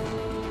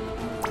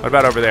 What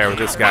about over there with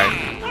this guy?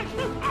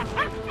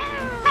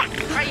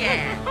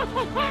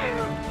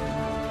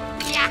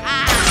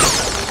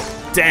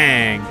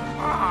 Dang.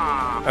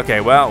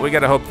 Okay, well, we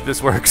gotta hope that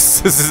this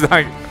works. This is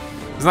not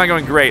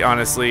going great,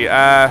 honestly.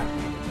 That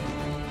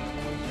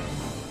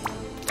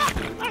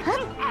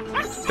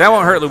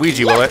won't hurt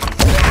Luigi, will it?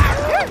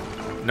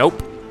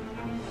 Nope.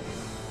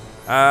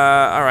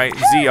 All right,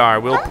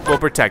 ZR. We'll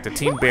protect a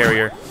team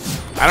barrier.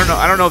 I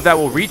don't know if that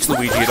will reach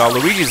Luigi at all.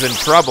 Luigi's in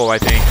trouble, I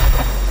think.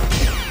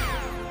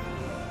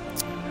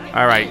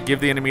 All right, give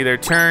the enemy their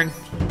turn.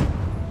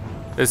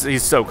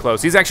 He's so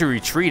close. He's actually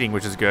retreating,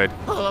 which is good.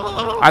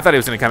 I thought he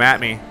was gonna come at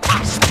me.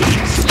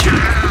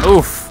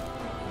 Oof.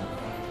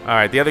 All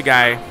right, the other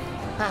guy.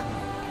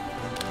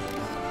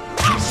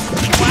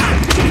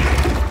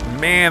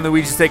 Man,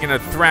 Luigi's taking a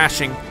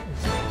thrashing.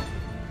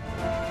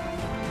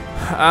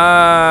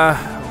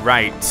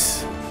 Right.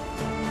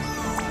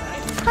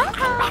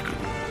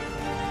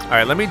 All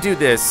right, let me do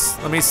this.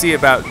 Let me see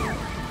about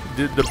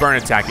the burn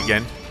attack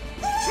again.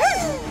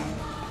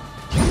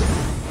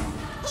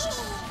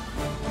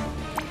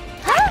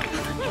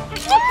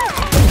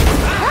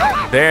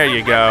 There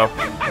you go.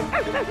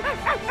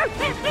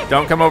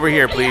 Don't come over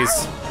here,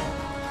 please.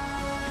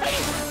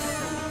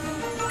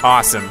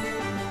 Awesome.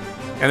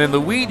 And then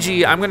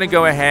Luigi, I'm gonna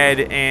go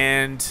ahead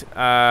and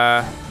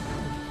I'm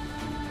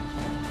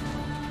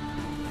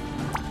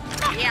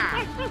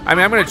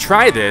gonna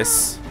try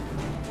this.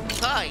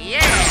 Oh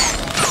yeah.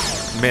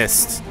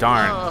 Missed.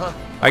 Darn.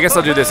 I guess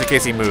I'll do this in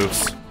case he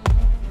moves.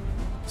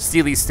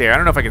 Steely stare. I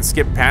don't know if I can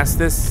skip past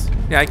this.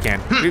 Yeah, I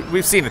can.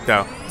 We've seen it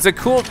though. It's a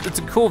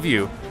cool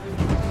view.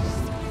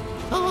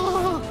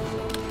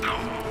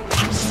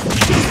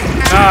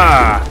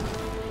 Ah!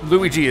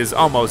 Luigi is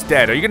almost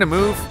dead. Are you gonna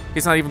move?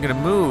 He's not even gonna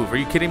move. Are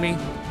you kidding me?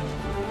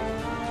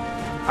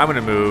 I'm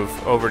gonna move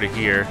over to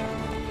here.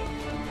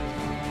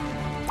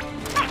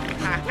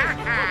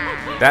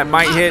 That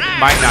might hit,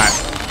 might not.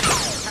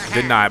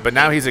 Did not, but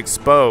now he's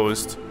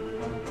exposed.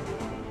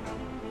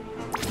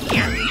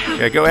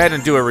 Yeah, go ahead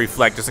and do a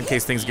reflect just in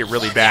case things get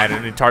really bad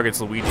and it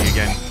targets Luigi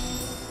again.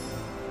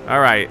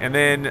 All right, and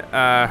then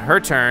her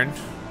turn.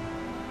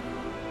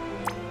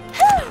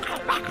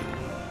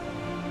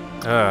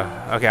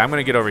 Okay, I'm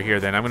gonna get over here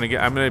then. I'm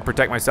gonna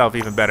protect myself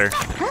even better.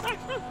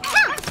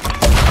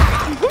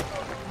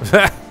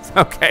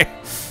 Okay.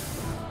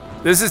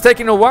 This is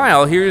taking a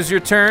while. Here's your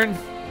turn.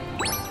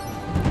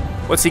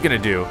 What's he gonna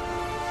do?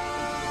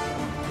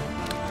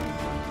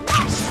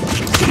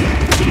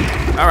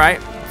 All right,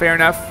 fair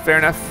enough, fair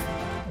enough.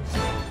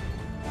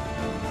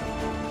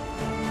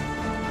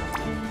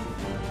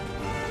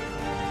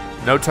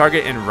 No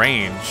target in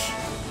range.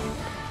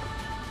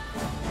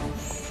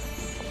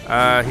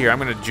 Here, I'm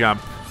gonna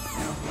jump.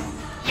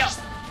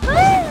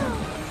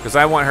 because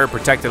I want her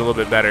protected a little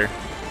bit better.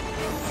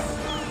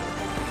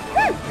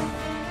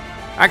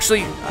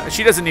 Actually,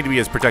 she doesn't need to be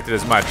as protected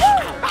as much.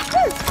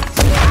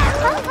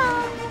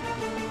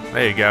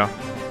 There you go.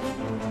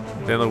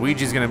 Then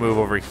Luigi's gonna move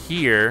over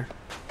here.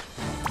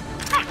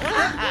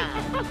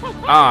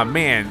 Aw,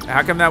 man,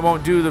 how come that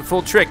won't do the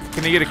full trick?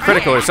 Can they get a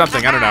critical or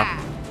something? I don't know.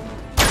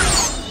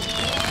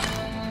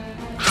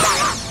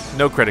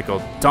 No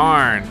critical,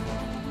 darn.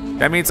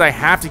 That means I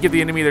have to give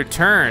the enemy their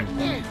turn.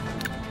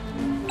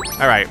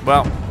 All right,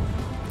 well,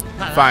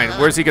 fine.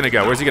 Where's he gonna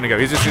go? Where's he gonna go?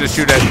 He's just gonna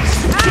shoot at.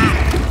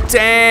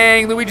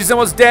 Dang, Luigi's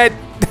almost dead.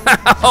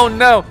 Oh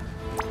no.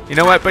 You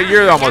know what, but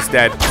you're almost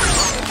dead.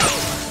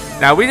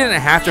 Now, we didn't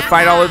have to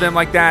fight all of them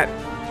like that.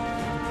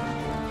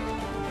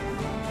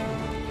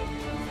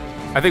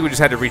 I think we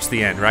just had to reach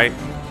the end, right?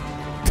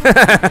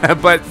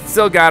 But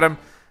still got him.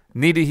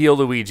 Need to heal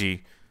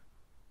Luigi.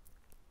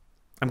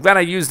 I'm glad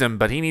I used him,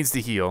 but he needs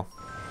to heal.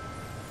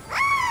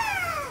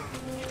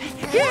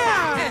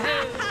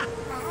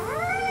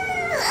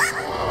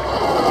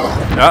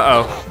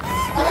 Uh-oh.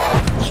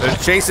 They're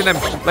chasing him.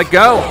 Let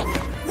go.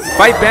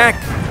 Fight back.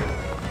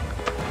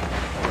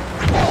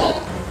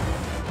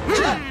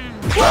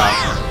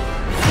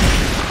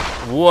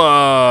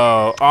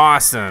 Whoa,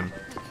 awesome.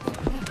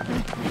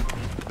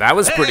 That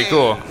was pretty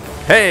cool.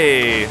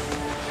 Hey.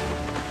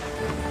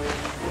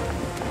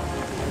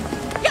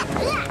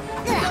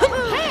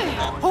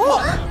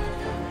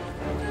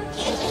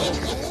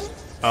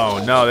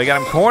 Oh no, they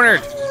got him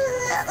cornered.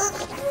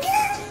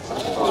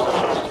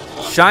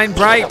 Shine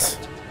bright.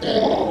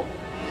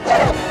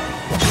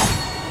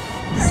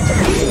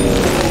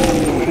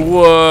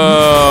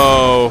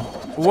 Whoa.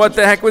 What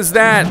the heck was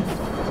that?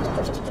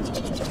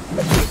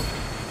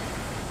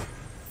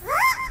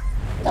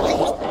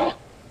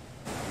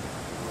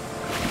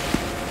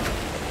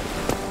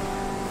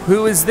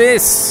 Who is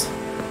this?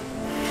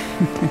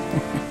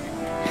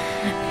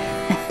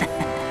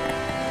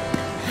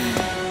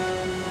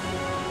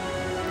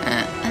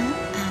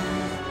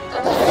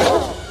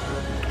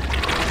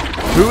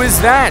 Who is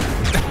that?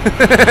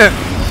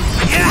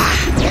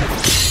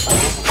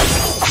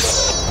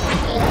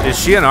 Is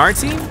she on our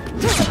team?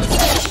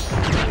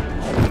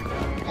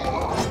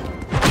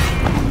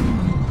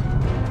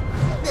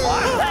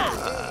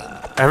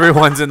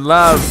 Everyone's in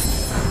love.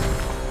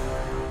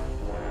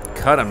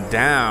 Cut him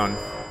down.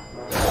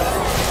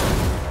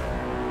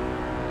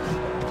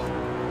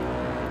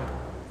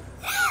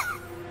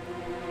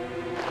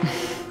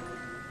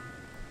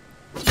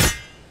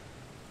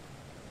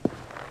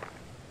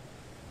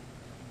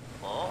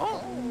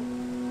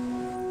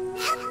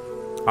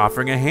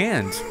 Offering a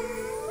hand.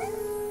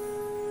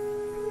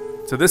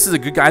 So this is a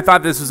good guy. I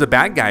thought this was a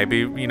bad guy,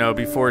 you know,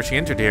 before she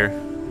entered here.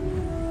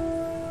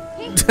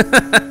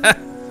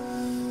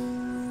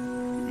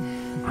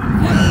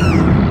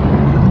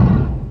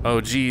 Oh,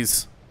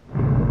 geez.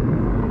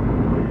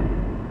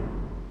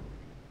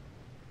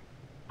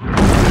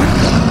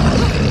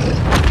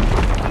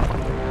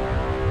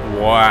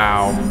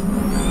 Wow.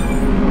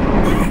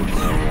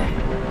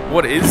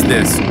 What is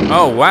this?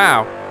 Oh,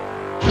 wow.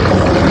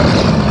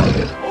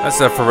 That's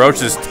a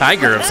ferocious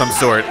tiger of some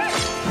sort.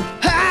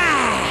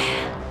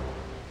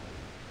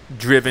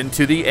 Driven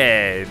to the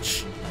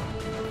edge.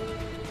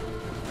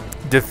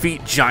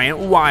 Defeat Giant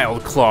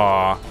Wild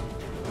Claw.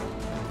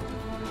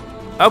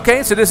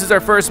 Okay, so this is our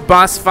first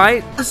boss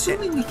fight.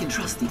 Assuming we can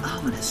trust the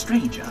ominous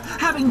stranger,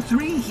 having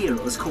 3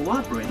 heroes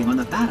cooperating on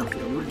the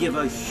battlefield would give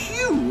a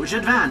huge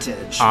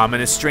advantage.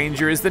 Ominous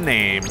Stranger is the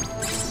name.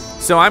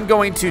 So I'm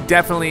going to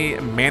definitely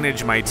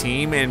manage my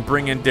team and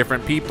bring in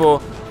different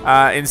people.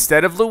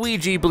 Instead of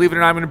Luigi, believe it or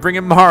not, I'm going to bring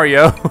in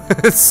Mario.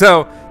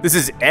 So this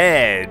is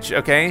Edge,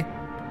 okay?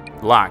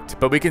 Locked.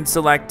 But we can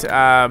select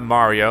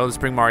Mario. Let's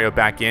bring Mario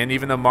back in.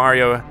 Even though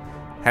Mario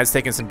has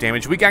taken some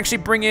damage, we can actually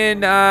bring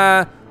in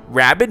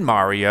Rabbid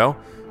Mario.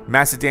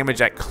 Massive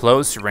damage at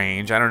close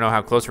range. I don't know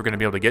how close we're going to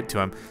be able to get to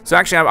him. So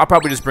actually, I'll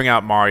probably just bring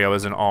out Mario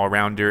as an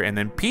all-rounder. And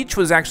then Peach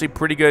was actually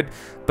pretty good.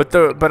 But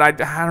I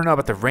don't know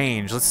about the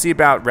range. Let's see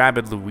about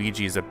Rabbid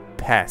Luigi as a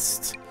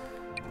pest.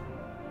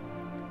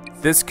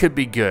 This could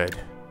be good.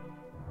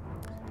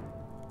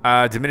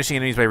 Diminishing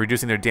enemies by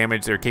reducing their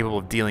damage they're capable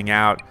of dealing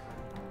out.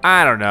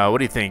 I don't know. What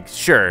do you think?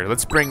 Sure.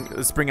 Let's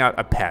bring out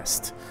a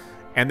pest.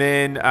 And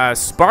then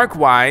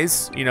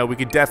spark-wise, you know, we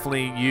could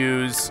definitely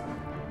use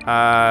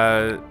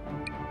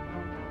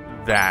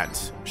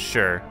that.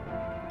 Sure.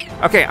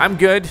 Okay, I'm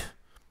good.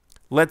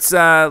 Let's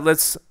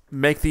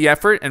make the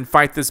effort and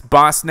fight this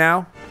boss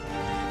now.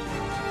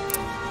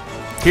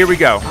 Here we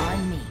go.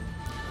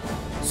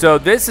 So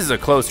this is a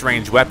close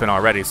range weapon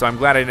already, so I'm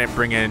glad I didn't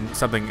bring in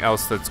something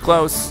else that's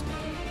close.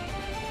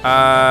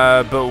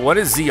 But what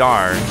is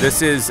ZR?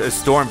 This is a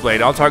Storm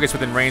Blade. All targets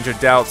within range are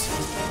dealt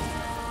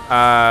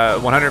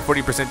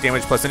 140%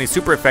 damage plus any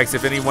super effects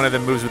if any one of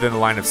them moves within the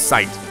line of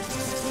sight.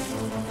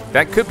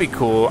 That could be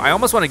cool. I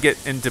almost want to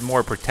get into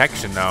more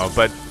protection though,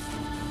 but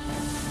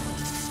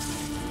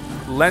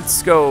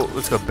let's go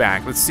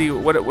back. Let's see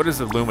what does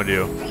the Luma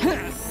do?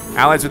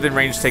 Allies within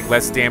range take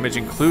less damage,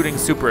 including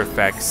super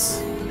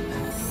effects.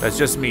 That's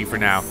just me for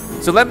now.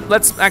 So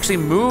let's actually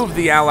move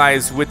the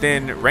allies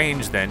within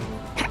range then.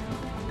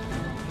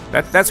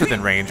 That's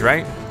within range,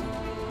 right?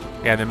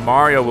 Yeah, then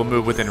Mario will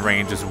move within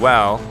range as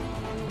well.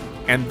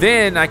 And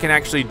then I can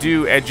actually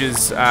do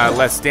Edge's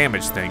less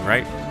damage thing,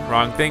 right?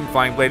 Wrong thing,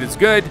 flying blade is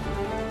good.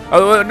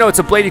 Oh, no, it's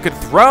a blade you could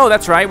throw.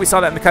 That's right, we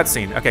saw that in the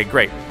cutscene. Okay,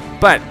 great.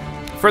 But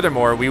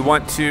furthermore, we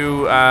want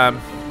to,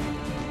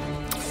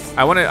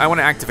 I want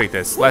to activate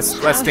this.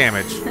 Less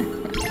damage.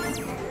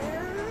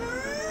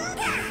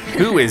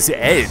 Who is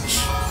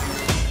Edge?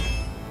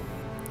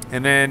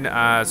 And then,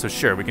 so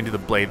sure, we can do the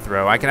blade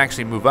throw. I can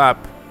actually move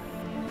up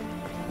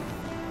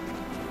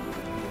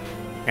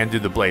and do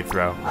the blade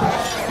throw.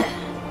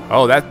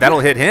 Oh,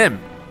 that'll hit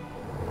him.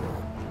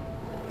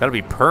 That'll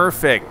be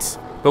perfect.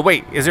 But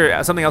wait, is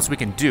there something else we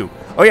can do?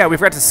 Oh yeah, we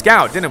forgot to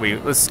scout, didn't we?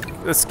 Let's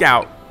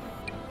scout.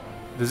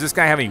 Does this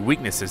guy have any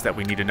weaknesses that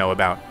we need to know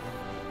about?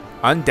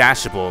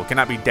 Undashable,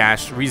 cannot be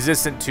dashed,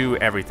 resistant to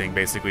everything,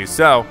 basically.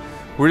 So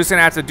we're just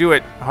gonna have to do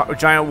it.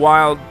 Giant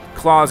wild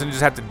claws and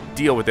just have to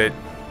deal with it.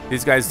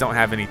 These guys don't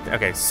have any.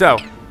 Okay, so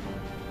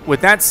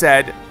with that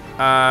said,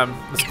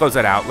 let's close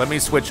that out. Let me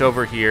switch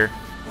over here.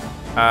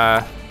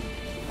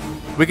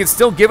 We can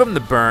still give him the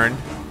burn.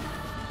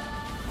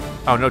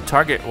 Oh, no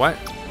target. What?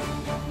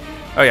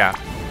 Oh, yeah.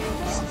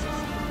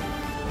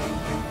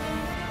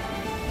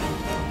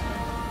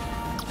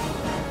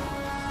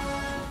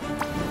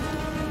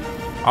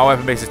 All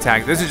weapon-based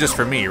attack. This is just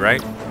for me,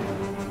 right?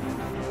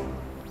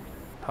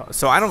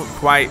 So I don't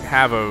quite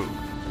have a...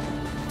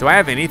 Do I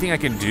have anything I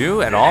can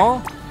do at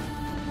all?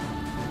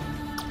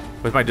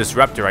 With my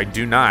disruptor, I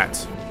do not.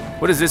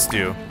 What does this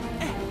do?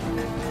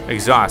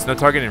 Exhaust. No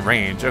target in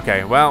range.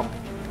 Okay, well...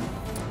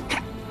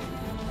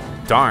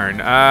 Darn.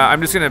 I'm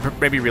just gonna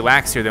maybe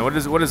relax here then. What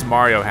does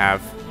Mario have?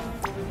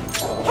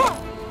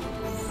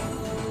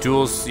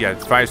 Duels, yeah,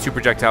 fires 2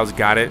 projectiles,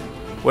 got it.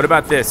 What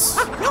about this?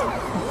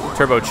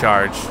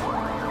 Turbocharge.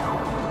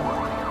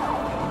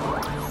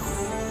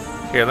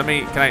 Here,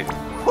 can I?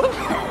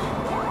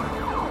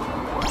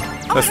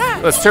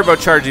 Let's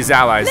turbocharge these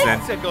allies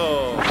then.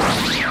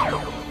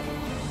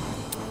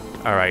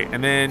 All right,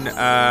 and then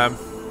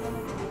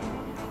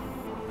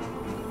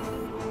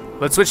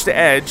let's switch to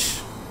Edge.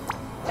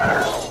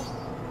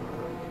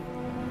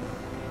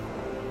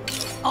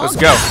 Let's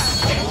go.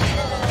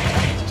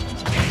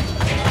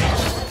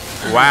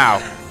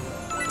 Wow.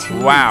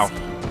 Wow.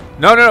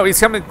 No, he's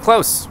coming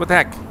close. What the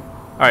heck?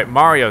 All right,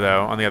 Mario,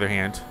 though, on the other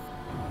hand.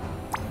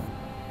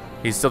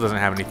 He still doesn't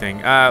have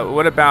anything.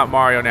 What about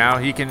Mario now?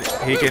 He can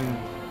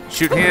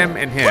shoot him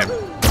and him.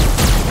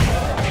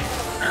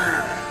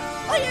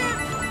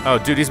 Oh,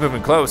 dude, he's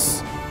moving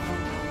close.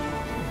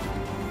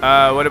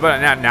 What about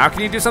now? Now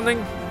can you do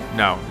something?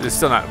 No, it's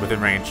still not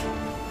within range.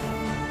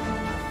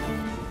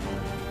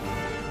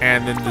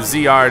 And then the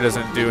ZR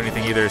doesn't do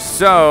anything either.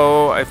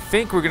 So I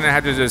think we're gonna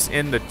have to just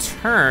end the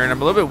turn.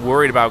 I'm a little bit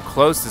worried about how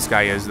close this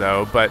guy is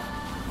though, but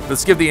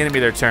let's give the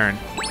enemy their turn.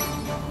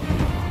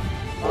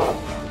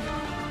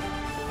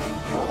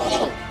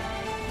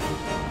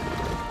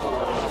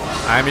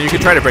 I mean, you can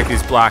try to break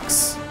these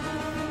blocks.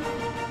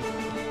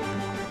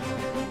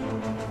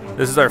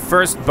 This is our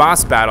first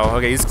boss battle.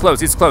 Okay, he's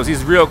close,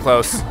 he's real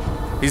close.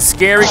 He's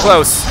scary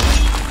close.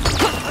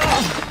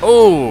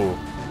 Oh,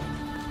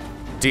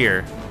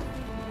 dear.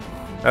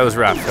 That was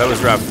rough.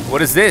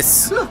 What is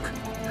this? Look,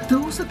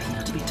 those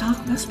appear to be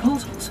darkness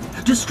portals.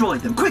 Destroy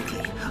them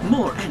quickly.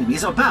 More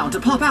enemies are bound to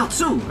pop out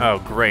soon. Oh,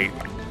 great.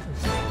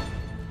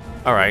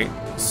 All right.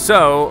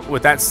 So,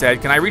 with that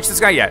said, can I reach this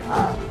guy yet?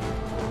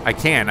 I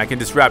can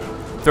disrupt.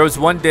 Throws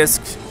 1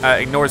 disc,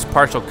 ignores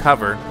partial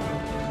cover.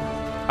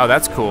 Oh,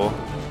 that's cool.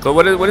 But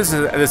what is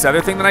this other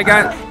thing that I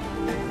got?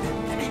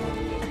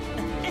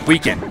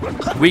 Weaken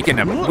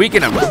him.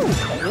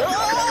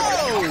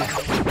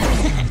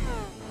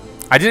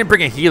 I didn't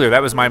bring a healer,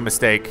 that was my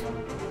mistake.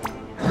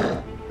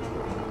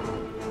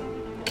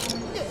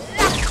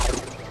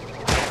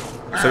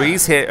 So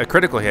he's hit a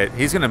critical hit.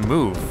 He's gonna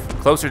move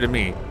closer to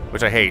me,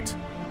 which I hate.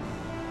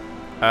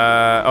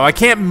 Oh, I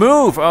can't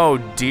move. Oh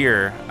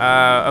dear.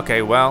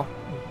 Okay, well,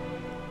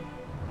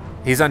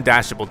 he's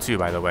undashable too,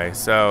 by the way.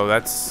 So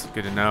that's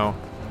good to know.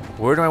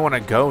 Where do I want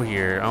to go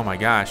here? Oh my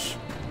gosh.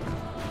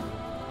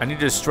 I need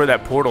to destroy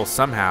that portal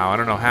somehow. I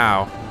don't know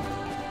how.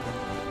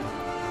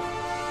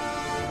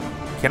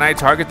 Can I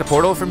target the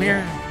portal from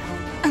here?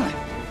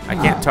 I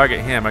can't target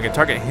him. I can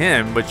target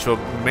him, which will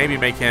maybe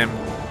make him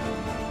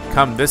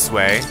come this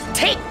way.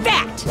 Take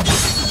that!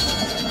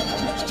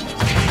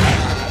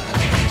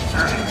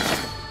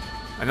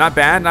 Not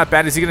bad, not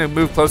bad. Is he gonna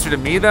move closer to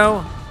me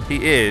though?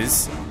 He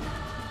is.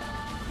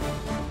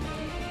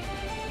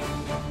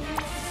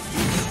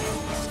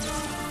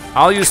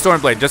 I'll use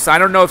Stormblade. Just, I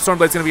don't know if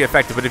Stormblade's gonna be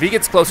effective, but if he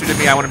gets closer to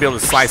me, I want to be able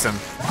to slice him,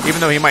 even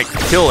though he might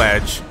kill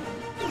Edge.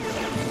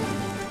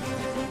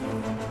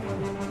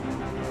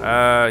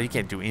 He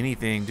can't do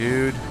anything,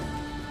 dude.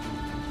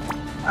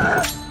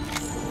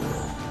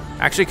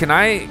 Actually, can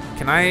I?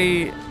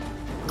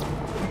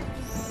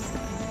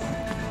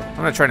 I'm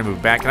gonna try to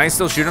move back. Can I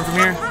still shoot him from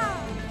here?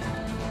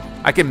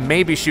 I can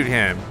maybe shoot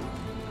him.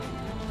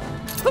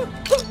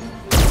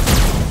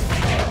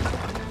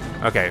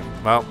 Okay,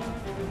 well,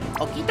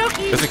 Okie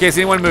dokie. just in case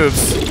anyone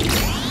moves.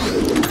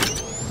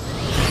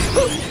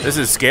 This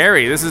is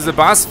scary. This is a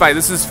boss fight.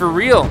 This is for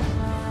real.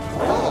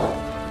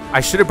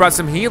 I should have brought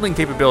some healing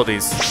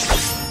capabilities.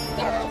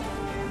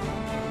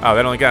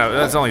 Oh,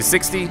 that's only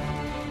 60? You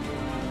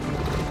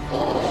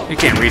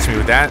can't reach me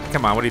with that.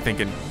 Come on, what are you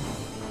thinking?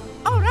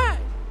 All right.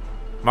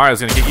 Mario's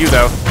gonna get you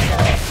though.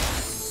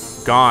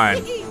 Gone.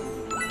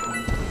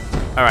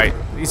 All right,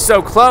 he's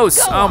so close.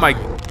 Oh my,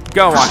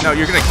 go on. No,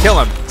 you're gonna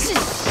kill him.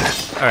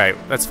 All right,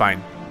 that's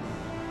fine.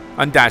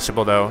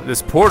 Undashable though.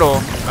 This portal,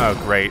 oh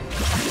great.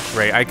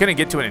 Great, I couldn't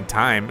get to it in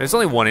time. There's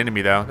only one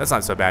enemy though. That's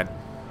not so bad.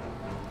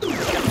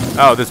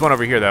 Oh, there's one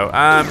over here though.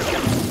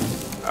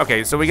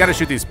 Okay, so we gotta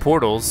shoot these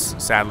portals,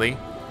 sadly,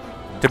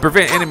 to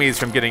prevent enemies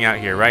from getting out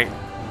here, right?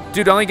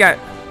 Dude, I only got...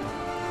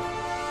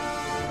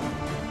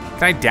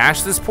 Can I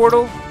dash this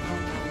portal?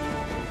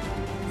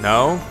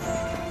 No?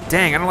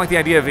 Dang, I don't like the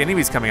idea of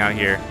enemies coming out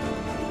here.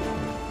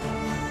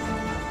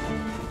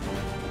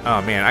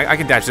 Oh man, I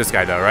can dash this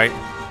guy though, right?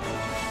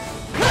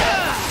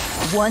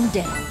 One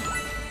day.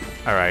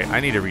 All right, I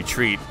need to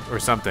retreat or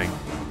something.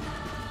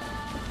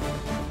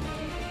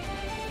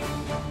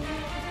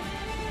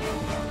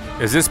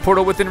 Is this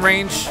portal within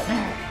range?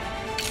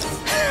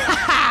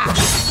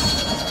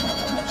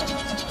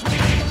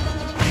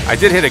 I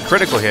did hit a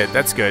critical hit.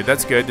 That's good.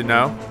 That's good to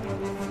know.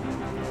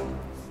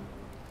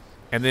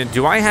 And then,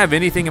 do I have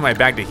anything in my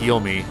bag to heal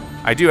me?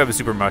 I do have a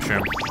super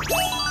mushroom.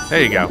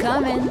 There you go.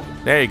 Coming.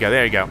 There you go.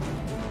 There you go.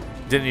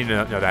 Didn't need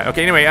to know that.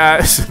 Okay. Anyway,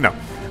 no.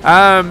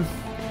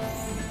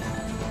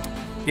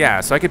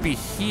 Yeah. So I could be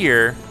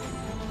here.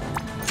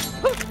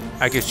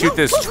 I could shoot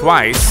this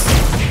twice.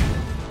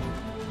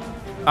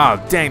 Oh,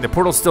 dang, the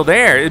portal's still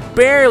there. It's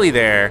barely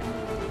there.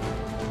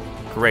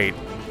 Great.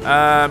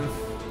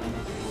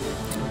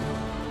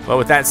 Well,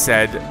 with that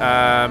said,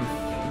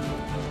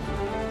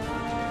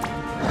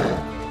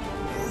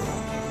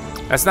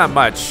 that's not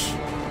much.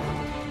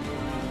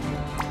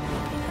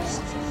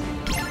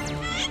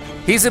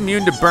 He's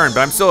immune to burn, but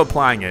I'm still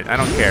applying it. I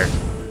don't care.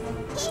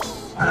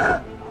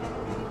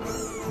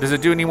 Does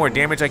it do any more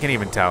damage? I can't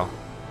even tell.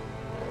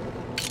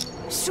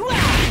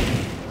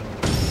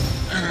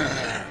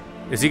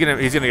 He's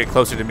gonna get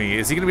closer to me.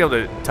 Is he gonna be able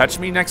to touch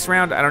me next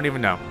round? I don't even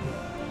know.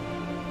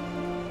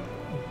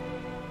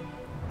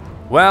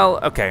 Well,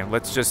 okay,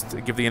 let's just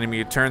give the enemy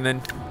a turn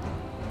then.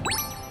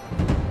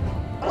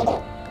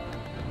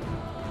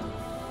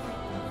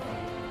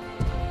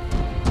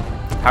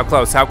 How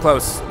close? How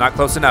close? Not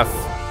close enough.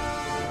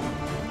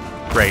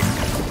 Great.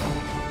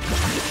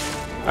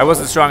 I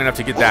wasn't strong enough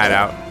to get that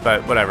out,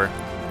 but whatever.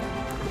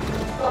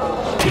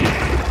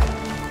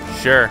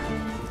 Sure.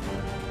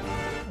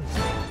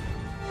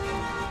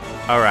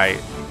 All right.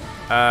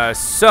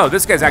 So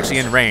this guy's actually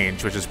in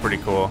range, which is pretty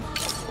cool.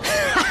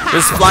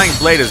 This flying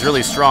blade is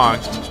really strong.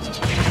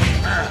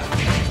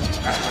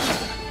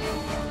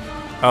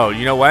 Oh,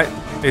 you know what?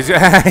 He's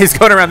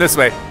going around this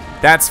way.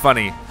 That's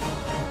funny.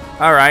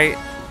 All right.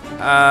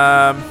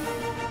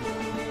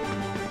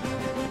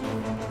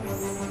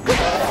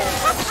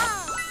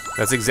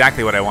 That's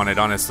exactly what I wanted,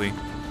 honestly.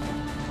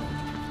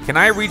 Can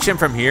I reach him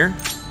from here?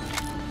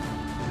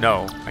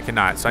 No, I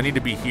cannot. So I need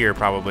to be here,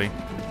 probably.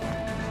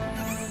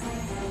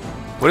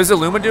 What does the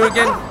Luma do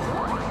again?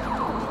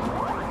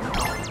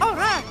 All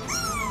right.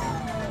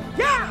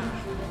 Yeah.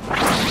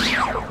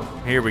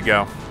 Here we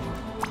go.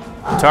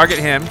 Target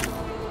him.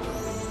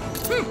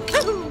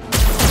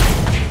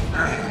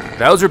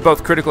 Those are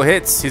both critical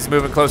hits. He's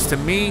moving close to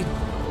me.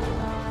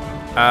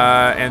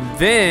 And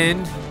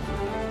then,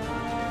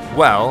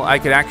 well, I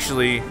could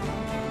actually,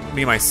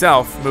 me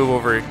myself, move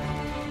over.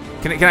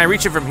 Can I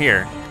reach it from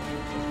here?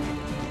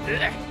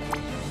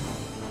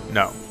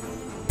 No.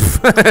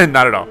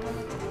 Not at all.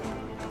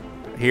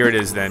 Here it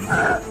is then.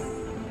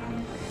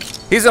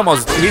 He's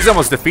almost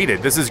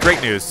defeated. This is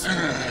great news.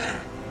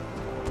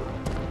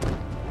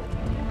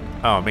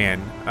 Oh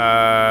man.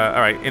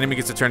 All right, enemy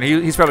gets a turn.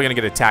 He's probably gonna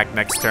get attacked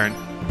next turn.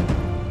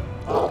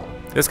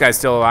 This guy's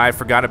still alive.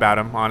 Forgot about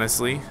him,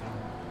 honestly.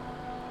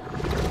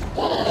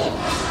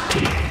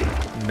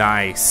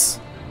 Nice.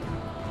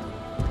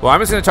 Well, I'm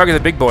just gonna target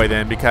the big boy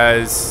then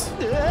because.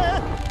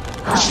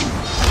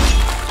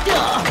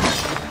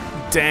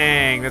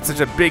 Dang, that's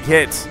such a big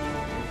hit.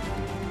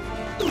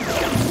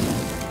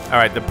 All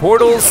right, the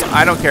portals,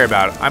 I don't care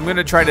about. I'm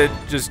gonna try to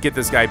just get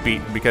this guy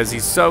beaten because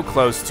he's so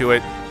close to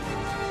it.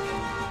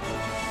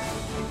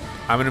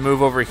 I'm gonna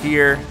move over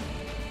here.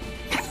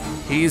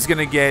 He's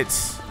gonna get...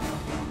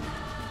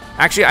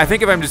 Actually, I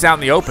think if I'm just out in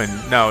the open,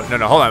 no,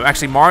 hold on.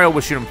 Actually, Mario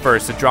will shoot him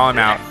first to draw him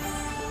out.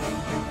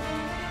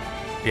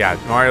 Yeah,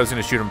 Mario's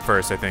gonna shoot him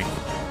first, I think.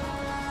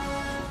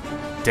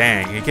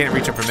 Dang, he can't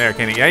reach him from there,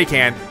 can he? Yeah, he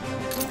can.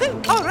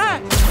 All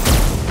right.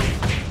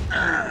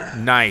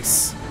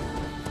 Nice.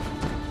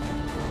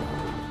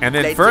 And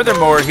then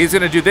furthermore, he's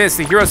gonna do this,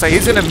 the hero sight.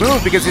 He's gonna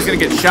move because he's gonna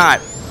get shot.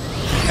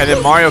 And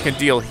then Mario can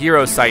deal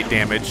hero sight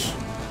damage.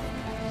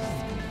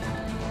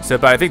 So,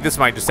 but I think this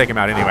might just take him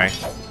out anyway.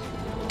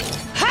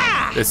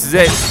 This is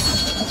it.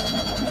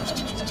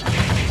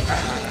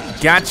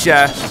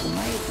 Gotcha.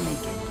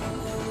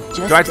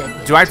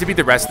 Do I have to be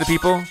the rest of the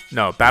people?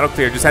 No, battle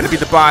clear. Just had to be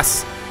the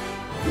boss.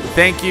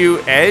 Thank you,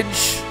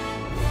 Edge.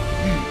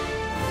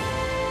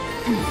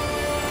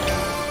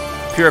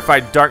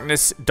 Purified dark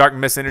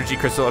mist energy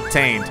crystal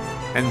obtained.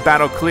 And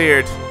battle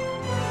cleared.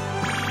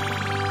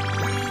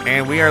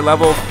 And we are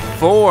level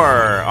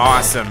 4.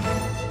 Awesome.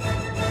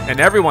 And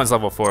everyone's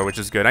level 4, which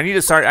is good. I need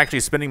to start actually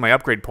spending my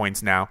upgrade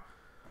points now.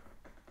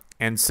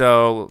 And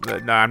so,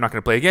 no, I'm not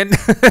going to play again.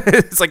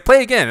 It's like,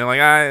 play again. And like,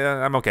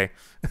 I'm okay.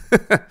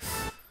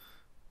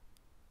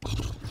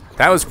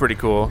 That was pretty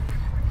cool.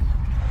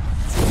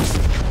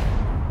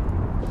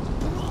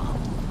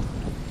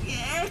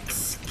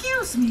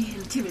 Excuse me,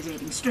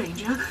 intimidating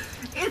stranger.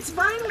 It's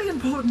vitally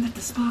important that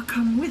the spark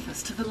come with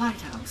us to the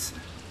lighthouse.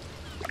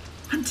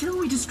 Until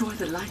we destroy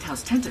the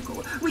lighthouse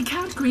tentacle, we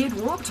can't create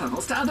warp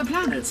tunnels to other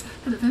planets,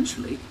 and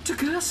eventually to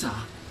Cursa.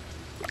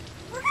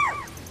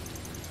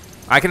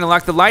 I can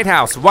unlock the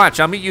lighthouse.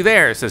 Watch, I'll meet you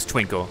there, says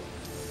Twinkle.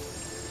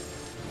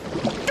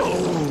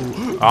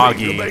 Oh,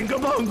 Augie. Banga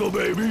banga,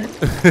 baby.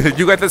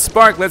 You got the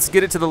spark. Let's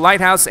get it to the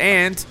lighthouse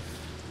and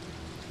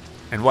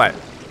what?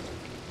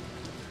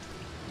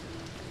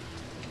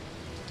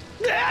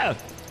 Yeah.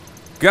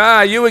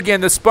 Gah, you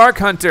again, the spark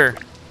hunter.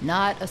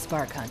 Not a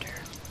spark hunter.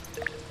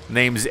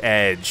 Name's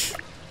Edge.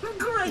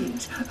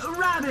 Great!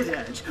 Rabbid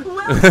Edge!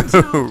 Welcome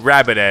to...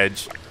 Rabbid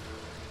Edge.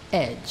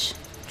 Edge.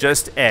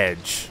 Just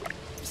Edge.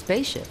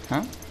 Spaceship,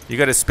 huh? You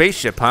got a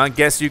spaceship, huh?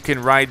 Guess you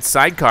can ride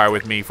sidecar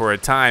with me for a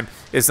time.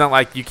 It's not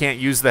like you can't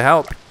use the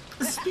help.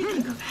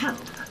 Speaking of help,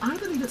 I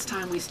believe it's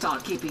time we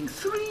start keeping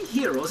 3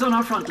 heroes on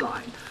our front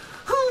line.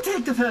 Who'll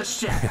take the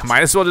first shot?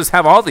 Might as well just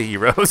have all the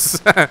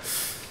heroes.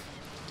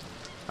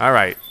 All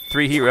right.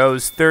 3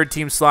 heroes, 3rd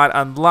team slot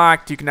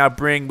unlocked. You can now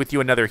bring with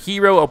you another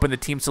hero. Open the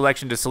team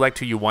selection to select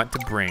who you want to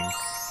bring.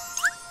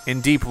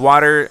 In deep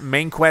water,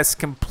 main quest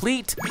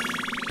complete.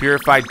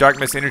 Purified dark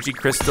mist energy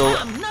crystal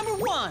I'm number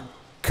 1.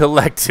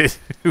 collected.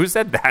 Who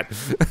said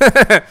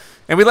that?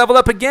 And we level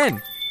up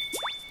again.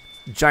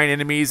 Giant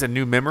enemies, a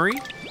new memory.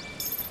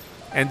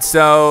 And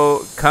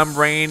so, come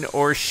rain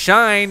or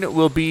shine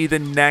will be the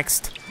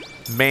next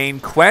main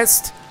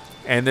quest.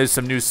 And there's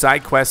some new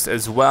side quests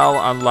as well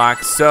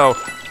unlocked. So,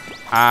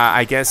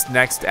 I guess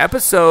next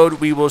episode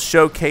we will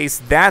showcase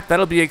that.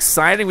 That'll be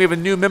exciting. We have a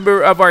new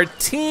member of our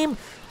team.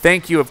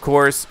 Thank you, of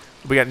course.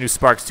 We got new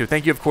sparks too.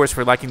 Thank you, of course,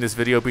 for liking this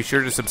video. Be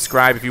sure to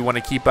subscribe if you want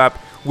to keep up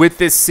with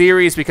this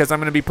series because I'm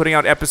going to be putting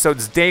out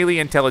episodes daily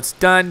until it's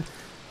done.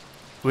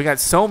 We got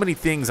so many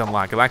things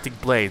unlocked. Galactic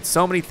Blade,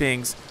 so many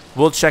things.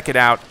 We'll check it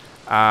out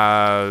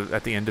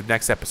at the end of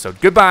next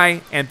episode.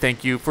 Goodbye, and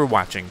thank you for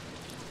watching.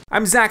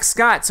 I'm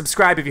ZackScott.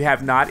 Subscribe if you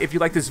have not. If you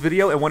like this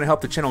video and want to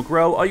help the channel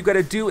grow, all you got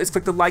to do is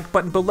click the like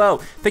button below.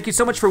 Thank you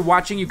so much for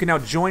watching. You can now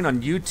join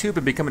on YouTube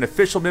and become an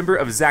official member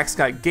of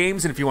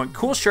ZackScottGames. And if you want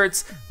cool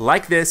shirts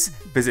like this,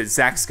 visit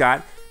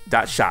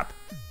ZackScott.shop.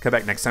 Come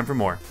back next time for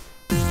more.